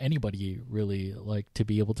 or anybody really, like to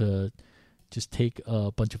be able to just take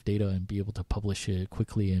a bunch of data and be able to publish it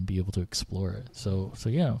quickly and be able to explore it. So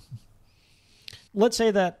yeah. Let's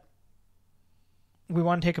say that we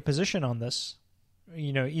want to take a position on this,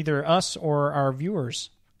 either us or our viewers.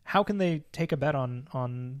 How can they take a bet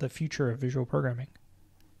on the future of visual programming?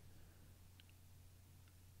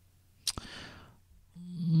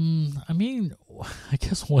 I mean, I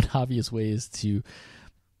guess one obvious way is to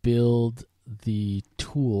build the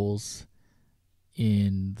tools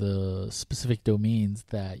in the specific domains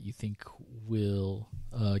that you think will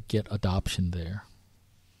get adoption there.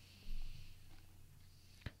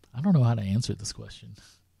 I don't know how to answer this question.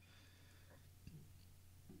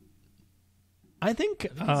 I think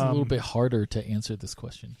it's a little bit harder to answer this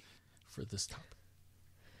question for this topic.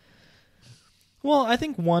 Well, I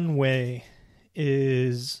think one way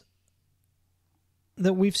is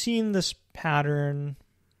that we've seen this pattern.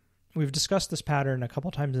 We've discussed this pattern a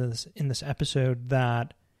couple times in this episode,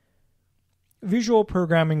 that visual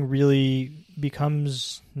programming really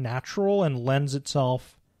becomes natural and lends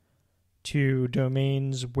itself to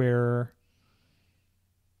domains where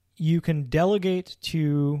you can delegate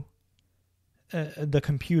to the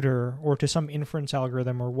computer or to some inference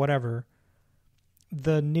algorithm or whatever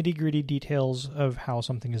the nitty-gritty details of how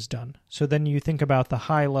something is done. So then you think about the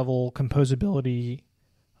high-level composability,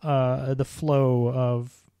 the flow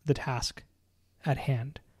of the task at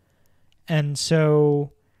hand. And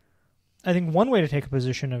so I think one way to take a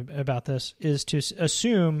position about this is to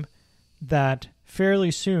assume that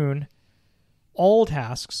fairly soon all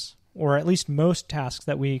tasks, or at least most tasks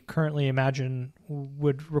that we currently imagine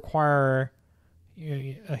would require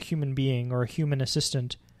a human being or a human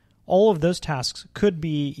assistant, all of those tasks could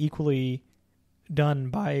be equally done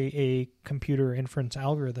by a computer inference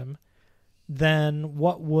algorithm. Then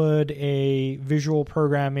what would a visual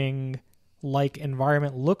programming like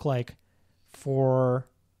environment look like for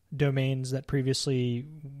domains that previously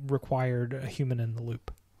required a human in the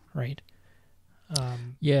loop, right?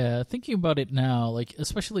 Yeah, thinking about it now, like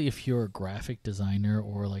especially if you're a graphic designer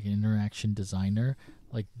or like an interaction designer,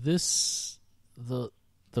 like this, the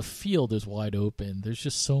field is wide open. There's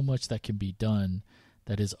just so much that can be done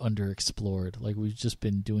that is underexplored. Like we've just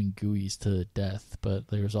been doing GUIs to death, but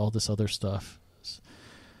there's all this other stuff.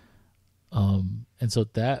 And so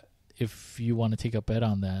that, if you want to take a bet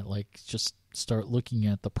on that, like just start looking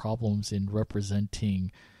at the problems in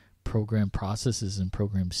representing program processes and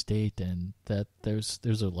program state, and that there's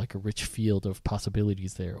a rich field of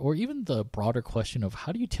possibilities there. Or even the broader question of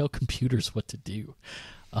how do you tell computers what to do?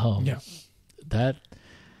 That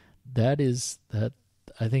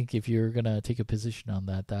I think if you're gonna take a position on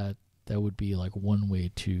that would be like one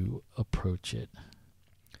way to approach it.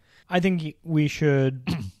 I think we should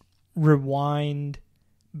rewind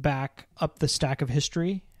back up the stack of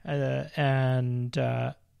history and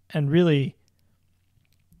really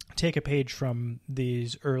take a page from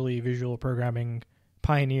these early visual programming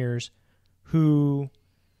pioneers who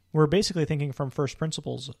were basically thinking from first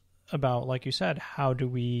principles about, like you said, how do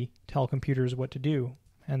we tell computers what to do?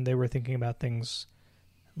 And they were thinking about things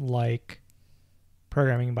like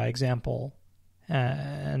programming by example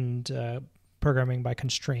and programming by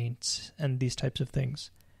constraints and these types of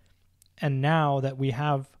things. And now that we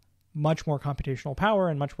have much more computational power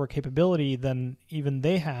and much more capability than even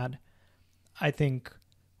they had, I think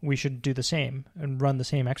we should do the same and run the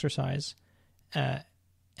same exercise.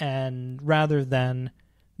 And rather than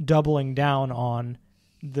doubling down on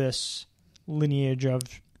this lineage of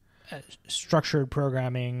structured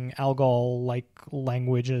programming, ALGOL-like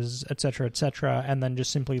languages, et cetera, and then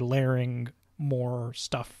just simply layering more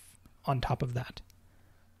stuff on top of that.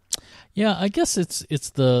 Yeah, I guess it's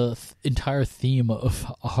the entire theme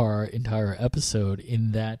of our entire episode,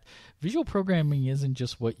 in that visual programming isn't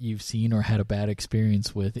just what you've seen or had a bad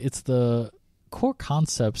experience with. It's the core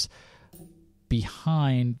concepts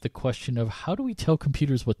behind the question of how do we tell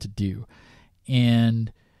computers what to do?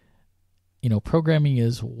 And, you know, programming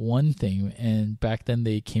is one thing, and back then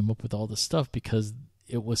they came up with all this stuff because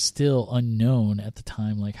it was still unknown at the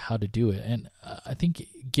time, like how to do it. And I think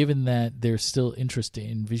given that there's still interest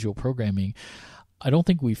in visual programming, I don't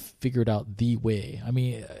think we've figured out the way. I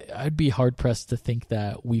mean, I'd be hard-pressed to think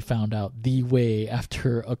that we found out the way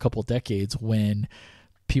after a couple decades, when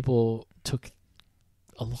people took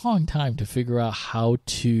a long time to figure out how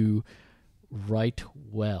to write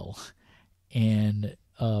well. And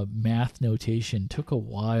math notation took a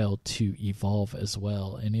while to evolve as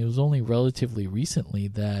well. And it was only relatively recently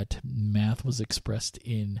that math was expressed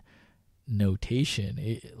in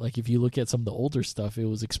notation. Like if you look at some of the older stuff, it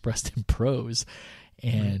was expressed in prose.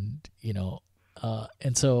 And, you know,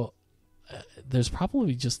 and so there's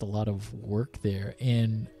probably just a lot of work there.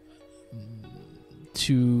 And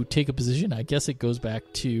to take a position, I guess it goes back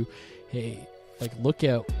to, hey, like look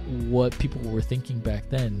at what people were thinking back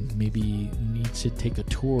then. Maybe need to take a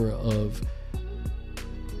tour of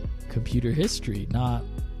computer history, not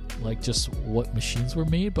like just what machines were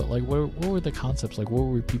made, but like what were the concepts, like what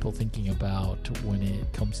were people thinking about when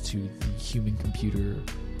it comes to the human computer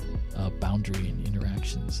boundary and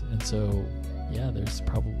interactions. And so yeah, there's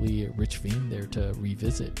probably a rich vein there to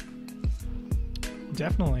revisit.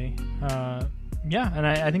 Definitely. Yeah, and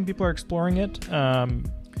I think people are exploring it.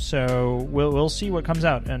 So we'll see what comes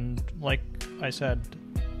out, and like I said,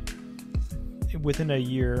 within a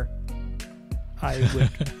year, I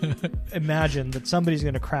would imagine that somebody's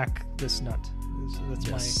going to crack this nut.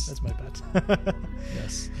 That's my bet.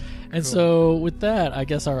 Yes. And so with that, I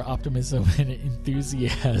guess our optimism and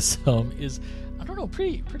enthusiasm is, I don't know,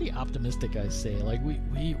 pretty optimistic, I say. Like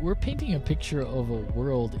we're painting a picture of a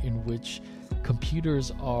world in which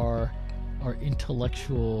computers are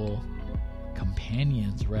intellectual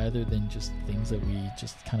companions rather than just things that we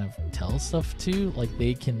just kind of tell stuff to. Like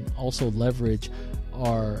they can also leverage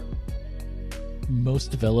our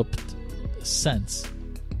most developed sense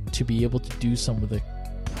to be able to do some of the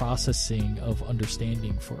processing of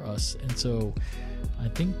understanding for us. And so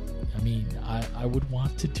I would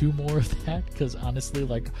want to do more of that, because honestly,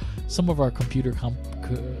 like, some of our computer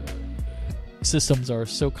systems are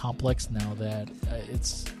so complex now that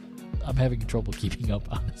I'm having trouble keeping up,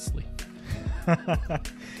 honestly.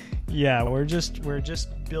 Yeah, we're just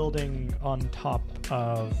building on top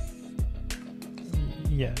of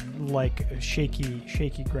like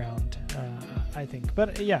shaky ground, I think.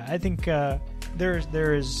 But yeah, I think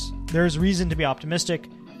there's reason to be optimistic.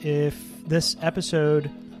 If this episode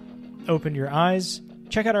opened your eyes,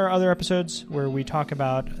 check out our other episodes where we talk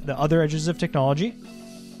about the other edges of technology,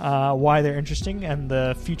 why they're interesting, and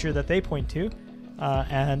the future that they point to.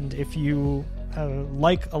 And if you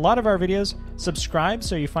like a lot of our videos, subscribe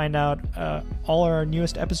so you find out all our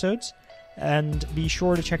newest episodes. And be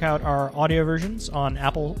sure to check out our audio versions on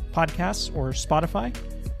Apple Podcasts or Spotify.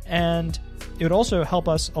 And it would also help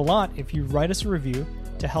us a lot if you write us a review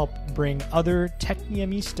to help bring other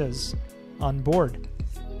Techniamistas on board.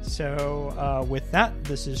 So with that,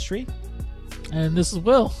 this is Sri. And this is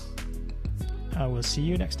Will. We'll see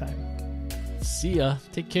you next time. See ya.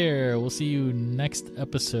 Take care. We'll see you next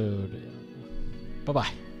episode.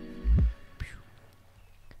 Bye-bye.